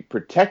she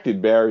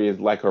protected Barry as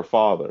like her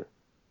father.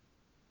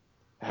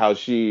 How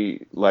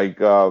she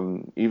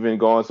even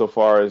going so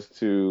far as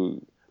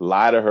to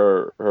lie to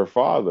her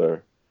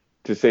father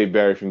to save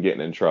Barry from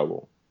getting in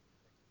trouble.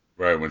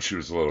 Right, when she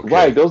was a little kid.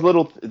 Right, those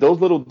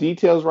little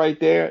details right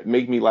there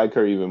make me like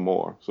her even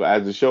more. So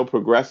as the show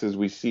progresses,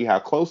 we see how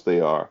close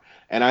they are,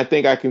 and I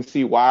think I can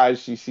see why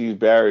she sees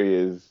Barry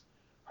as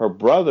her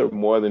brother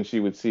more than she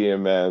would see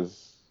him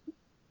as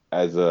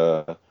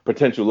a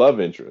potential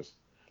love interest.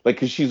 Like,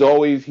 because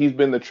he's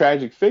been the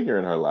tragic figure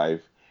in her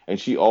life, and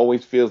she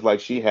always feels like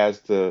she has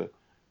to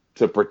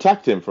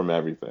protect him from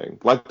everything,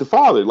 like her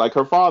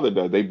father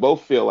does. They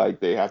both feel like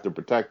they have to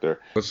protect her.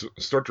 Let's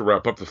start to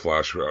wrap up the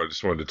Flash. I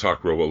just wanted to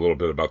talk a little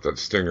bit about that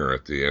stinger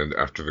at the end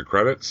after the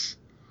credits.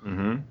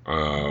 Mm-hmm.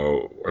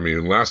 I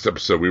mean, last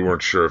episode we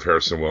weren't sure if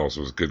Harrison Wells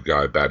was a good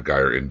guy, bad guy,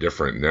 or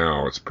indifferent.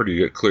 Now it's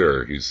pretty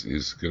clear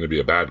he's going to be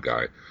a bad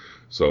guy.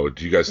 So,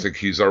 do you guys think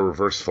he's our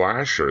Reverse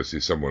Flash, or is he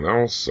someone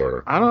else?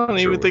 Or I don't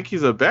even think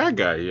he's a bad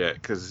guy yet,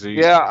 because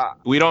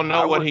we don't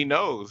know what he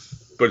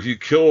knows. But he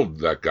killed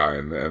that guy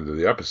in the end of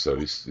the episode.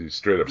 He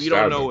straight up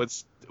stabbed him.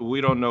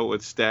 We don't know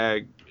what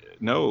Stag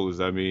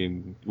knows. I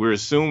mean, we're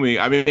assuming.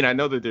 I mean, I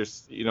know that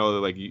there's,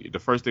 the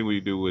first thing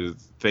we do is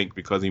think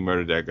because he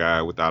murdered that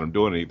guy without him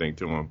doing anything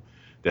to him,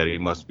 that he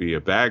must be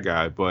a bad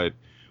guy. But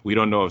we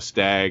don't know if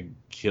Stag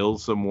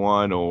killed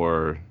someone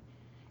or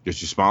is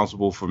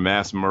responsible for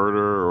mass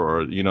murder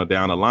or,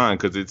 down the line,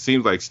 because it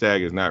seems like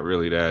Stag is not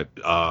really that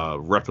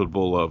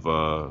reputable of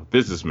a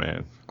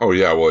businessman. Oh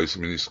yeah, well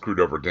he screwed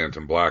over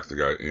Danton Black, the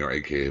guy,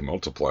 aka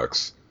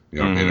Multiplex.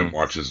 Made him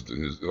watch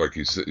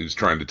he's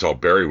trying to tell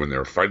Barry when they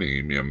were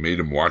fighting him, made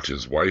him watch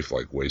his wife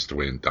waste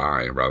away and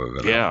die rather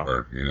than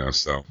her,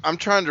 so. I'm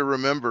trying to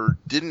remember,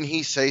 didn't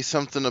he say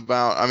something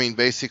about,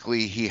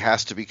 basically he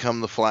has to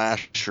become the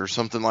Flash or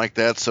something like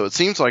that, so it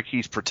seems like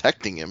he's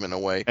protecting him in a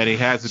way. And he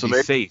has to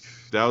be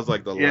safe. That was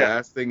the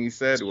last thing he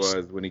said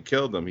was when he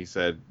killed him, he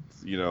said,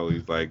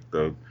 he's like,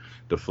 the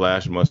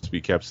Flash must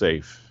be kept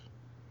safe.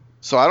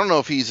 So I don't know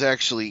if he's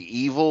actually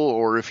evil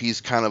or if he's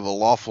kind of a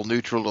lawful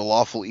neutral to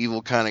lawful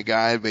evil kind of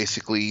guy,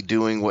 basically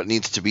doing what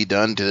needs to be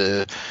done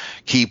to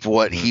keep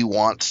what he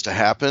wants to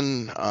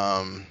happen.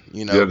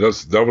 Yeah,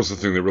 that was the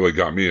thing that really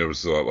got me. It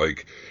was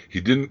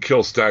he didn't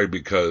kill Stag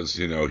because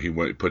he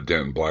put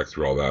Danton Black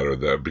through all that, or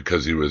that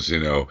because he was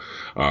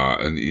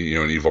an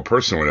evil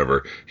person, or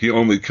whatever. He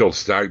only killed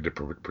Stag to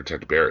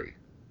protect Barry.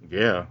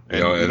 Yeah,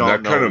 and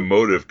that kind of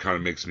motive kind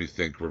of makes me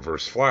think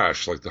Reverse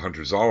Flash, like the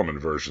Hunter Zolomon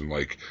version.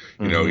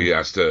 He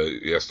has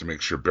to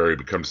make sure Barry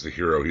becomes the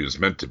hero he was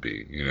meant to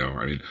be.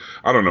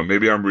 I don't know.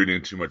 Maybe I'm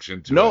reading too much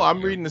into it. No,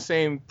 I'm reading the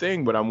same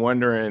thing, but I'm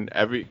wondering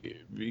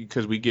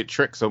because we get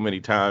tricked so many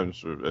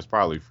times. That's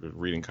probably for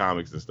reading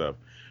comics and stuff.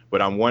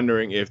 But I'm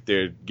wondering if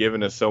they're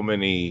giving us so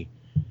many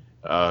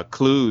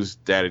clues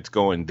that it's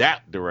going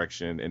that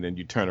direction, and then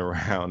you turn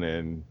around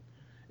and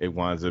it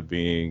winds up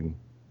being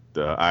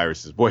the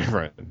Iris's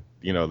boyfriend,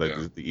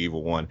 the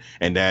evil one,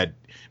 and that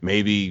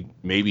maybe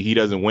he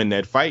doesn't win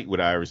that fight with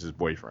Iris's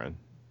boyfriend,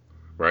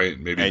 right?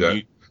 Maybe and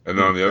that, and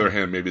then on the other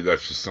hand, maybe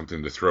that's just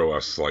something to throw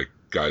us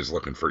guys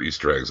looking for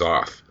Easter eggs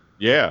off.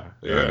 Yeah,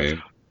 you know what I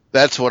mean?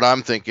 That's what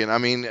I'm thinking. I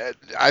mean,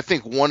 I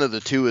think one of the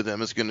two of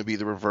them is going to be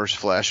the Reverse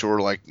Flash, or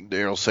like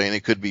Daryl's saying,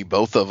 it could be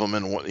both of them,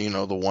 and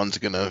the one's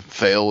going to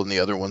fail and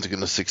the other one's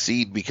going to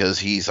succeed because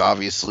he's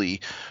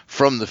obviously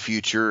from the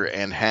future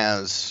and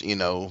has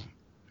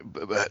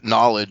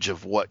knowledge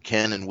of what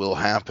can and will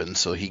happen,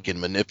 so he can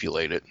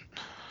manipulate it.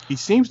 He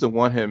seems to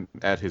want him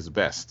at his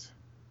best.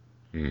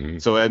 Mm-hmm.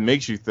 So it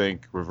makes you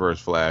think Reverse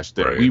Flash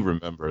that we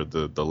remember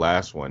the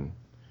last one.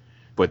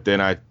 But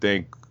then I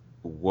think,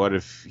 what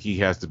if he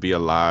has to be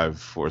alive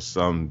for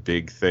some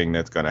big thing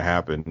that's going to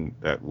happen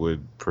that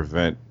would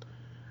prevent,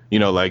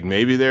 like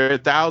maybe there are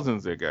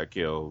thousands that got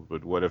killed,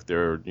 but what if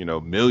there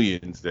are,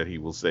 millions that he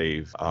will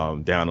save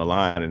down the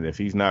line? And if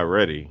he's not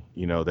ready,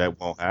 that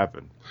won't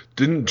happen.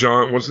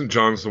 Wasn't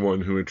John the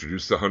one who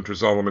introduced the Hunter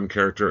Zolomon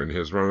character in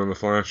his run on the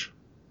Flash?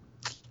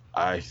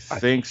 I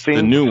think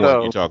the new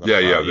one you're talking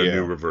about. Yeah, the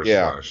new Reverse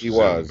Flash. He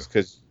was,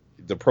 because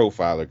the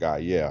profiler guy,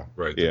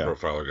 Right, the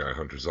profiler guy,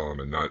 Hunter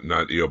Zolomon,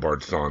 not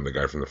Eobard Thawne, the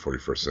guy from the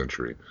 41st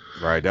century.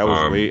 Right, that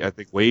was Wade. I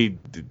think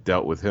Wade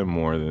dealt with him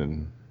more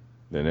than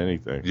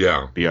anything.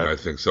 Yeah, I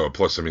think so.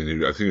 Plus, I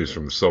think he was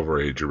from the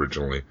Silver Age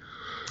originally.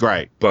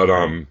 Right. But,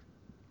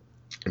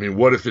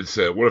 what if it's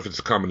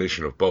a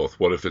combination of both?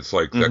 What if it's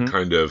like that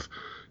kind of,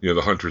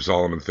 the Hunter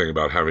Zolomon thing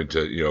about having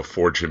to,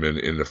 forge him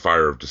in the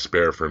fire of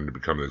despair for him to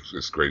become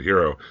this great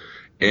hero,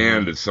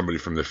 and it's somebody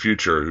from the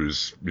future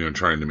who's,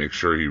 trying to make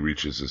sure he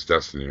reaches his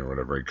destiny or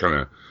whatever.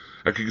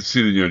 I could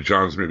see that,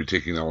 John's maybe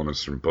taking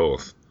elements from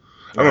both.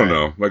 I don't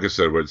know. Like I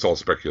said, it's all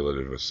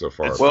speculative so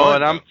far.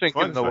 And I'm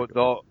thinking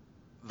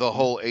the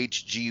whole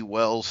H.G.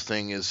 Wells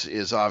thing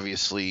is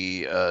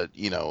obviously,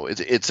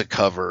 it's a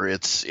cover.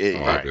 It's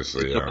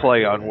a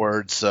play on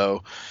words.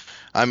 So,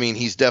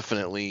 he's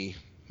definitely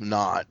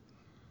not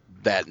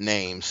that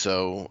name.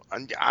 So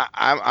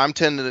I'm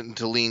tending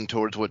to lean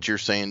towards what you're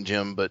saying,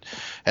 Jim. But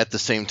at the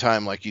same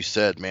time, like you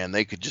said, man,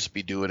 they could just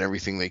be doing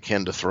everything they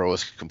can to throw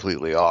us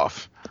completely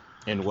off.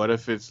 And what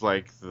if it's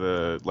like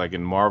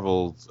in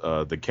Marvel's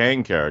the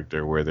Kang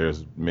character, where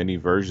there's many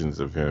versions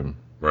of him,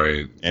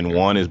 right? And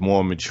one is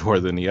more mature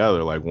than the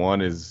other. Like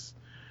one is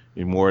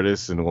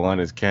Immortus and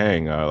one is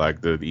Kang, like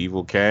the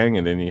evil Kang,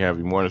 and then you have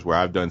Immortus, where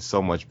I've done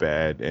so much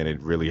bad and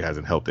it really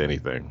hasn't helped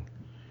anything.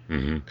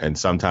 Mm-hmm. And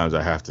sometimes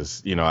I have to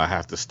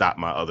stop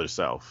my other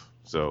self.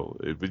 So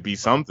it would be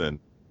something.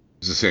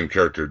 It's the same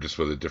character, just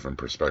with a different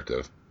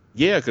perspective.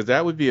 Yeah, because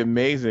that would be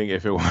amazing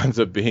if it winds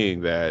up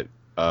being that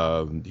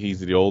he's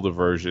the older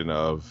version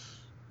of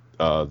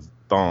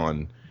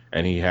Thawne,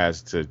 and he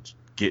has to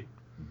get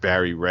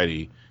Barry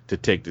ready to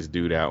take this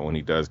dude out when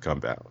he does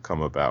come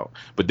about.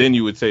 But then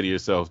you would say to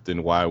yourself,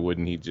 then why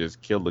wouldn't he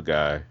just kill the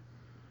guy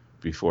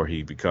before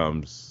he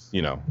becomes,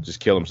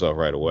 just kill himself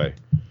right away?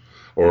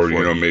 Or,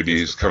 maybe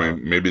he's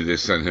coming. Maybe they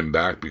sent him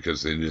back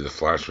because they knew the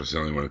Flash was the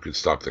only one who could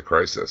stop the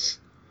crisis.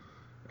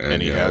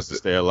 And he has to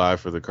stay alive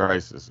for the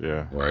crisis,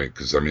 yeah. Right,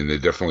 because, they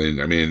definitely,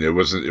 it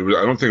wasn't,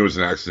 I don't think it was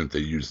an accident they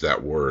used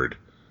that word.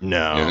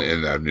 No.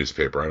 In that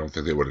newspaper. I don't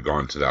think they would have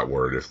gone to that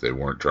word if they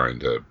weren't trying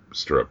to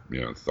stir up,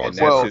 thoughts.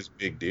 And that's his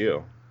big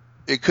deal.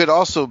 It could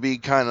also be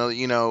kind of,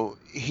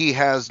 he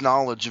has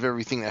knowledge of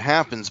everything that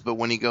happens, but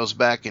when he goes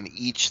back and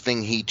each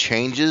thing he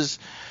changes,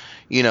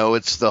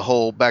 it's the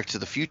whole Back to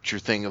the Future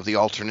thing of the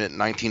alternate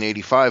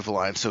 1985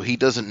 line. So he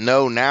doesn't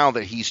know now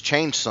that he's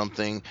changed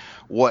something,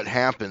 what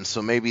happens.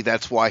 So maybe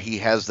that's why he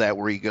has that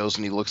where he goes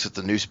and he looks at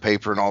the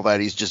newspaper and all that.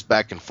 He's just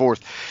back and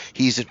forth.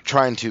 He's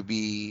trying to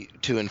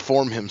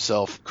inform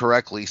himself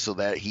correctly so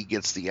that he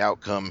gets the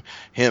outcome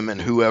him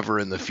and whoever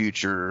in the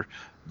future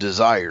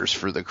desires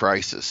for the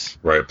crisis.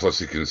 Right. Plus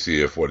he can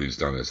see if what he's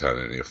done has had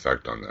any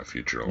effect on that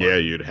future line. Yeah,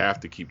 you'd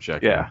have to keep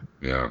checking.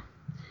 Yeah.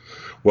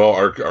 Well,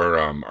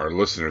 our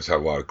listeners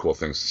have a lot of cool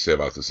things to say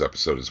about this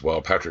episode as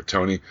well. Patrick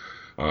Tony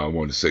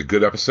wanted to say,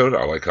 good episode.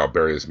 I like how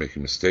Barry is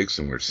making mistakes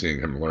and we're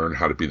seeing him learn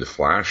how to be the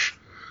Flash.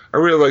 I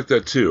really like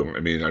that too.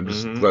 I'm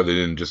just glad they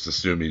didn't just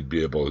assume he'd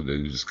be able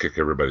to just kick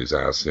everybody's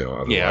ass.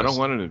 Otherwise. Yeah, I don't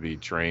want him to be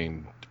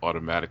trained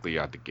automatically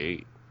out the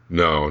gate.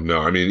 No.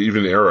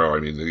 Even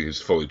Arrow,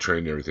 he's fully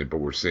trained and everything, but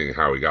we're seeing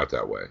how he got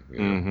that way.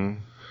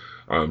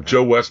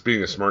 Joe West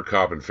being a smart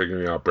cop and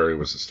figuring out Barry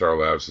was at Star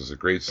Labs is a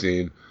great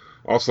scene.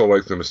 Also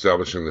like them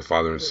establishing the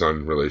father and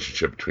son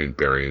relationship between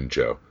Barry and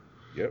Joe.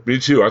 Yep. Me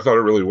too. I thought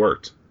it really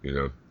worked.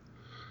 The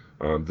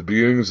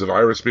beginnings of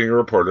Iris being a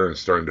reporter and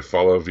starting to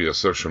follow via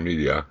social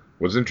media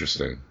was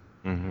interesting.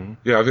 Mm-hmm.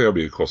 Yeah, I think that'll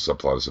be a cool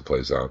subplot as it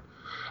plays out.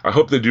 I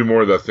hope they do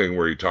more of that thing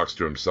where he talks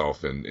to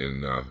himself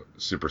in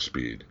super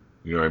speed.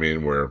 You know what I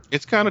mean? Where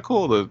it's kind of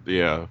cool for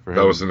him.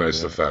 That was a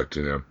nice effect,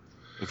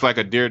 It's like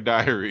a Dear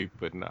Diary,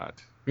 but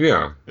not.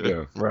 Yeah.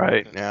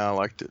 Right. Yeah, I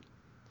liked it.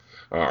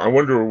 I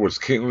wonder, was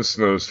Caitlin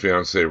Snow's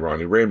fiance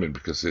Ronnie Raymond,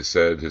 because they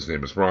said his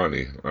name is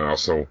Ronnie.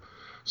 So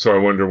I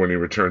wonder when he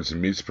returns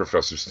and meets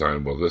Professor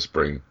Stein, will this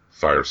bring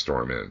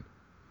Firestorm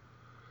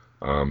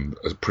in?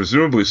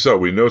 Presumably so.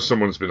 We know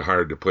someone's been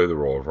hired to play the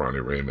role of Ronnie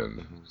Raymond.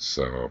 Mm-hmm.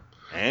 So,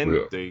 and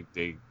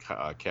they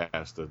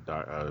cast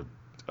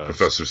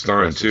Professor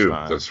Stein too.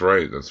 Stein. That's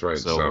right.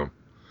 So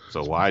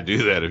why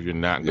do that if you're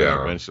not going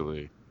to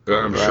eventually?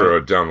 I'm sure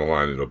down the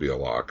line it'll be a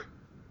lock.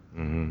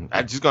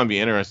 It's just going to be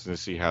interesting to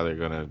see how they're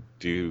going to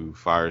do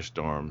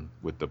Firestorm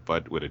with a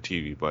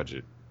TV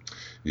budget.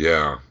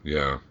 Yeah,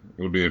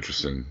 it'll be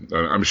interesting.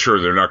 I'm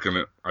sure they're not going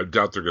to. I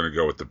doubt they're going to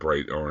go with the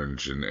bright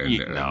orange and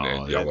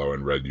yellow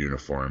and red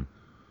uniform.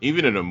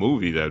 Even in a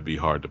movie, that'd be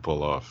hard to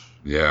pull off.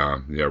 Yeah.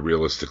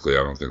 Realistically,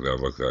 I don't think that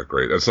would look that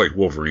great. That's like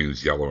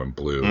Wolverine's yellow and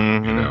blue, you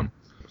know.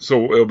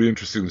 So it'll be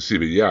interesting to see.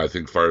 But yeah, I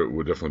think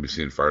we'll definitely be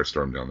seeing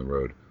Firestorm down the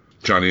road.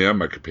 Johnny M.,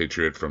 my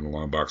compatriot from the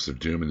Long Box of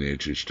Doom and the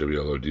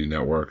HHWLOD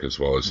network, as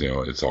well as,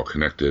 It's All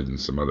Connected and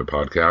some other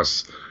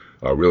podcasts.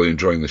 Really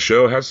enjoying the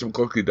show. Has some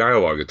clunky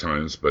dialogue at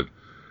times, but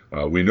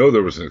we know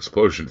there was an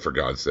explosion, for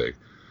God's sake.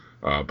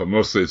 But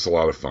mostly it's a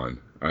lot of fun.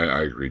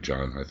 I agree,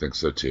 John. I think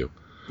so, too.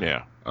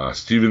 Yeah.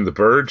 Stephen the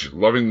Burge,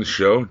 loving the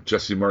show.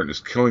 Jesse Martin is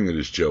killing it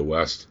as Joe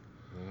West.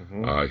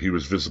 He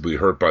was visibly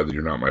hurt by the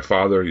You're Not My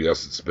Father.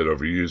 Yes, it's a bit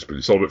overused, but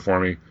he sold it for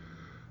me.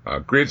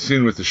 Great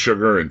scene with the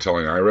sugar and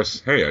telling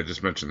Iris, hey, I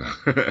just mentioned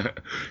that.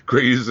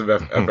 Great use of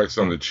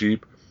FX on the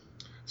cheap.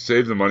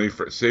 Save the money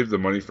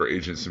for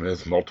Agent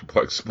Smith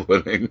multiplex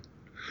splitting.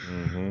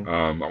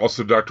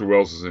 Also, Dr.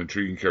 Wells is an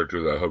intriguing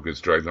character that I hope gets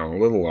dragged on a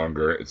little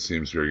longer. It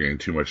seems we're getting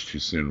too much too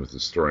soon with the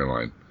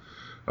storyline.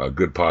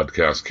 Good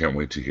podcast. Can't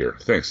wait to hear.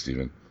 Thanks,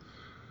 Stephen.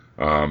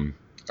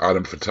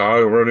 Adam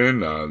Fatah wrote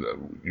in,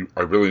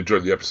 I really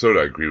enjoyed the episode.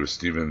 I agree with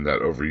Stephen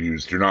that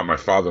overused You're Not My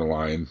Father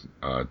line.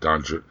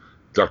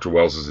 Dr.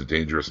 Wells is a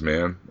dangerous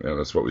man. Yeah,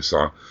 that's what we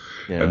saw.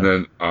 Yeah. And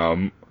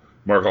then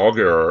Mark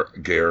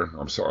Algair,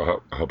 I'm sorry,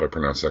 I hope I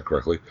pronounced that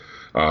correctly.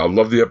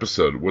 Love the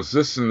episode. Was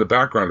this in the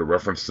background a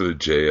reference to the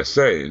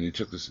JSA? And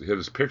he hit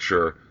his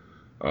picture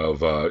of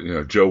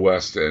Joe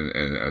West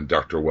and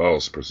Dr.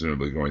 Wells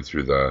presumably going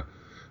through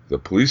the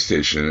police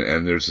station,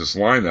 and there's this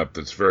lineup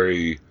that's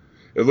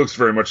it looks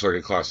very much like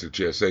a classic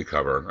JSA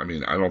cover. I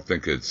mean, I don't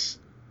think it's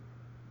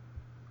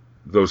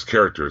those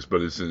characters,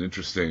 but it's an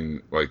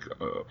interesting,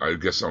 I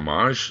guess,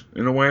 homage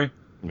in a way.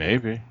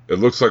 Maybe. It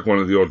looks like one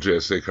of the old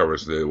JSA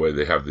covers, the way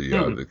they have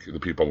the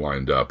people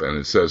lined up, and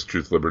it says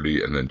Truth,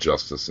 Liberty, and then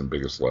Justice in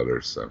biggest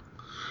letters. So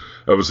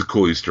that was a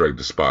cool Easter egg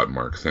to spot,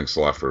 Mark. Thanks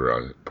a lot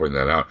for pointing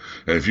that out.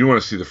 And if you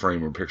want to see the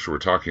frame or picture we're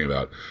talking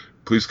about,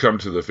 please come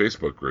to the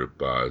Facebook group,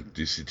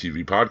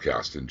 DCTV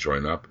Podcast, and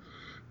join up.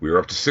 We're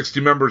up to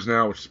 60 members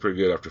now, which is pretty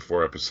good after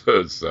 4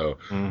 episodes. So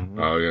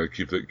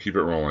keep it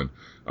rolling.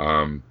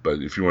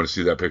 But if you want to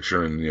see that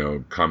picture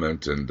and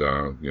comment and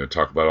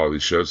talk about all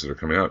these shows that are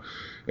coming out,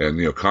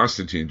 and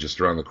Constantine just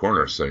around the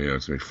corner, so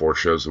it's gonna be 4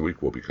 shows a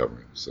week we'll be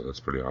covering. So that's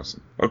pretty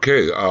awesome.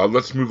 Okay,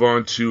 let's move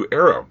on to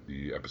Arrow,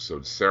 the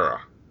episode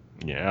Sarah.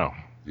 Yeah.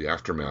 The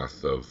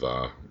aftermath of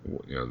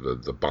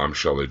the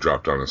bombshell they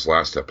dropped on us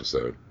last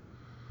episode.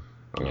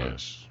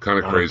 Yes.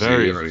 Kind of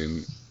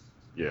crazy.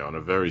 Yeah, on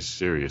a very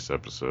serious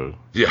episode.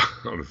 Yeah,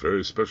 on a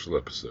very special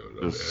episode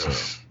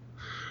of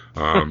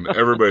Arrow.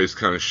 Everybody's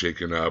kind of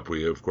shaken up.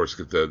 We, of course,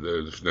 get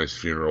the nice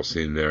funeral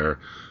scene there.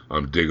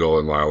 Diggle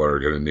and Lila are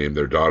going to name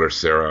their daughter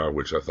Sarah,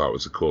 which I thought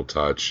was a cool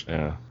touch.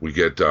 Yeah. We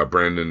get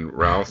Brandon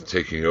Routh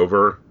taking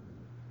over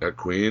at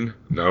Queen.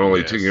 Not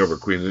only taking over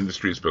Queen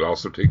Industries, but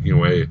also taking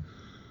away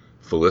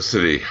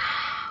Felicity,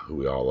 who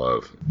we all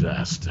love.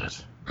 Bastard.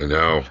 I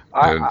know.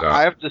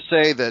 I have to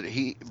say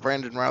that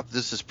Brandon Routh,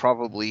 this is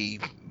probably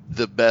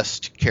the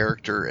best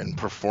character and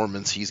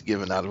performance he's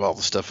given out of all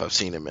the stuff I've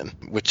seen him in,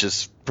 which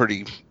is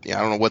pretty, I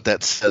don't know what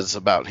that says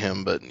about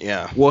him, but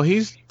yeah. Well,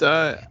 he's,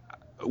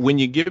 when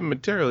you give him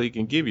material, he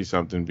can give you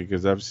something,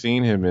 because I've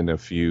seen him in a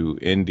few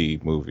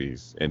indie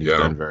movies and he's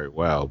done very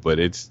well, but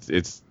it's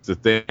the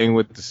thing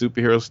with the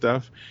superhero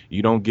stuff,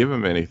 you don't give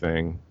him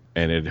anything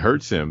and it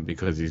hurts him,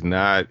 because he's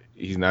not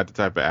the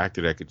type of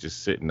actor that could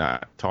just sit and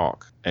not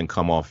talk and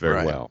come off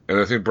very well. And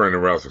I think Brandon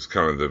Routh was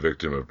kind of the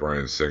victim of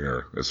Bryan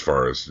Singer as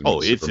far as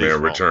it's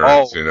Superman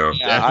Returns.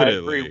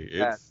 Definitely.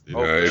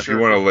 If you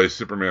want to lay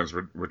Superman's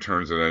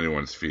Returns at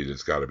anyone's feet,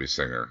 it's got to be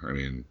Singer. I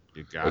mean,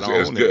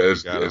 as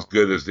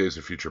good as Days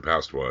of Future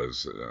Past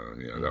was,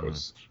 that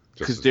was.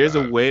 Because there's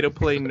a way to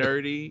play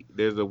nerdy,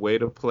 there's a way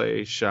to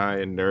play shy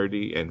and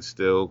nerdy and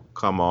still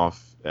come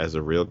off as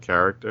a real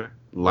character.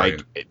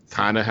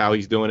 Kind of how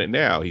he's doing it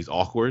now. He's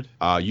awkward.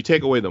 You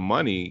take away the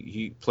money,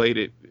 he played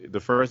it. The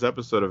first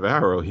episode of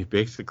Arrow, he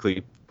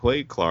basically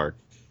played Clark,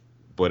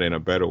 but in a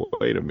better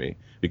way to me,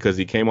 because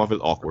he came off as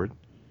awkward,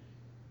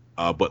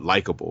 but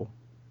likable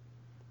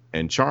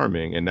and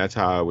charming, and that's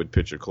how I would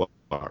picture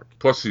Clark.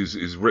 Plus,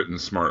 he's written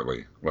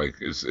smartly. Like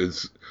it's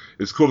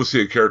cool to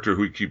see a character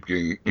who we keep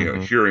getting,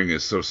 hearing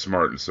is so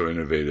smart and so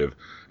innovative,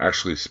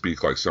 actually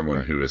speak like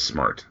someone who is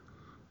smart,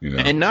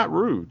 and not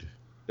rude.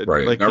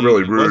 Right, not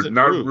really rude.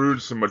 Not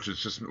rude so much.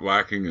 It's just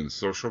lacking in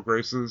social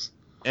graces.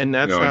 And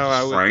that's how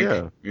I would.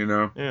 Frank,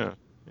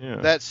 Yeah.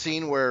 That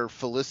scene where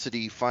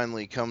Felicity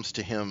finally comes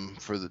to him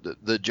for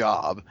the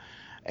job,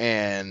 or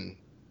I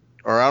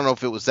don't know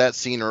if it was that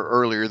scene or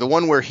earlier, the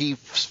one where he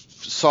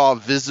saw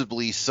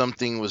visibly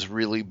something was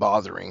really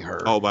bothering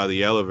her. Oh, by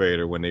the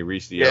elevator, when they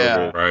reached the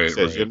elevator. Right, he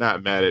says, "You're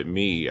not mad at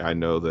me. I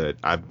know that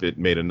I've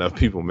made enough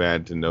people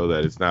mad to know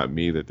that it's not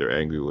me that they're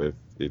angry with.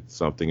 It's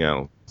something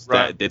else."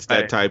 It's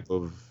that type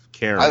of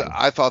caring.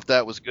 I thought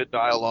that was good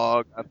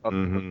dialogue. I thought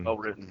it was well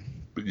written.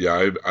 But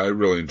yeah, I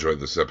really enjoyed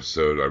this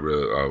episode. I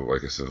really,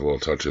 like I said, the little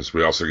touches.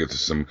 We also get to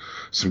some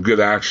good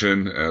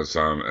action as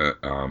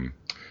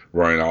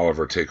Roy and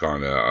Oliver take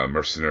on a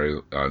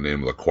mercenary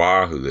named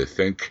Lacroix, who they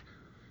think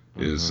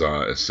is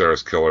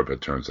Sarah's killer,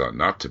 but turns out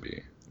not to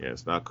be. Yeah,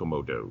 it's not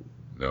Komodo.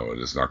 No, it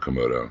is not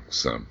Komodo.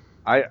 So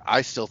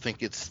I still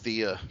think it's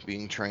Thea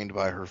being trained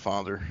by her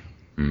father.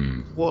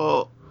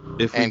 Well,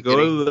 if we go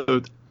to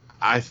the,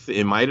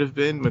 it might have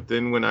been, but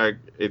then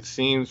it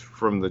seems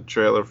from the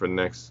trailer for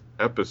next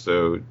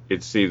episode,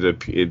 it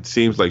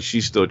seems like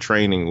she's still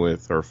training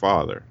with her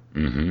father.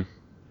 Mm-hmm.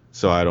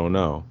 So I don't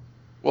know.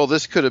 Well,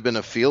 this could have been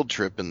a field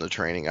trip in the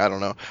training. I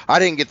don't know. I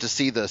didn't get to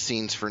see the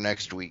scenes for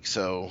next week,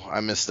 so I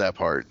missed that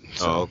part.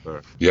 So. Oh,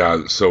 okay.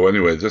 Yeah. So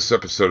anyway, this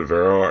episode of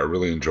Arrow, I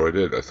really enjoyed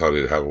it. I thought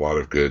it had a lot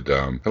of good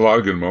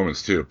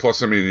moments too.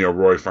 Plus, I mean,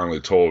 Roy finally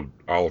told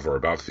Oliver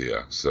about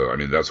Thea, so I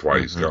mean that's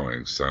why he's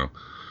going. So,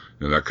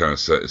 that kind of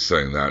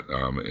setting that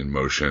in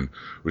motion.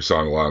 We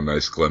saw a lot of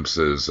nice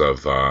glimpses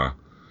of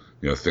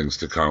things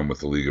to come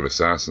with the League of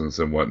Assassins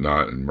and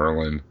whatnot, and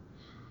Merlin.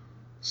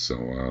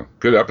 So,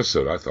 good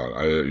episode, I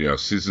thought.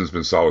 Season's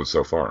been solid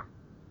so far.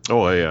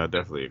 Oh, yeah, I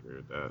definitely agree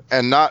with that.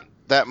 And not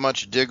that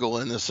much Diggle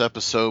in this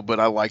episode, but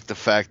I like the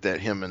fact that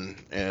him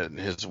and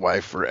his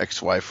wife or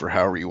ex-wife or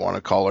however you want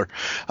to call her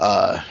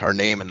are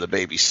naming the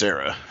baby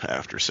Sarah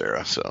after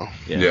Sarah. So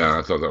yeah,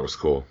 I thought that was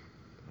cool.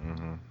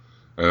 Mm-hmm.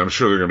 And I'm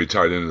sure they're going to be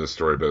tied into the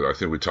story, but I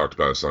think we talked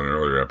about this on an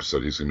earlier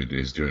episode. He's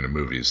doing a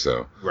movie,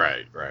 so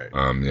right.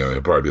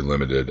 He'll probably be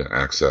limited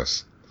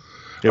access.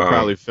 He'll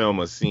probably film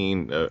a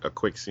scene, a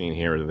quick scene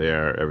here and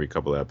there every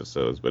couple of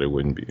episodes, but it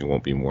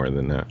won't be more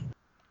than that.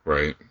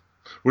 Right.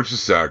 Which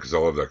is sad because I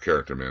love that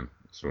character, man.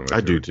 I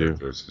do too.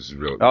 He's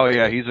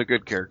a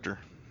good character.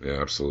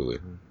 Yeah, absolutely.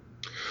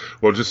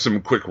 Well, just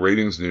some quick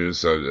ratings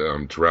news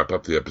to wrap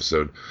up the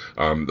episode.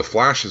 The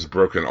Flash has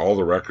broken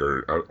all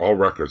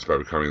records by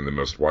becoming the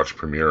most watched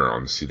premiere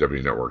on the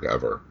CW network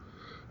ever.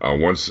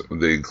 Once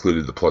they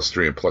included the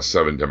 +3 and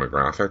 +7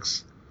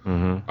 demographics,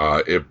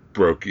 it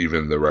broke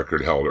even the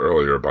record held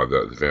earlier by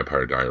the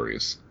Vampire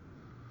Diaries.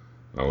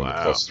 When the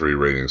 +3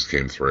 ratings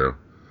came through.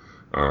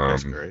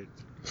 That's great.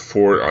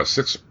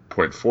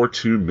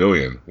 6.42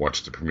 million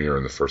watched the premiere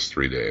in the first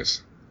 3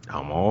 days.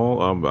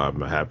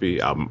 I'm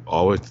happy. I'm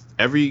always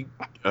every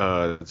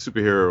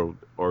superhero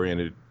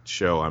oriented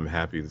show. I'm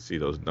happy to see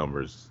those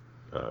numbers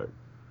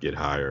get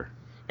higher.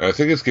 And I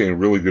think it's getting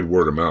really good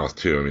word of mouth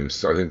too. I mean,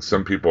 I think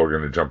some people are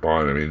going to jump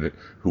on. I mean,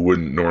 who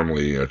wouldn't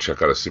normally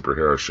check out a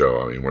superhero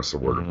show? I mean, once the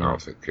word of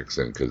mouth kicks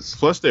in,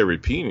 plus they're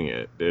repeating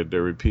it.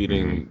 They're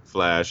repeating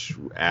Flash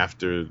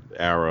after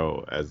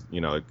Arrow, as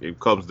it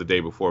comes the day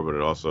before, but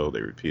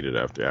they repeat it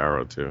after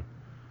Arrow too.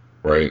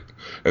 Right,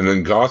 and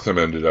then Gotham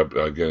ended up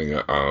getting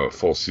a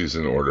full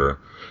season order,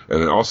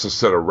 and it also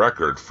set a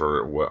record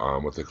for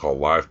what they call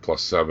Live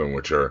 +7,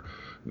 which are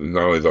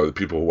not only the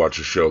people who watch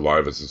a show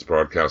live as it's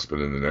broadcast,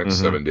 but in the next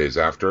 7 days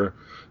after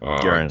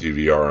on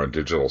DVR on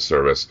digital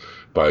service,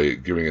 by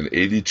giving an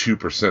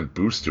 82%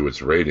 boost to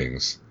its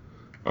ratings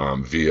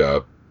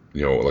via,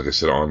 like I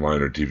said,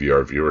 online or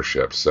DVR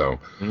viewership. So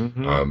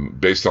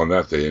based on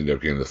that, they ended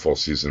up getting the full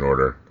season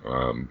order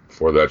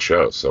for that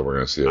show. So we're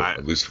going to see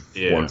at least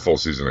one full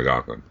season of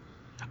Gotham.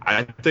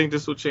 I think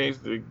this will change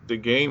the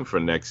game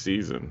for next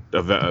season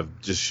of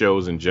just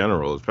shows in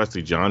general,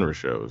 especially genre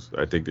shows.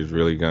 I think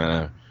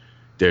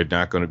they're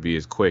not going to be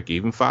as quick.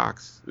 Even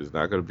Fox is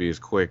not going to be as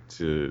quick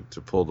to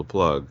pull the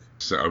plug.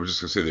 So I was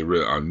just going to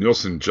say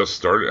Nielsen just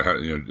started,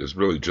 has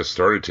really just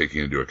started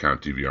taking into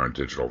account DVR and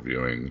digital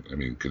viewing. I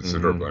mean,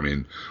 considerably. I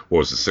mean, what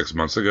was it, 6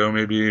 months ago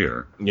maybe,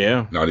 or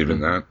not even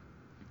that.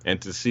 And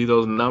to see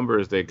those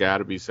numbers, they got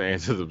to be saying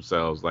to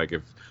themselves, like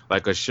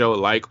a show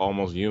like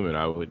Almost Human,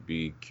 I would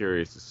be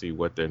curious to see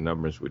what their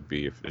numbers would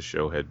be if the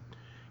show had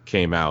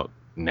came out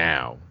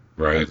now,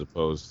 right, as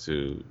opposed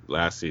to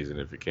last season.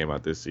 If it came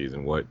out this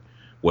season, what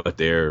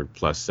their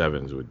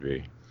 +7s would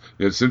be.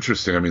 It's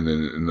interesting. I mean,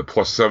 in the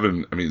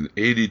 +7,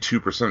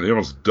 82%, they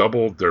almost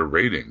doubled their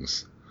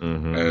ratings.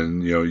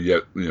 And,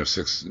 yet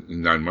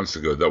 6-9 months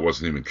ago, that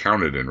wasn't even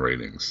counted in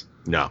ratings.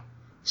 No.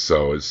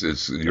 So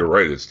you're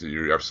right.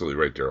 You're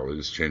absolutely right, Daryl. It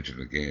is changing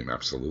the game.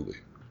 Absolutely.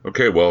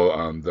 Okay.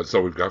 Well, that's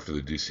all we've got for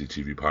the DC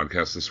TV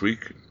podcast this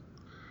week.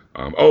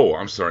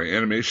 I'm sorry.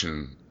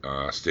 Animation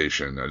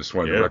Station. I just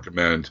wanted to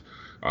recommend.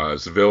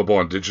 It's available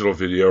on digital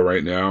video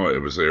right now.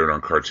 It was aired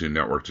on Cartoon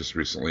Network just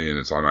recently, and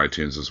it's on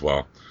iTunes as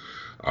well.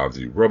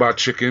 The Robot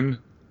Chicken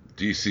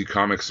DC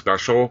Comics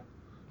Special,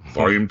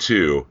 Volume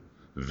 2,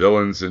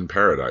 Villains in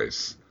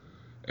Paradise.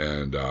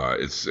 And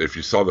it's, if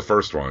you saw the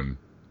first one,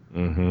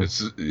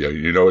 it's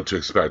you know what to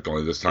expect.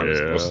 Only this time it's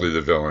mostly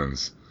the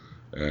villains,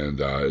 and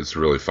it's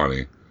really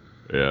funny.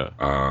 Yeah.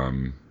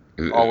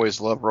 Always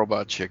love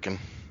Robot Chicken.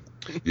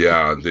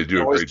 Yeah, they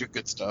do. Always do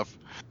good stuff.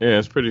 Yeah,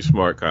 it's pretty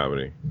smart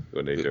comedy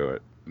when they do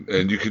it.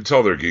 And you can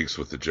tell they're geeks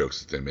with the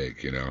jokes that they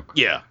make,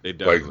 Yeah, they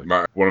definitely.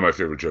 Like one of my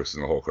favorite jokes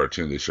in the whole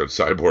cartoon, they showed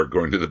Cyborg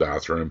going to the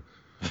bathroom.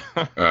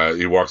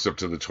 He walks up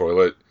to the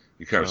toilet.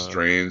 He kind of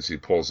strains. He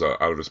pulls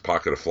out of his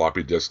pocket a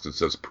floppy disk that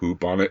says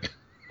 "poop" on it.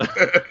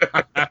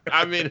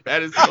 I mean,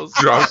 that is so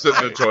Drops it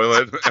smart. in the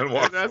toilet and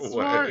walks That's away.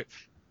 smart.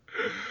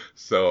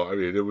 So I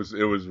mean, it was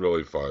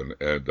really fun,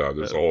 and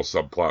there's a whole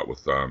subplot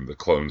with the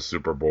clone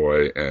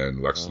Superboy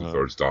and Lex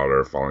Luthor's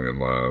daughter falling in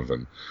love,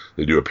 and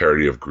they do a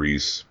parody of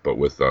Grease, but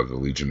with the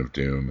Legion of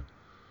Doom,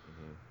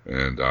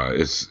 and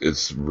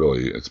it's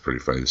pretty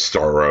funny.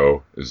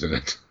 Starro is in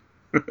it.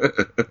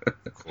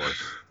 Of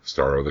course.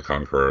 Starro the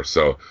Conqueror.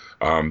 So,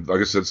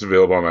 like I said, it's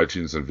available on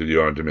iTunes and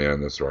video on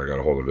demand. That's where I got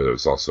a hold of it.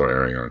 It's also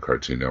airing on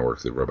Cartoon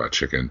Network, The Robot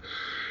Chicken.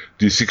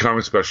 DC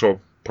Comics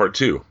Special Part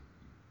 2,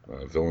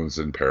 Villains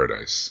in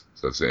Paradise.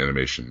 So that's the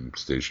animation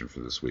station for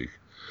this week.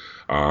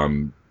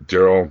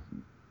 Daryl,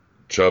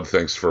 Chubb,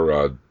 thanks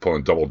for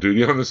pulling double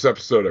duty on this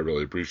episode. I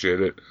really appreciate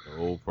it.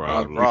 No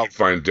problem. You can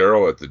find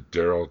Daryl at the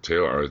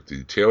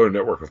Taylor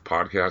Network of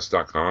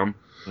Podcast.com.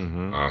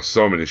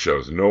 So many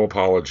shows. No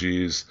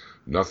Apologies,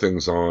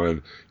 Nothing's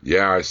On,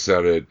 Yeah, I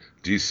Said It,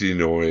 DC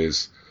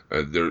Noise.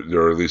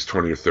 There are at least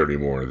 20 or 30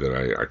 more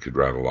that I could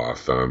rattle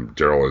off.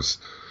 Daryl's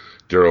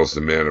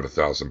the man of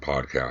 1,000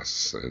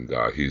 podcasts, and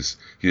he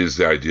is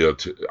the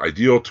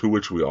ideal to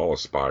which we all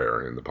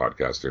aspire in the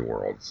podcasting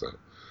world. So.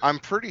 I'm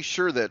pretty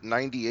sure that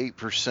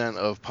 98%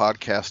 of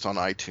podcasts on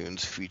iTunes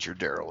feature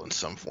Daryl in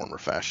some form or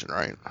fashion,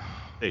 right?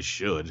 They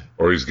should.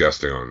 Or he's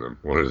guesting on them,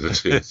 one of the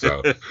two.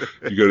 So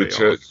you go to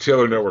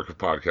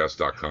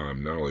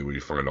TaylorNetworkOfPodcast.com. Not only will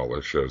you find all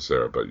those shows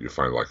there, but you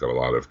find like a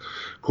lot of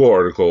cool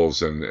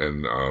articles and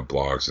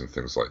blogs and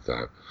things like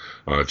that.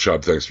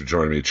 Chubb, thanks for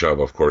joining me. Chubb,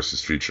 of course,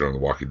 is featured on the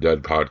Walking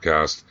Dead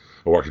podcast,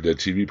 the Walking Dead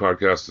TV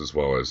podcast, as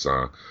well as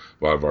a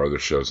lot of our other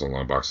shows on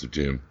Long Box of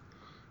Doom.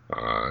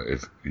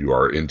 If you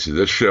are into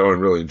this show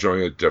and really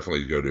enjoying it,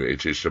 definitely go to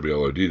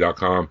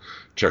hhwlod.com.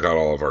 Check out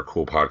all of our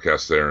cool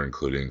podcasts there,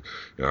 including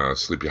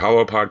Sleepy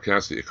Hollow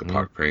podcast, the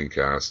Ichabod Crane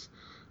cast.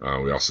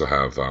 We also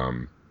have,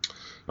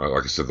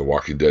 like I said, the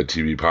Walking Dead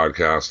TV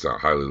podcast,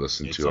 highly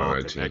listened to on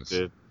iTunes.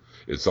 Connected.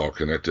 It's All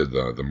Connected,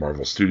 the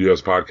Marvel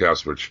Studios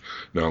podcast, which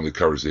not only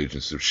covers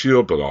Agents of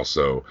S.H.I.E.L.D., but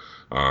also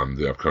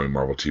the upcoming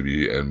Marvel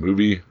TV and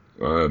movie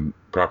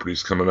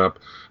properties coming up.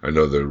 I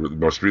know the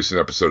most recent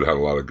episode had a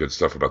lot of good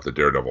stuff about the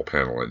Daredevil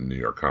panel at New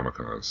York Comic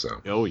Con,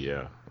 so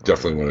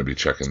definitely want to be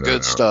checking that out.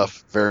 Good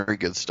stuff, very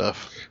good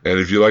stuff. And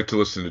if you like to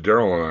listen to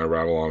Daryl and I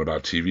rattle on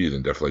about TV,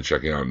 then definitely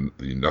check out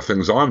the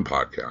Nothing's On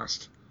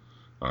podcast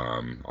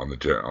on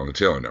the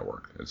Taylor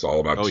Network. It's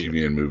all about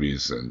TV and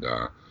movies, and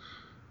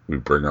we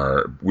bring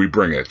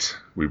it.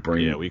 We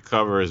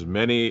cover as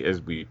many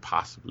as we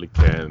possibly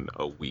can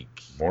a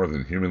week. More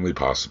than humanly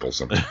possible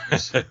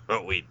sometimes.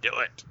 But we do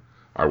it.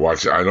 I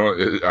watched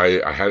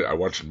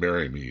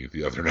Marry Me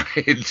the other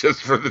night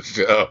just for the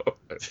show,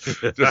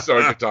 just so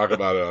I could talk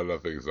about it on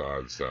Nothing's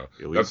On. So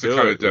that's the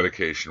kind of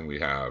dedication we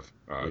have.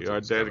 We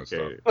are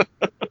dedicated.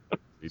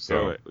 We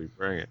do it. We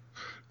bring it.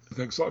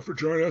 Thanks a lot for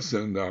joining us,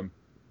 and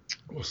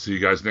we'll see you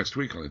guys next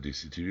week on the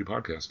DC TV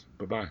podcast.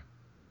 Bye-bye.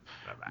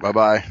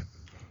 Bye-bye.